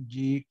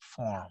ing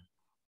form.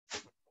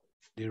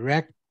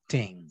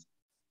 Directing.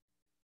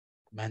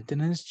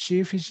 Maintenance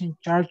chief is in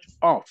charge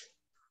of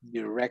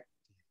directing.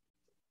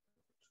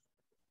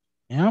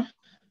 Yeah.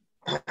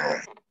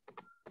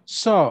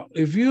 So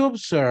if you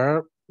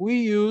observe, we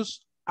use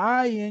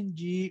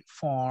ing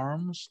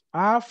forms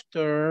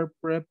after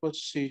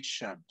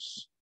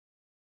prepositions.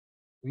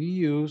 We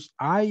use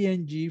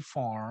ing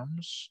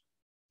forms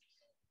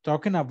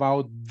talking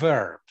about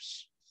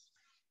verbs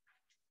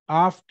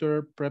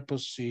after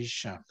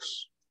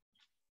prepositions.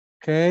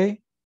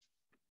 Okay.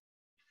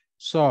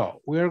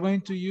 So we are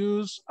going to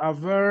use a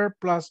verb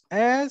plus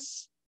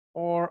s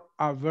or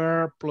a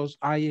verb plus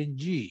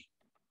ing.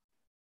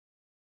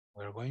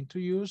 We're going to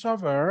use a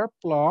verb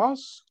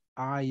plus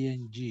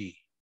ing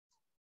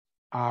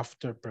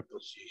after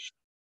preposition.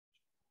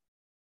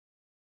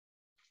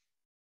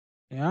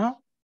 Yeah.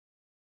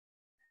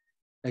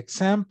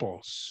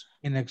 Examples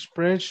in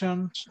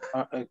expressions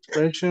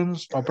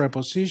or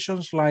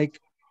prepositions like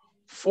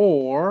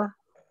for.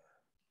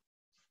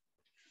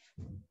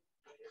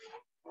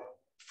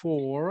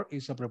 For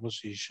is a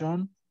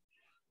preposition.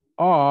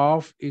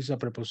 Of is a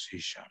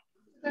preposition.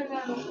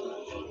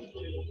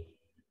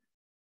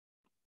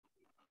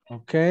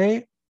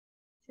 Okay.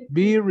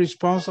 Be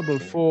responsible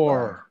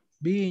for.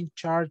 Be in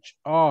charge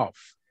of.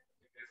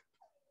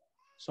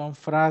 Son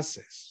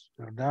frases,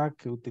 ¿verdad?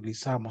 Que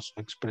utilizamos,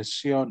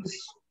 expresiones.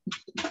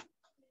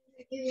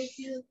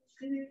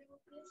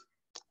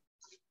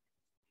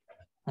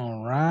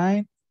 All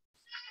right.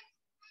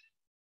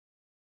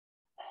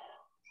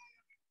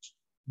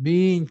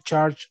 Be in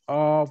charge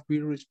of,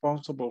 be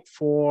responsible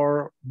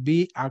for,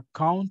 be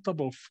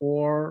accountable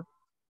for,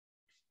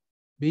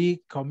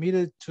 be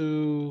committed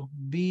to,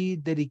 be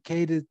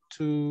dedicated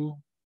to.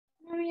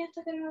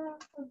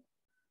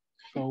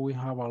 So we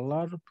have a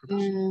lot of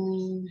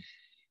prepositions.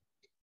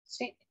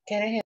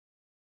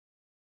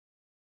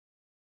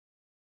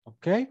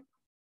 Okay.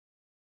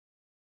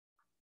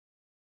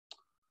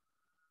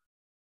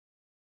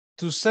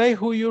 To say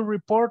who you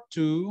report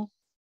to,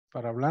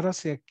 para hablar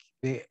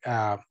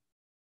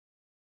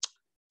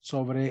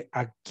sobre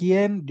a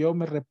quién yo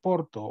me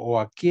reporto o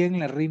a quién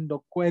le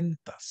rindo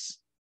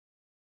cuentas.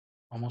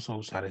 Vamos a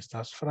usar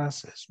estas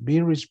frases.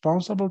 Be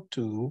responsible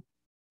to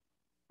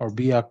or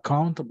be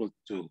accountable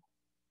to.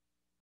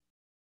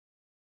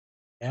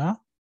 Yeah.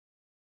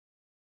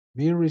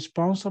 Be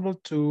responsible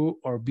to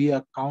or be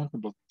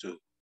accountable to.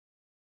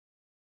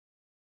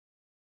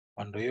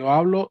 Cuando yo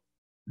hablo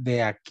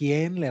de a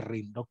quién le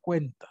rindo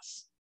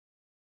cuentas.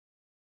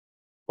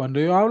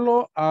 Cuando yo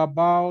hablo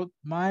about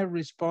my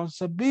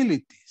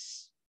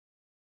responsibilities,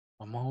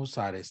 vamos a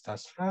usar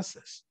estas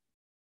frases.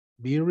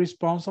 Be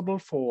responsible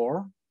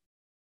for,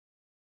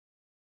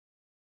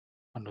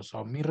 cuando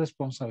son mis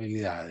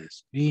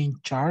responsabilidades. Be in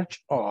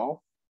charge of,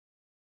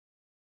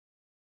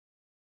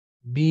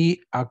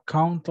 be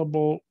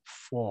accountable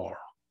for.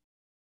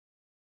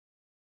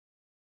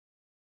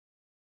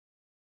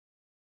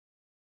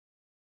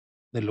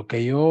 De lo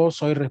que yo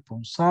soy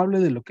responsable,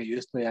 de lo que yo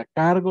estoy a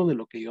cargo, de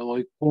lo que yo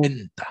doy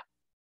cuenta.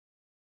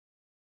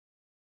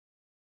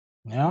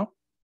 ¿Ya?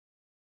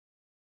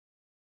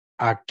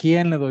 ¿A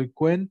quién le doy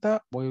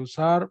cuenta? Voy a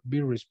usar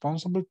be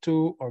responsible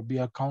to or be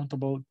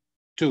accountable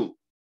to.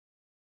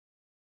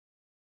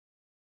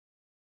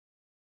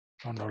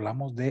 Cuando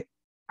hablamos de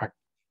aquí.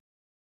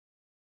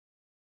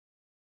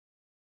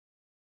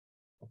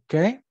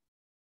 ¿Ok?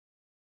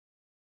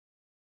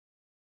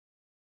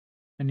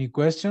 Any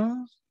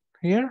questions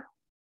here?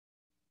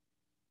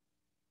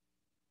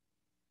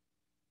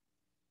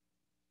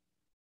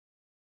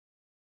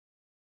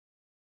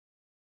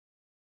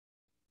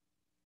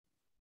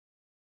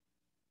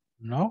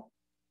 No?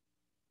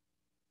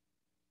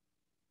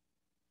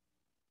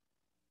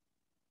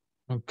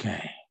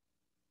 Okay.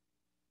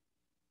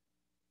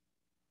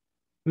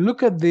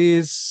 Look at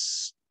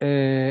this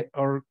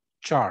our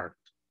chart.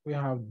 We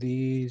have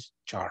this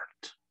chart.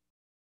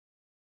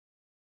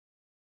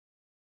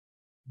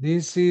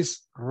 This is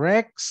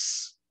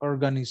Rex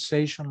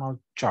organizational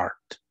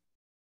chart.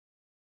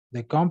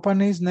 The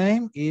company's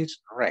name is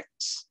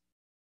Rex.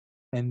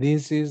 And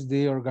this is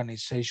the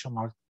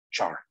organizational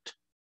chart.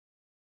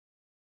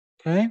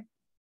 Okay.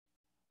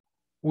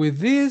 With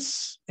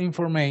this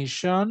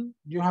information,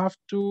 you have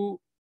to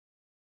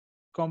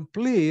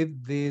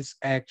complete this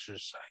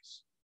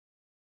exercise.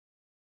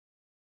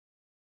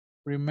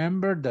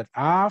 Remember that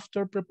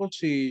after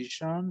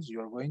prepositions,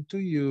 you're going to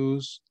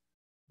use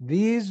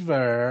these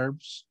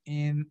verbs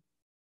in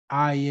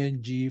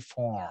ing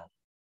form.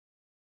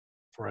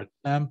 For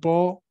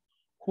example,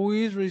 who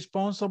is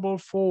responsible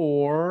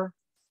for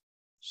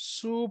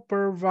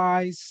supervising,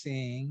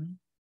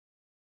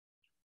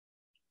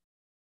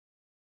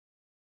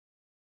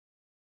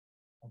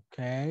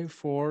 okay,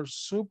 for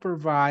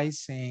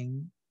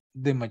supervising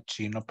the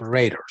machine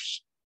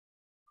operators.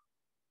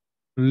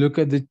 Look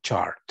at the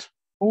chart.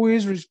 Who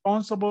is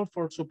responsible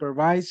for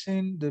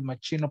supervising the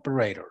machine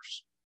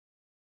operators?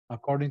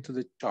 According to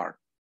the chart.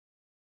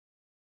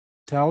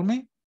 Tell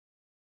me,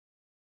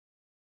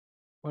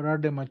 what are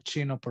the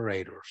machine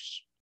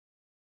operators?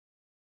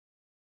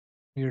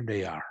 Here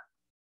they are.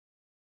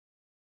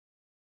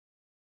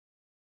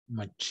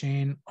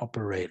 Machine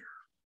operator.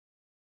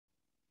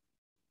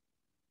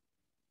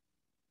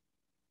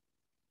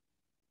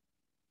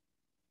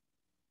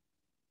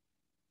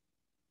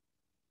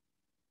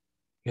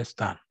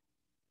 Están.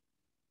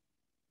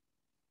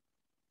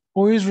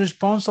 Who is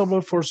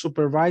responsible for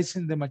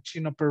supervising the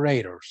machine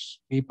operators?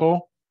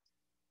 People?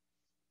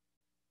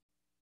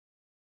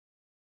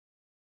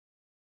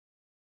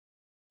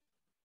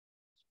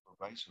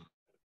 Supervisor.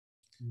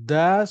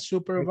 The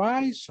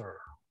supervisor.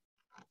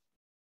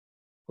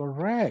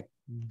 Correct.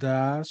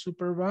 The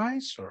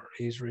supervisor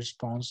is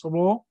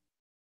responsible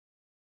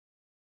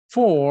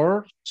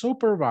for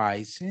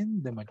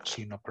supervising the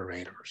machine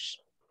operators.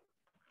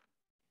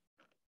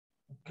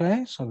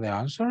 Okay, so the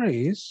answer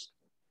is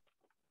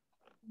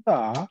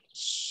the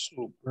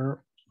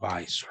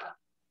supervisor.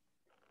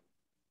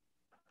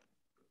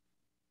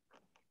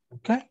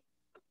 Okay.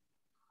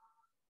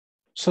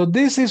 So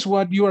this is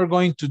what you are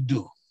going to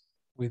do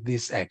with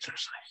this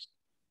exercise.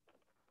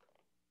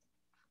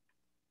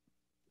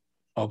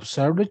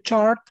 Observe the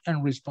chart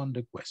and respond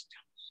to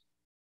questions.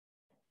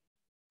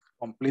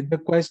 Complete the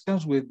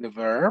questions with the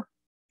verb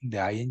in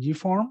the ing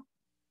form.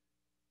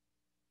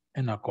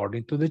 And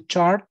according to the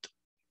chart,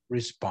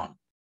 respond.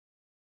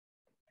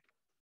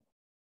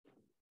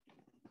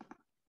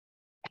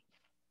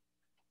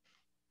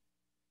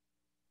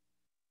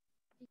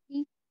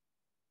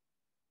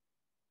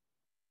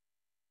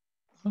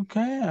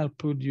 Okay, I'll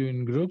put you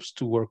in groups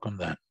to work on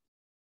that.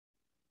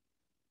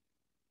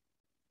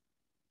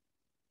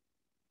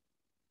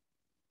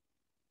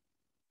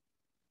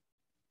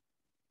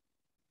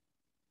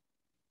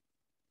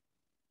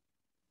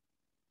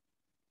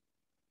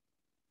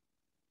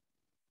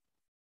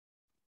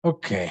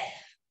 Okay,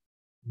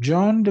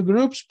 join the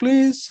groups,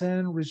 please,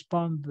 and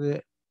respond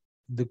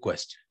the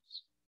questions.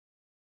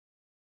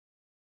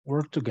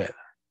 Work together.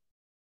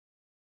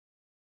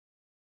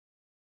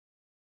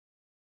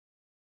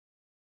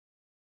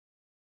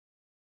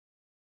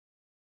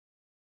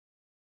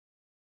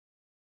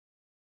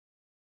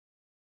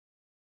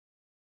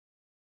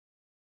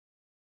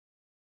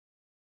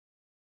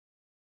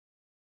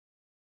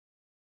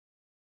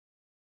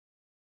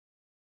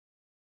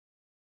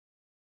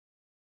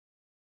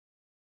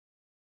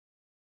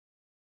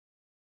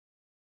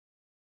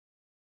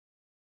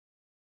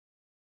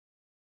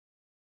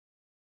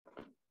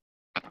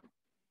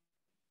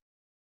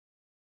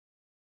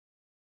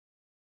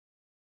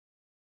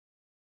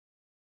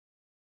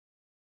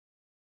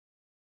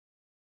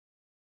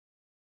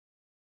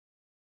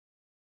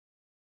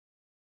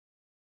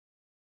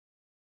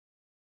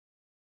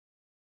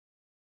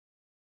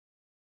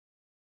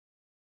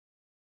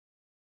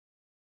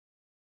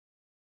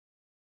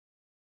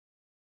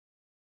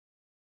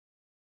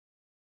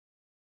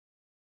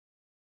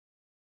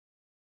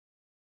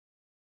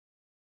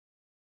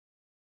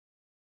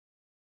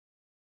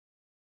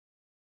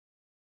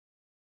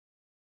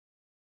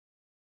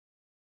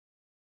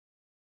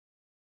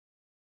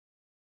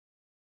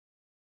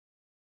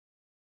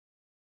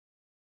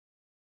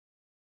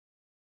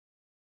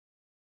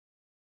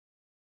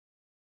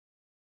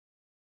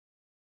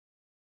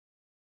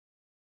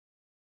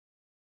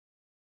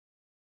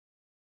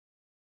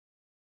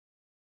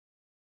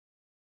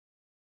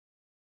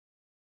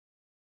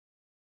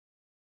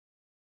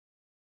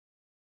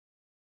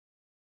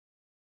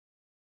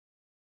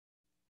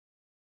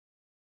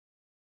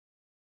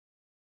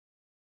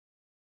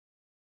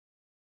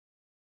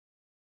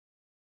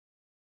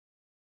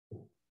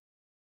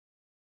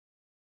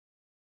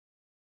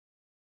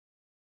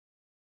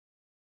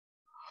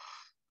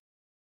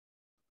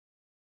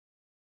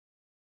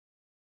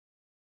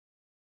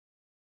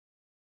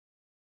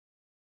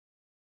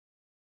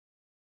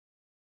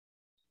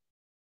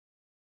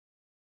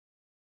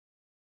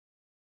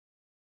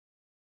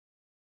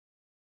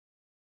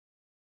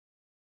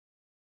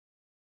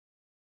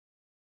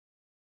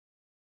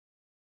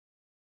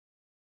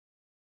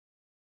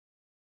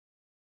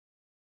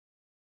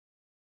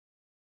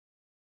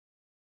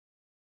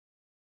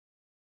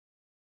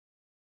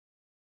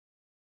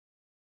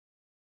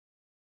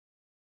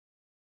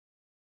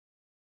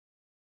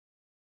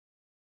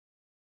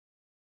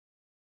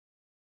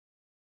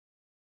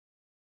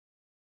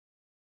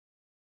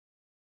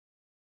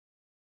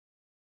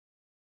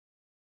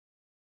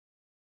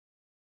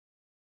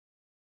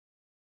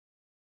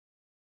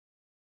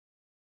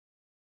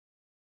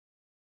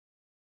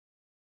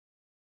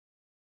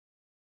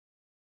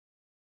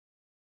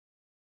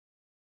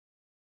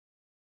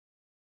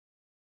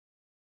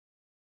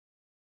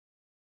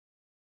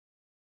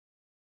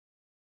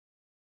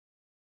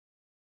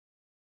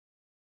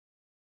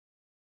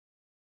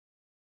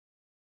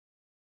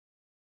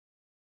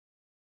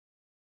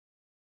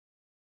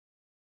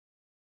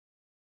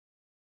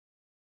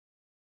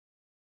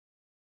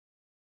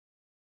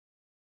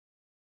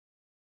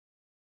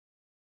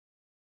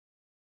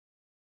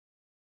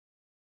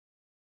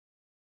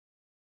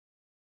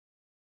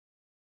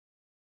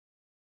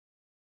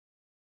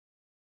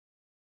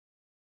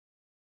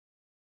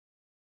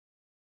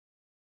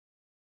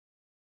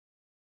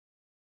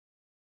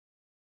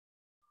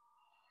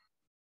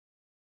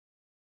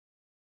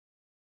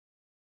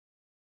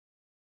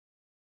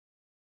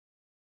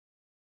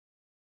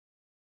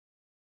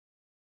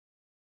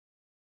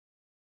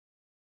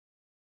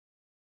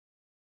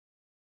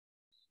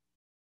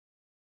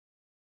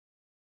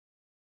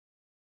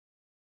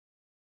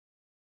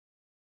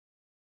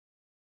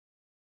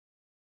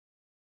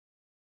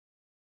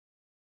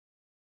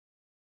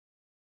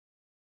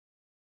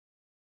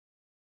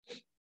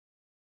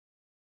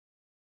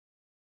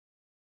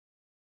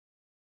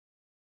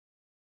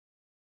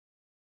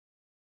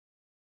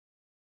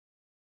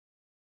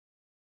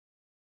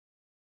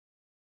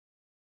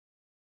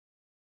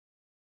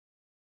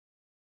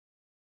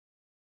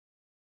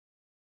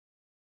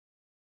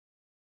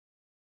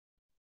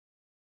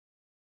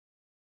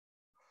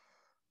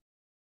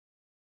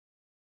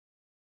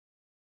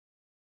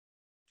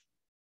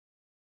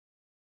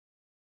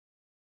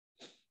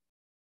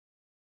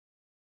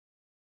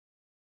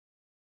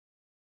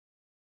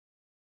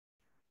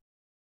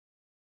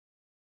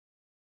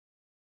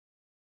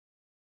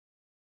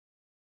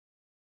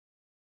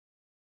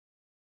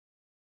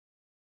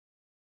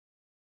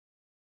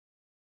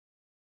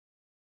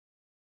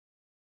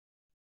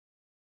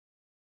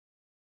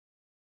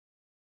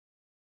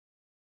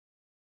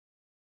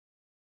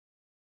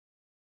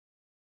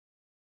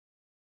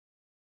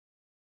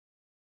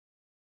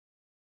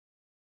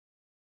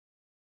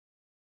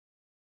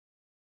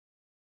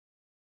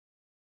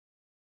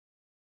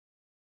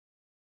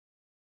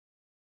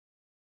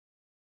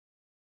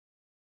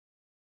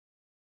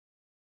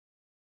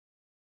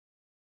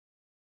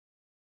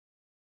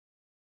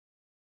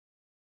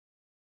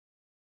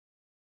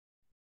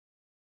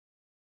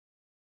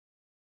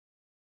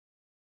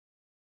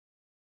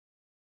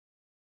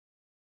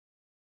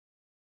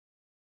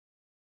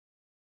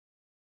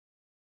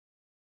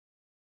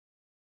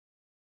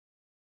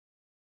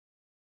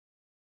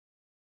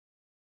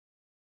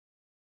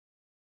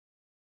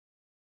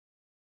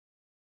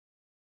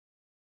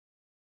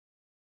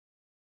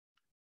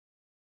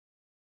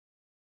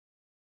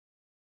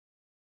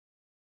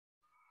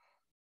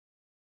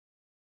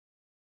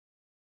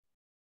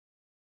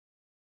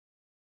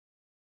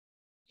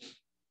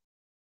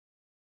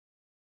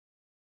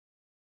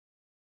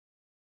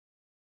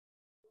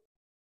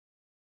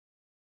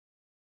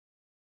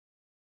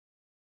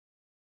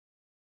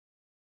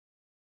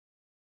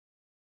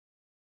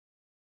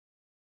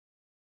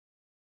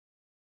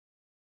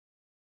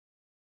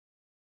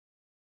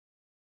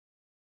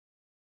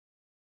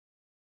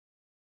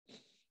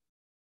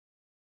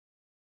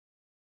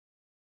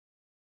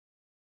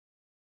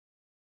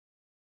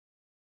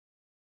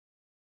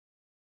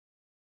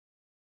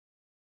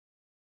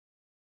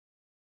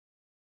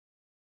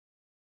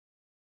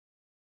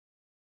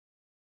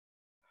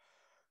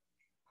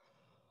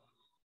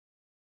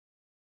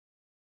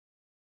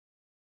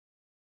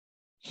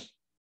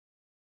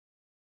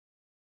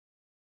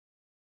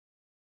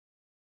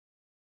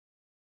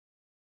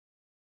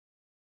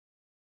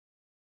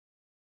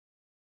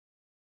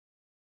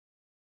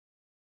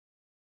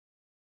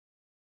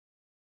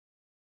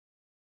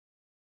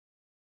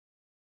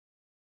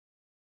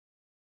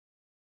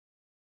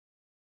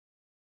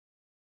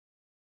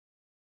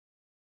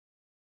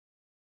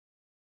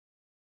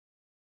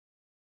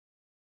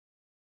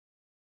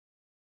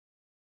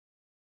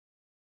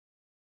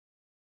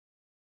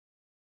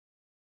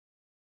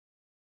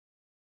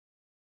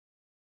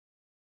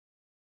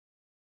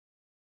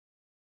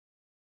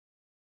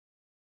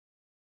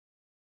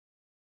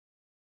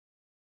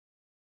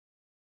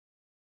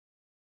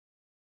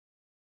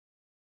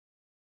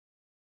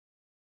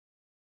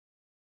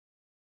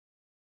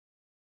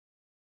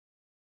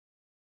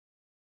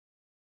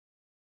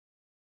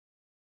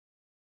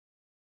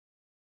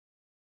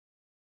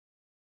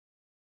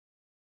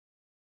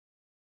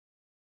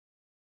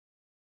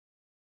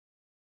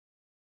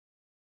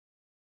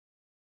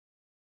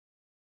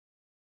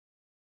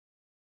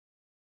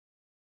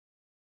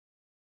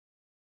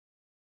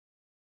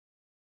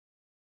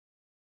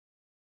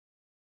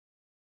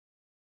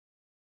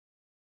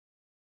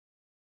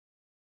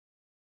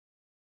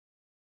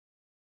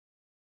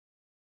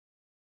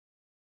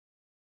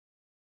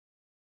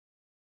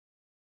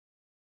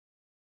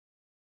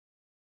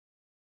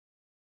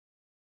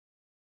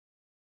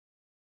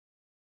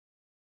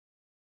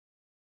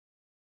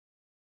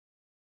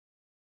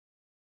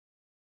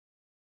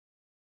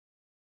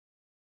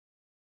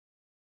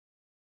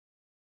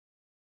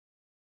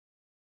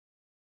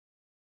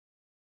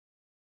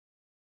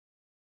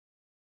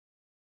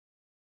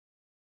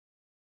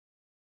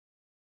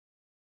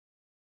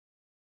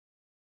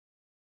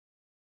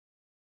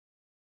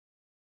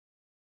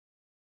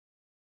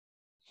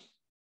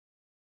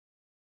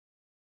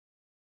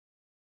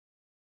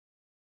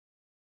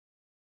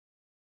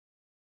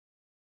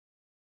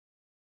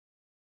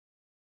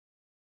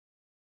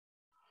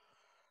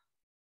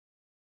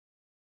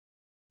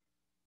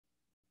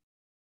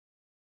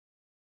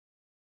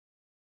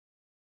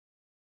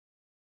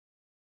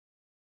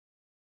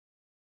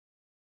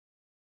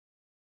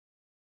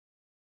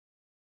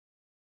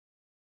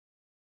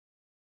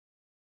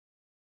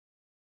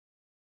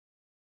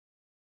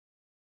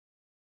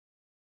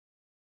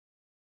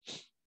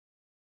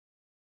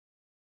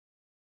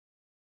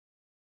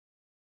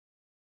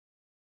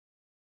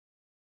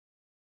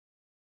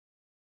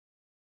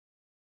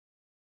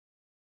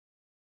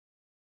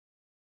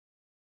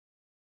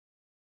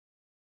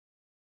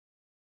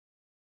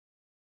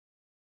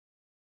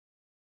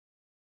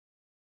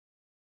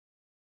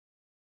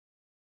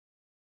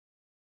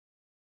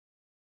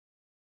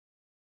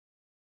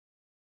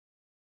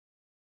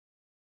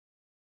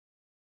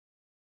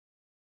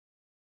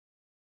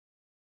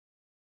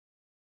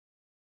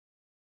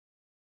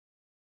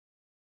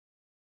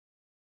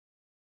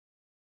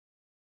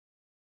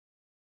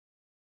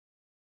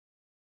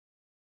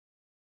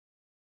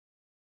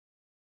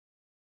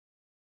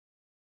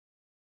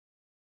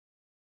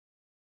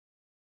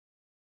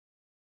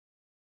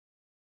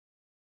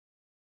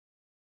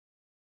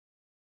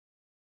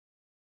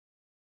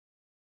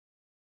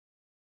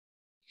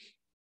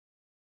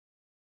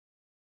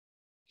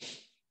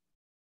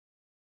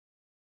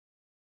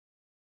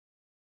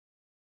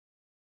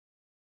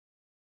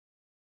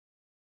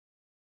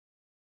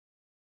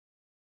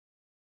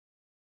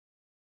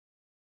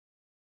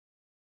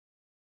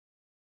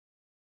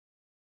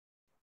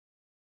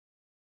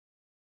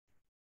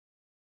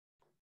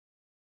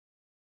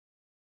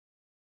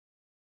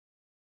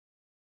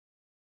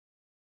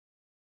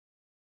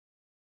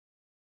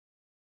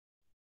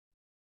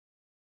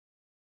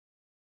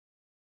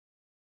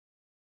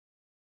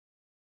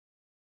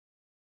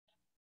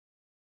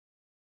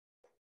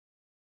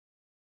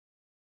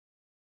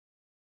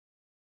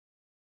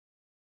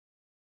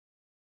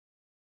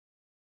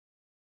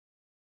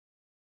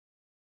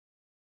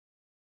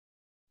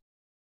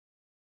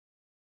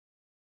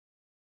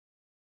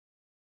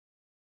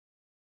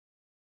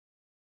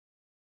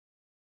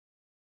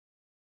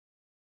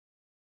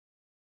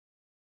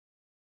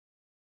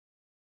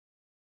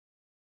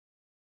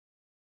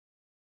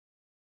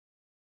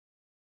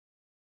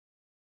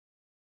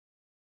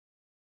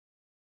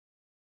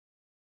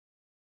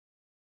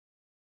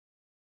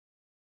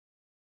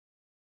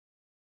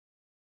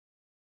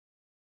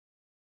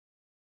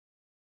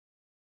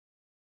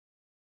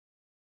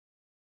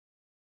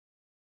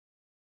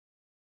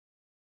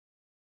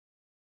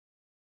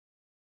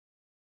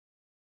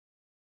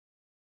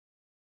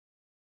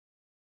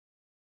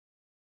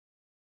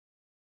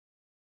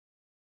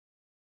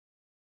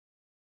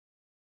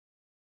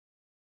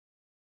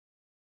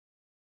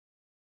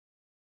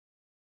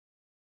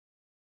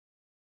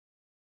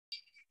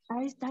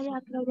 Ahí está ya,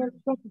 Claudia.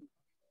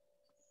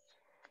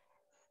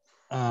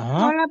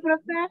 Ajá. Hola,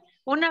 profe.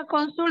 Una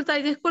consulta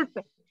y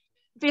disculpe.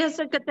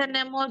 Fíjese que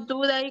tenemos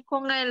duda ahí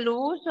con el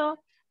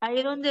uso.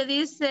 Ahí donde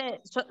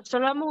dice,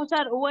 solo vamos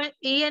a usar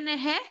ING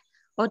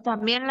o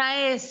también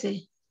la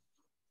S.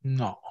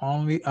 No,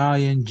 only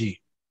ing.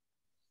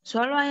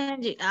 Solo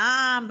ING.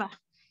 Ah, va.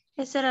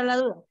 Esa era la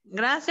duda.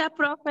 Gracias,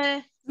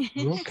 profe.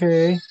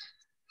 Okay.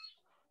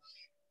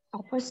 Ah,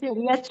 pues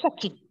sería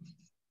checking.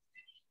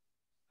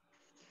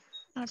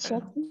 Okay.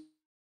 Checking.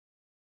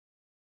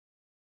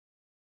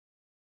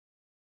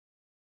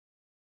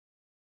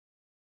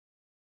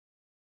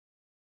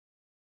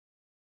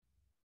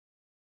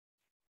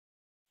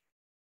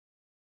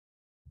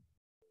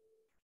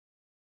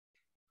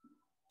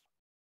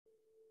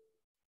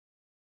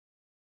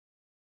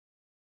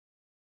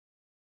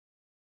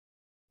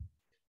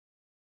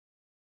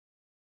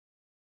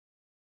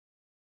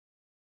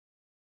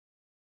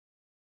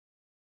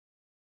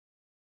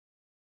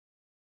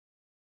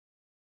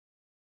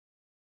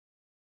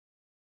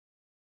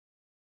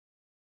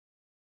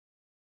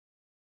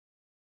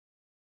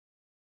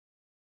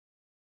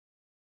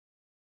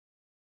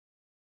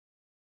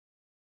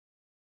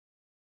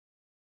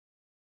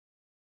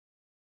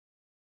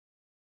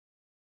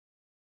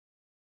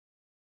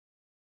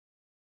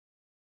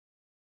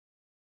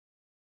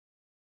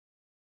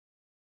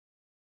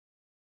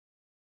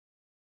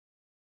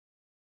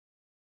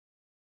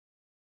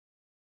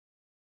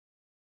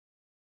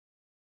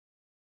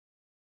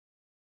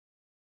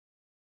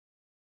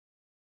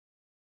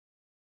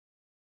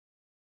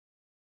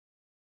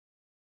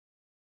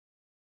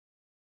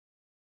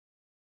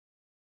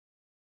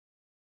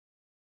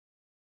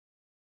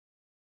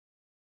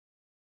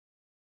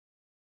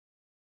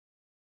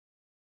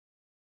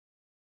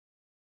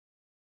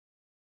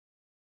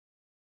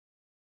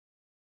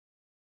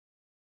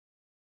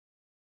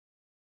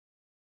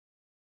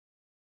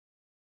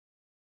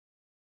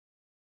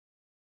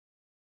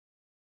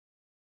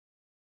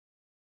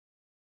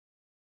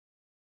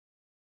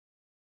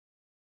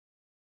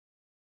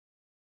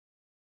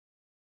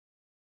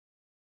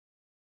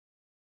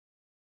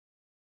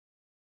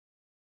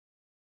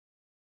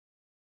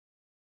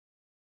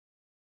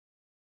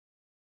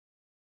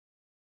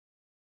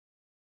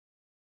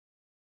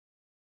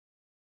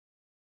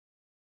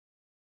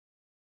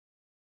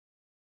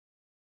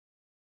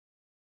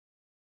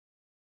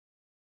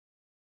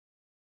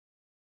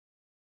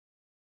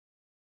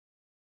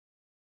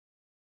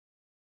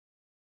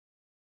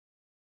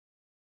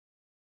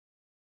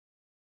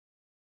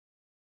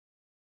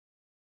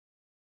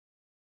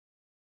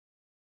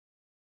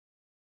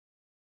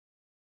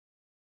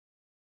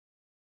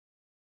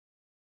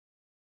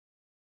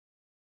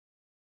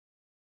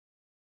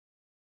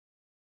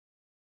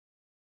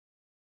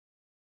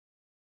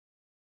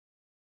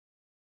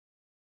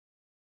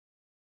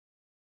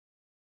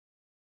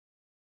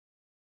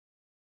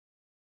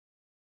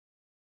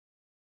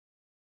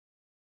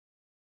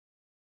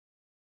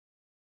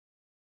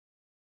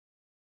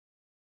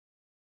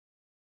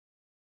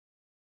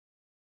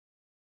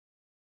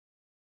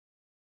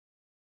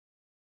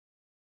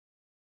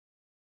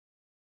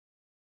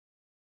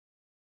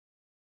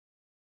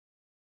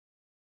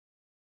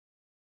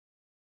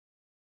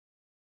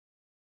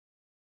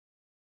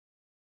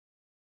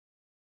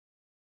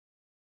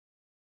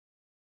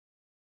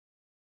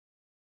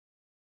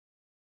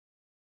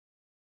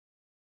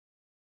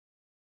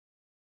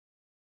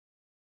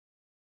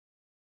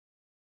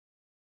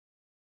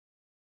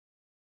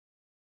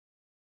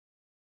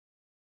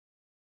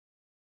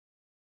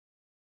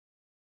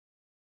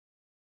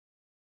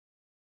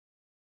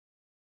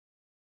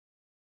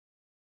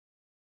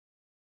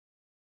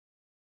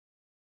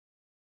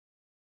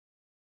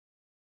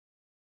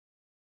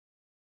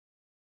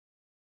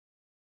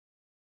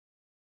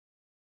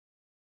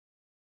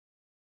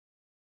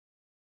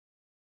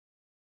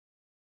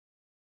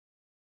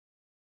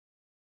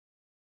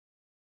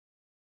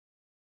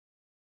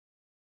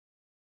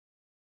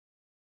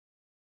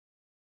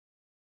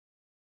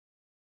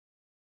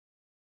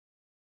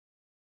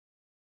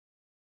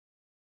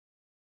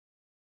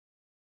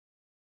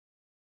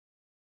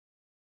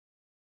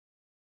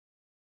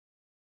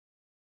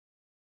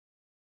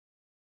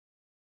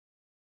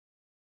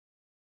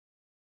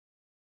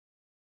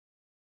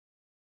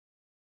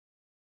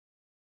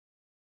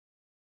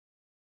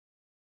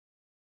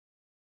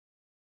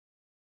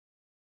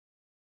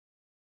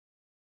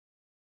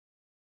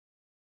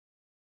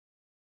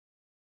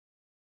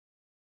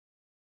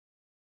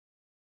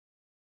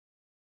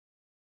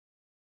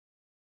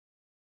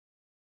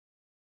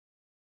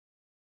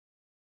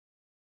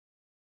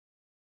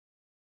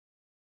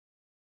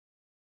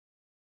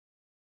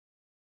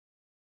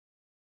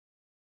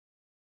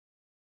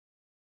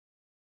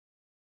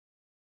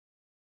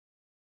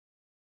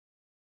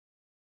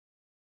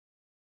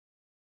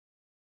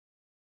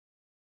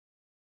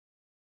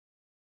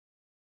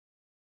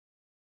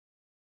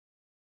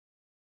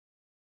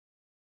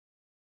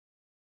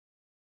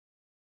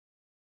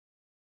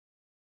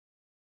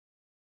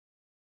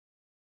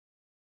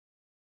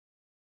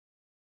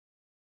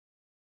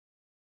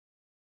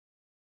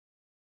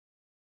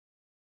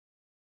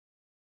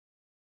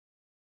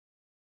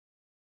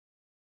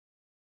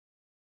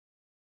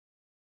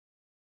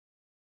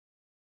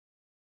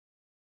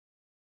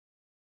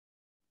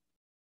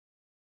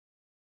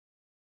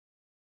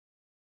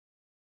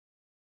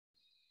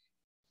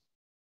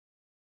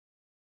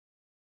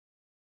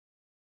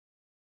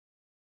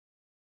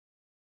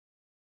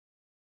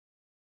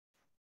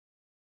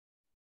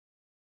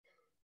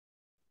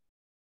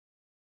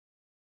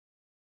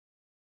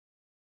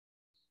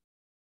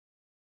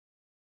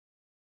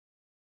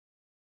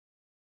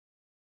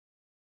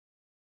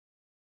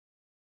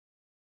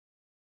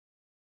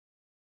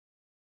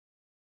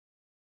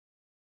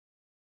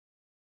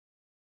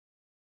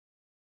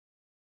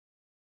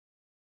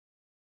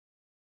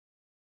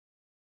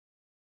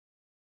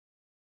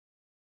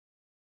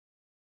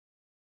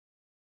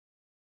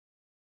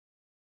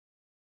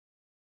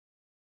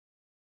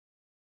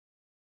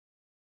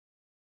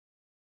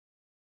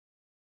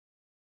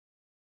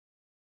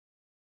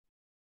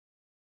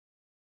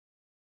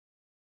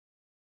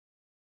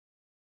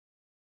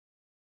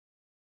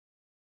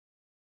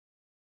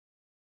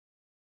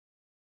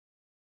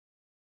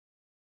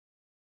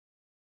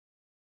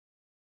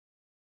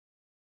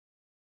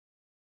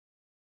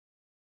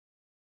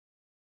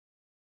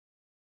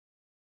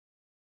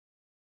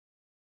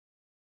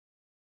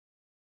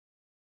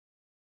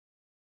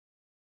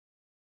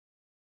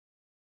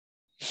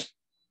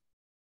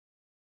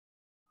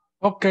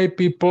 Okay,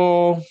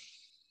 people.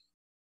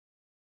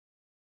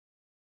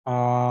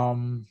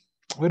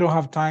 We don't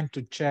have time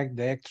to check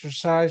the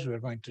exercise. We're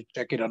going to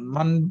check it on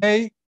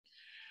Monday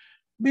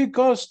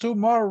because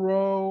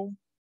tomorrow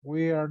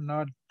we are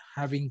not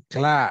having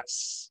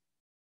class.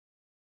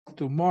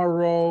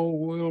 Tomorrow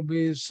we'll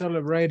be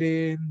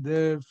celebrating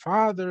the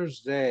Father's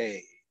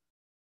Day.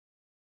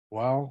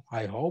 Well,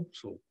 I hope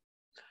so.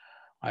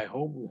 I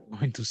hope we're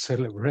going to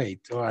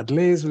celebrate, or at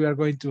least we are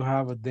going to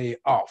have a day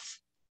off.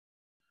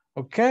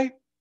 Okay?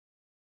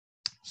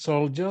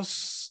 So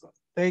just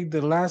take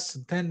the last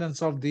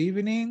attendance of the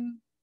evening.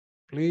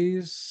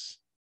 Please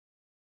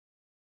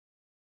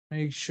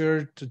make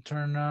sure to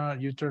turn on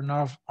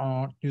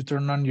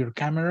your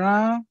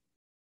camera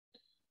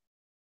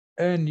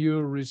and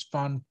you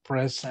respond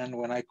present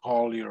when I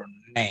call your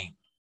name.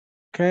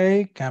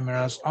 Okay,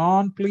 cameras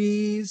on,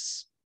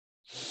 please.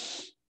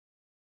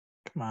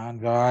 Come on,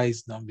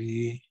 guys, don't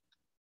be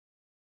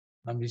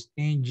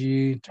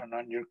stingy. Turn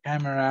on your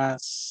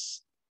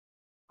cameras.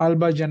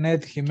 Alba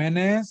Janet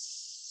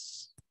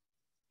Jimenez.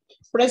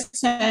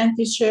 Present,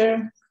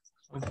 teacher.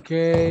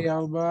 Okay,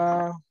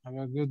 Alba, have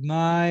a good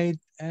night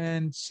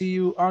and see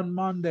you on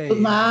Monday.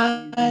 Good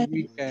night.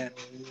 Weekend.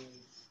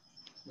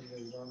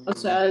 O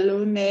sea,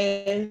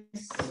 lunes.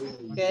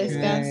 Que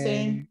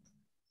descansen.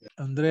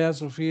 Andrea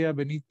Sofía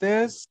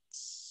Benítez.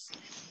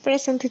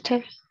 Present,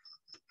 teacher.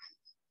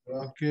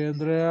 Okay,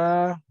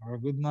 Andrea, have a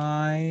good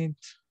night.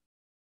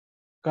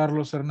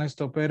 Carlos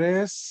Ernesto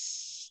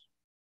Pérez.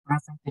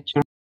 Present,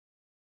 teacher.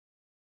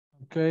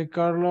 Okay,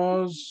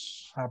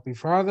 Carlos, happy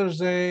Father's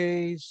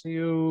Day. See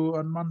you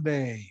on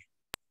Monday.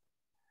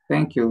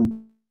 Thank you.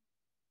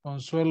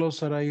 Consuelo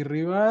Saray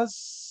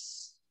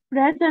Rivas.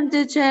 Present,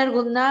 teacher.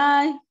 Good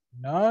night.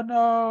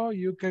 No,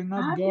 you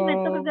cannot go. Sí, me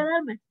toca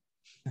quedarme.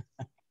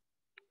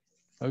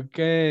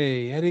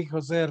 Okay, Eric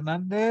José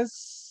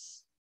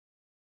Hernández.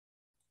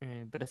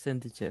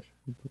 Present, teacher.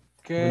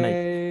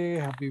 Okay,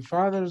 happy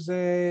Father's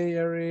Day,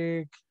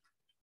 Eric.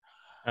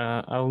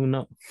 Aún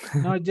no.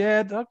 Not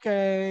yet,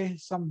 okay,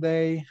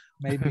 someday,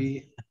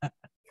 maybe.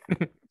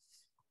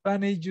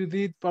 Fanny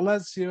Judith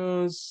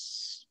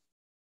Palacios.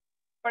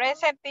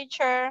 Present,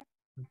 teacher.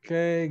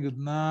 Okay, good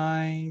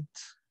night.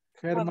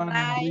 Germán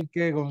night.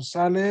 Enrique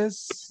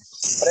González.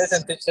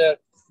 Present, teacher.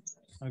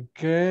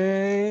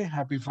 Okay,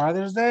 happy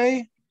Father's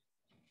Day.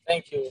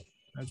 Thank you.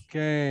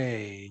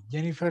 Okay,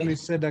 Jennifer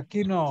Lisset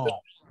Aquino.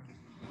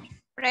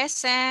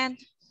 Present.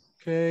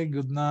 Okay,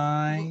 good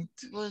night.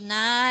 Good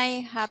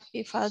night.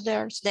 Happy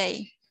Father's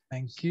Day.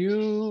 Thank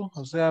you.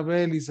 Jose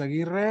Abel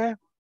Izaguirre.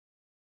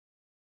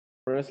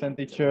 Present,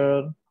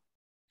 teacher.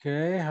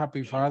 Okay,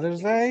 happy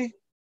Father's Day.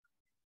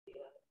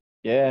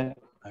 Yeah,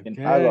 Okay.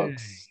 in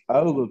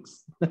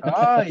August.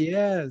 Oh,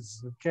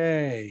 yes.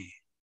 Okay.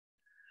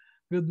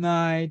 Good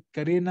night,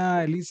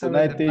 Karina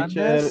Elizabeth Good night,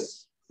 teacher.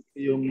 Hernandez.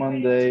 See you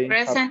Monday.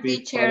 Present, Happy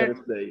teacher.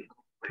 Father's Day.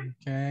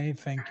 Okay,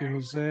 thank you,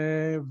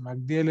 Jose.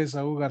 Magdiel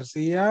Esaú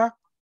García.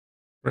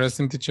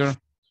 Present, teacher.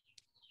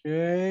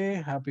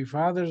 Okay, happy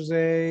Father's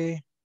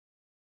Day.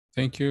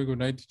 Thank you. Good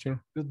night, teacher.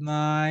 Good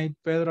night,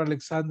 Pedro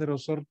Alexander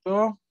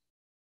Osorto.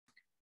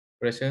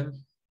 Present.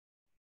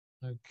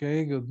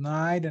 Okay, good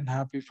night and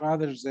happy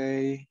Father's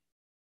Day.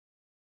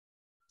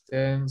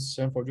 Then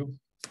same for you.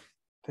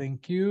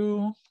 Thank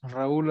you.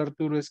 Raúl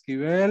Arturo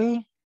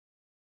Esquivel.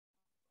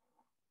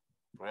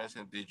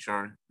 Present,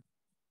 teacher.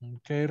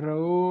 Okay,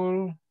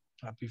 Raúl.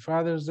 Happy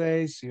Father's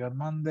Day. See you on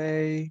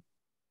Monday.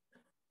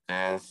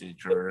 Thanks,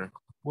 teacher.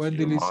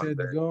 Wendy See you Lizette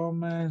Monday.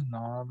 Gomez.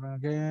 No,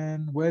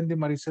 again. Wendy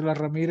Marisela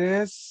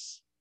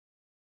Ramirez.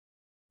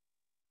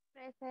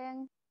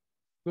 Present.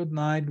 Good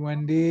night,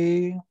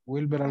 Wendy.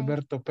 Wilber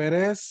Alberto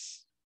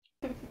Perez.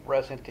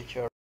 Present,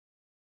 teacher.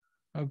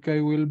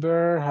 Okay,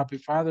 Wilber. Happy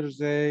Father's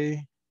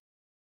Day.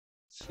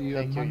 See you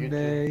on Thank you, you too.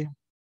 Monday.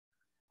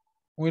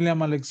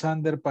 William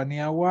Alexander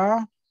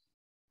Paniagua.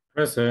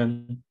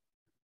 Present.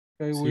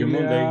 Okay, See you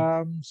Monday.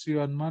 William. See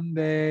you on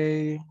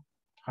Monday.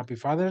 Happy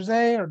Father's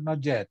Day or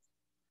not yet?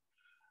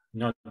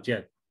 Not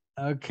yet.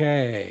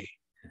 Okay.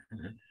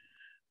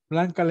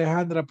 Blanca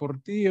Alejandra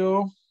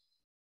Portillo.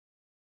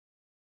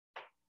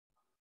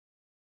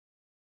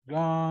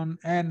 John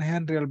and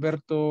Henry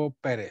Alberto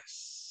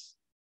Perez.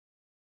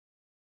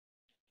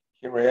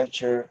 Here I am,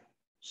 Chair.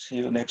 See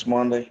you next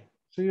Monday.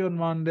 See you on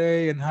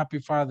Monday and happy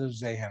Father's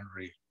Day,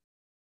 Henry.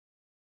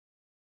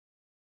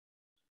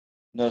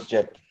 Not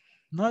yet.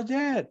 Not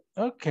yet.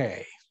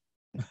 Okay.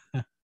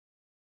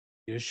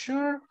 You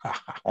sure?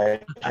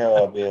 I have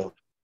a bill.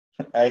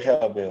 I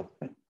have a bill.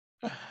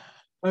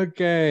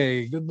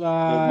 Okay.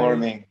 Goodbye. Good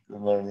morning.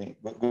 Good morning.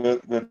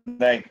 Good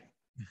night.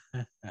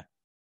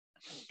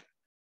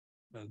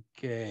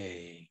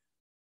 Okay.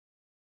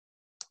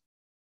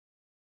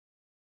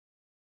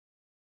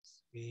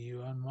 See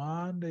you on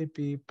Monday,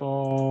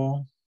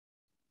 people.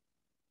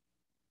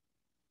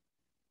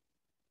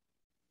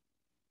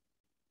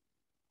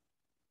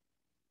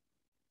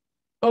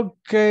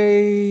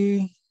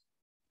 Okay.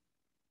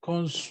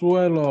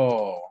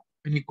 Consuelo.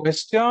 Any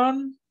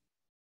question?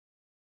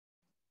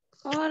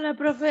 Hola,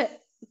 profe.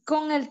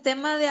 Con el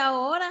tema de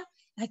ahora,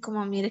 Ay,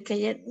 como mire que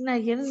ayer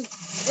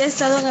he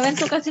estado en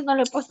evento, casi no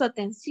le he puesto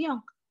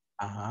atención.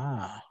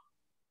 Ajá.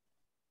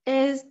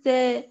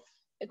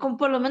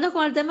 Por lo menos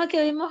con el tema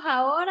que vimos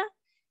ahora,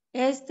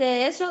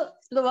 eso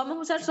lo vamos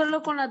a usar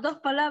solo con las dos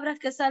palabras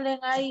que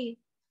salen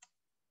ahí.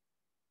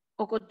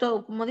 O con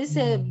todo, como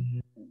dice,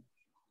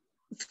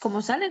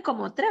 como salen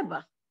como tres,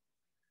 va.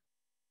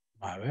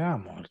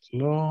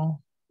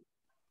 Veámoslo.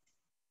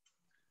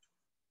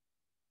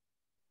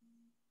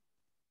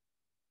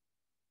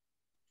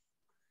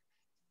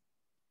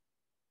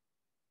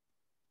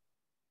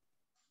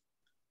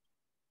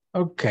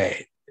 Ok,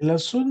 el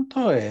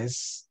asunto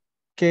es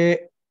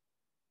que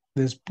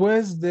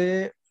después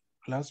de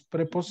las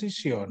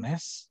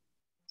preposiciones,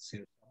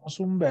 si usamos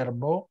un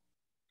verbo,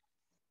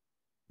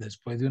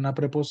 después de una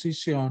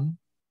preposición,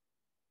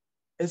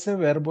 ese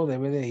verbo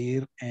debe de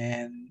ir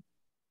en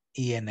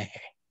ING.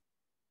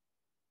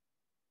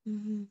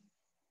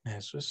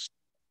 Eso es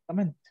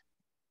exactamente.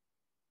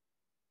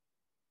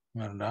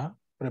 ¿Verdad?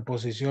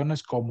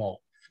 Preposiciones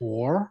como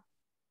for,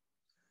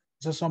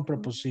 esas son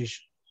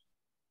prepositions.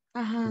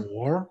 Ajá.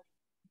 For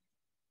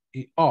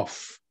y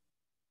of.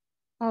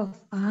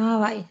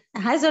 Vaya.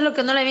 Ajá, eso es lo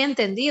que no le había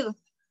entendido.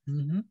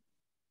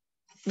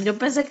 Yo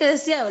pensé que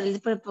decía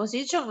el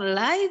preposition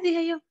like,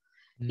 dije yo.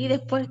 Y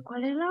después,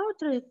 ¿cuál es la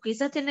otra?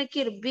 Quizás tiene que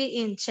ir be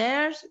in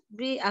charge,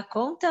 be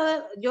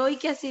accountable. Yo oí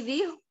que así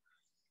dijo.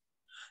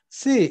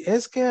 Sí,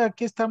 es que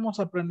aquí estamos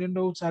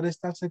aprendiendo a usar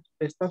estas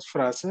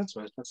frases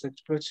o estas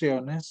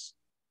expresiones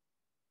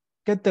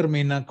que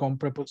terminan con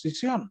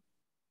preposición.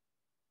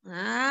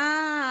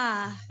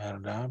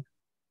 ¿Verdad?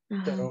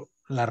 Ajá. Pero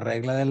la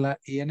regla de la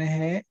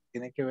ING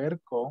tiene que ver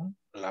con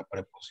la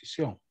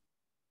preposición.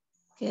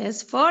 ¿Que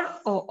es for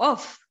o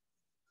of?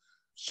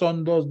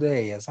 Son dos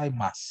de ellas, hay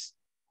más.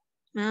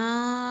 Hay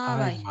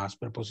Vaya. más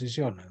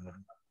preposiciones,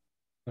 ¿verdad?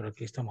 Pero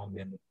aquí estamos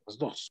viendo las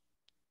dos.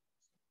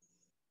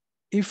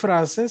 Y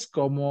frases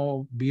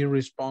como be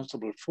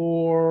responsible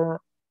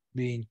for,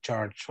 be in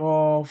charge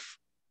of,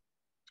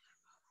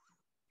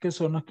 que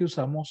son las que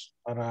usamos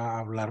para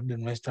hablar de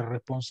nuestras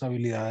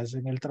responsabilidades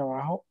en el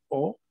trabajo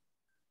o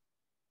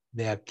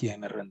de a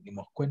quién le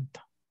rendimos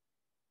cuenta.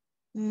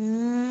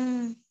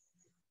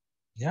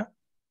 ¿Ya?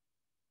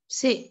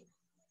 Sí.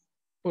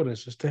 Por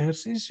eso este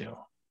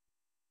ejercicio.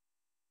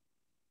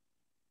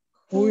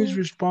 Who is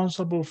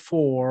responsible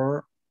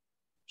for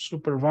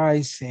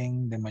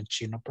supervising the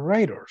machine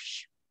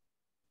operators?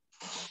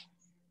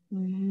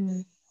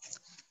 The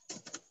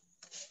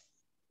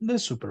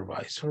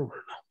supervisor,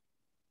 ¿verdad?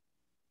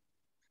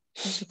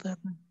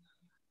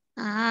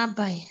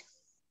 Vaya.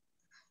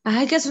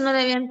 Ay, que eso no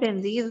le había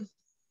entendido.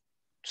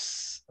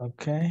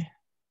 Ok.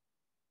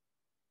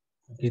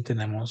 Aquí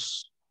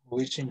tenemos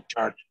who is in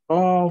charge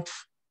of,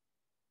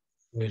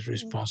 who is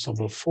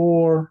responsible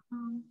for,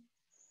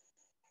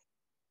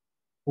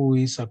 who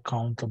is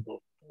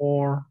accountable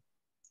for,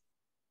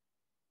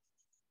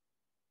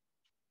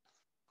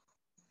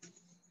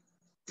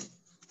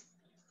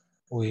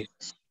 who is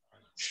in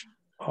charge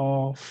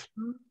of.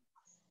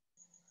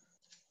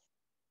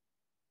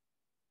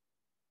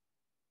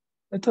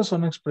 Estas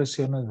son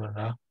expresiones,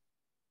 ¿verdad?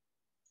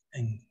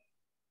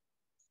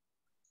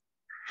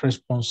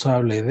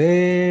 Responsable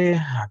de,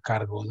 a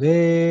cargo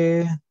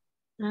de.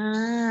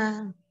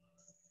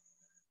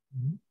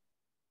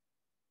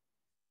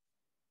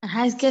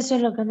 Ajá, es que eso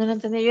es lo que no lo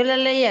entendí. Yo le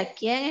leía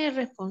quién es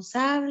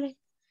responsable.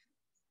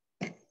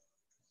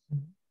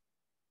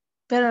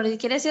 Pero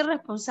quiere decir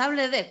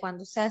responsable de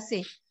cuando sea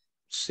así.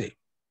 Sí.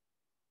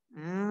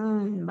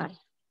 Vale.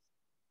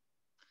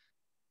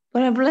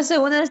 Por ejemplo, la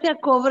segunda decía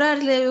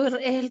cobrarle, es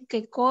el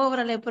que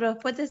cóbrale, pero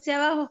después decía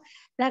abajo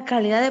la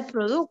calidad del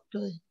producto.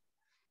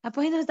 Pues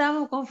ahí nos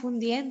estábamos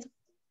confundiendo.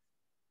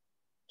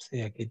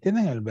 Sí, aquí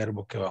tienen el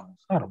verbo que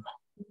vamos a usar, ¿no?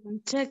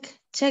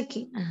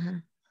 Checking.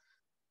 Ajá.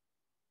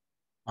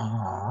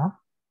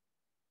 Ajá.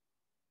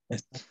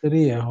 Esta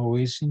sería who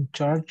is in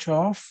charge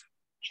of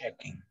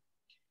checking.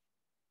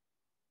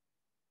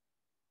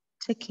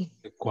 Checking.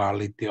 The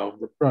quality of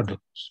the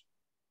products.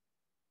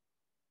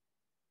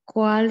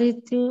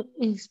 Quality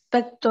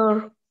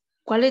inspector.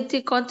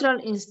 Quality control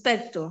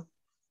inspector.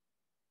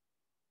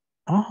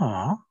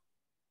 Ajá.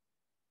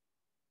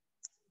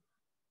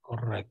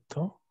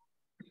 Correcto.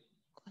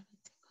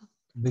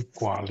 The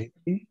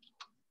quality.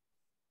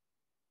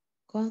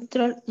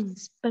 Control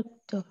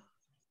inspector.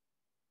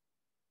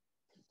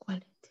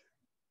 Quality.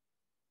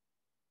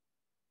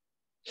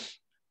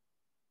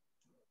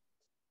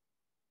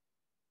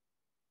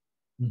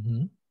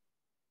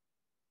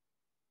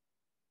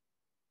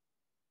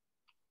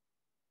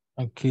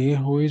 Aquí,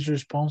 who is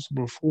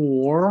responsible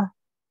for?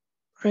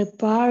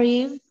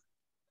 Repairing.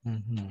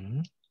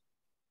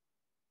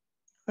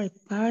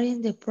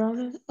 Repairing the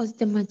problem of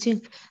the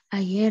machine.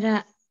 Ahí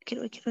era,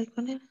 quiero ver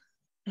con él.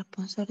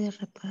 Responsable de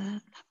reparar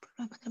los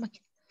problemas de la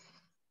máquina.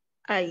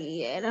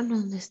 Ahí era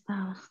donde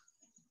estaba.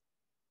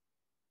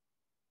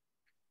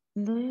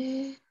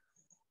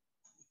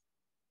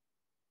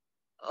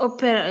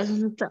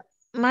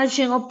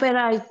 Machine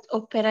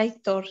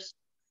operators.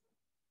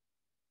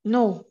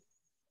 No.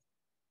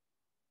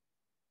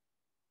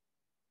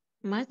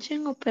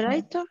 Matching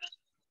operator.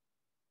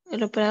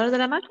 El operador de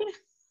la máquina.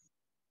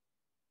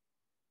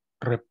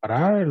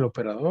 Reparar el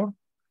operador.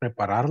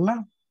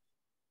 Repararla.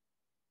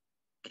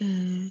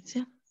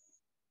 Sí.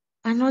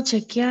 Ah, no,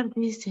 chequear,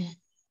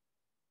 dice.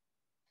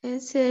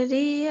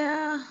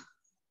 Sería...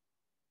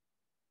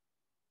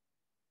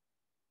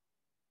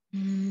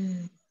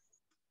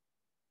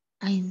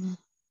 Ay, no.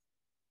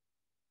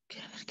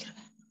 Quiero ver.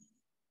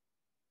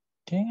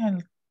 ¿Quién es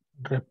el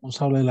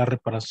responsable de las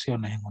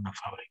reparaciones en una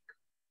fábrica?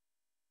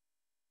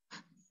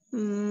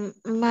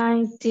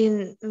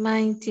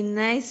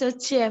 Maintenance o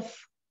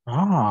chef.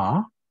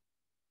 Ah.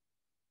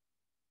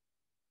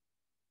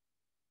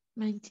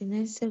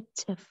 Maintenance o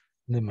chef.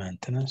 The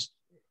maintenance.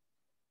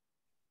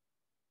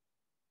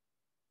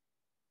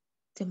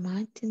 The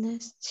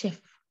maintenance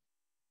chef.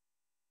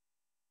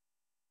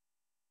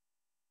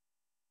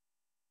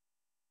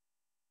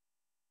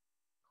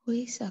 Who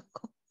is a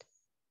cop?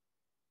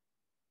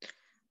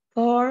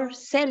 For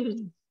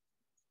selling.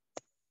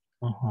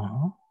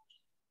 Ajá.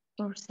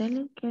 For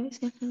selling, ¿qué es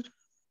el?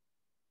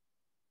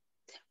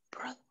 The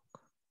product.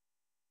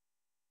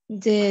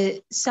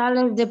 The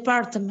sales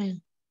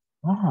department.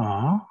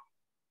 Ajá.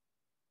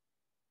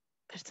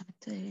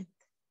 Departamento de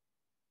venta.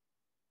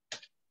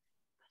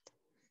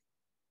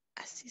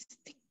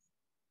 Assisting.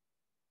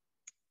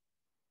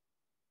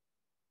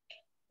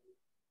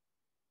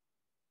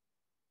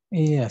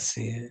 Y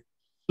así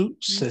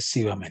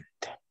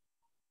sucesivamente.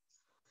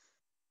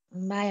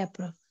 Vaya,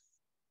 profe.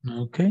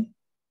 Okay.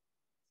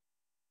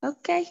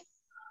 Okay.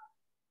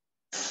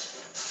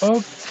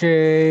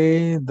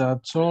 Okay,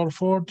 that's all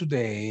for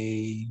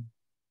today.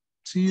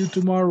 See you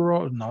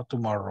tomorrow. Not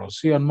tomorrow.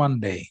 See you on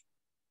Monday.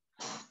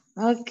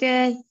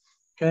 Okay.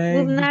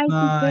 Okay, Good night,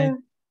 teacher.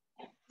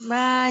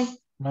 Bye.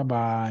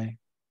 Bye-bye.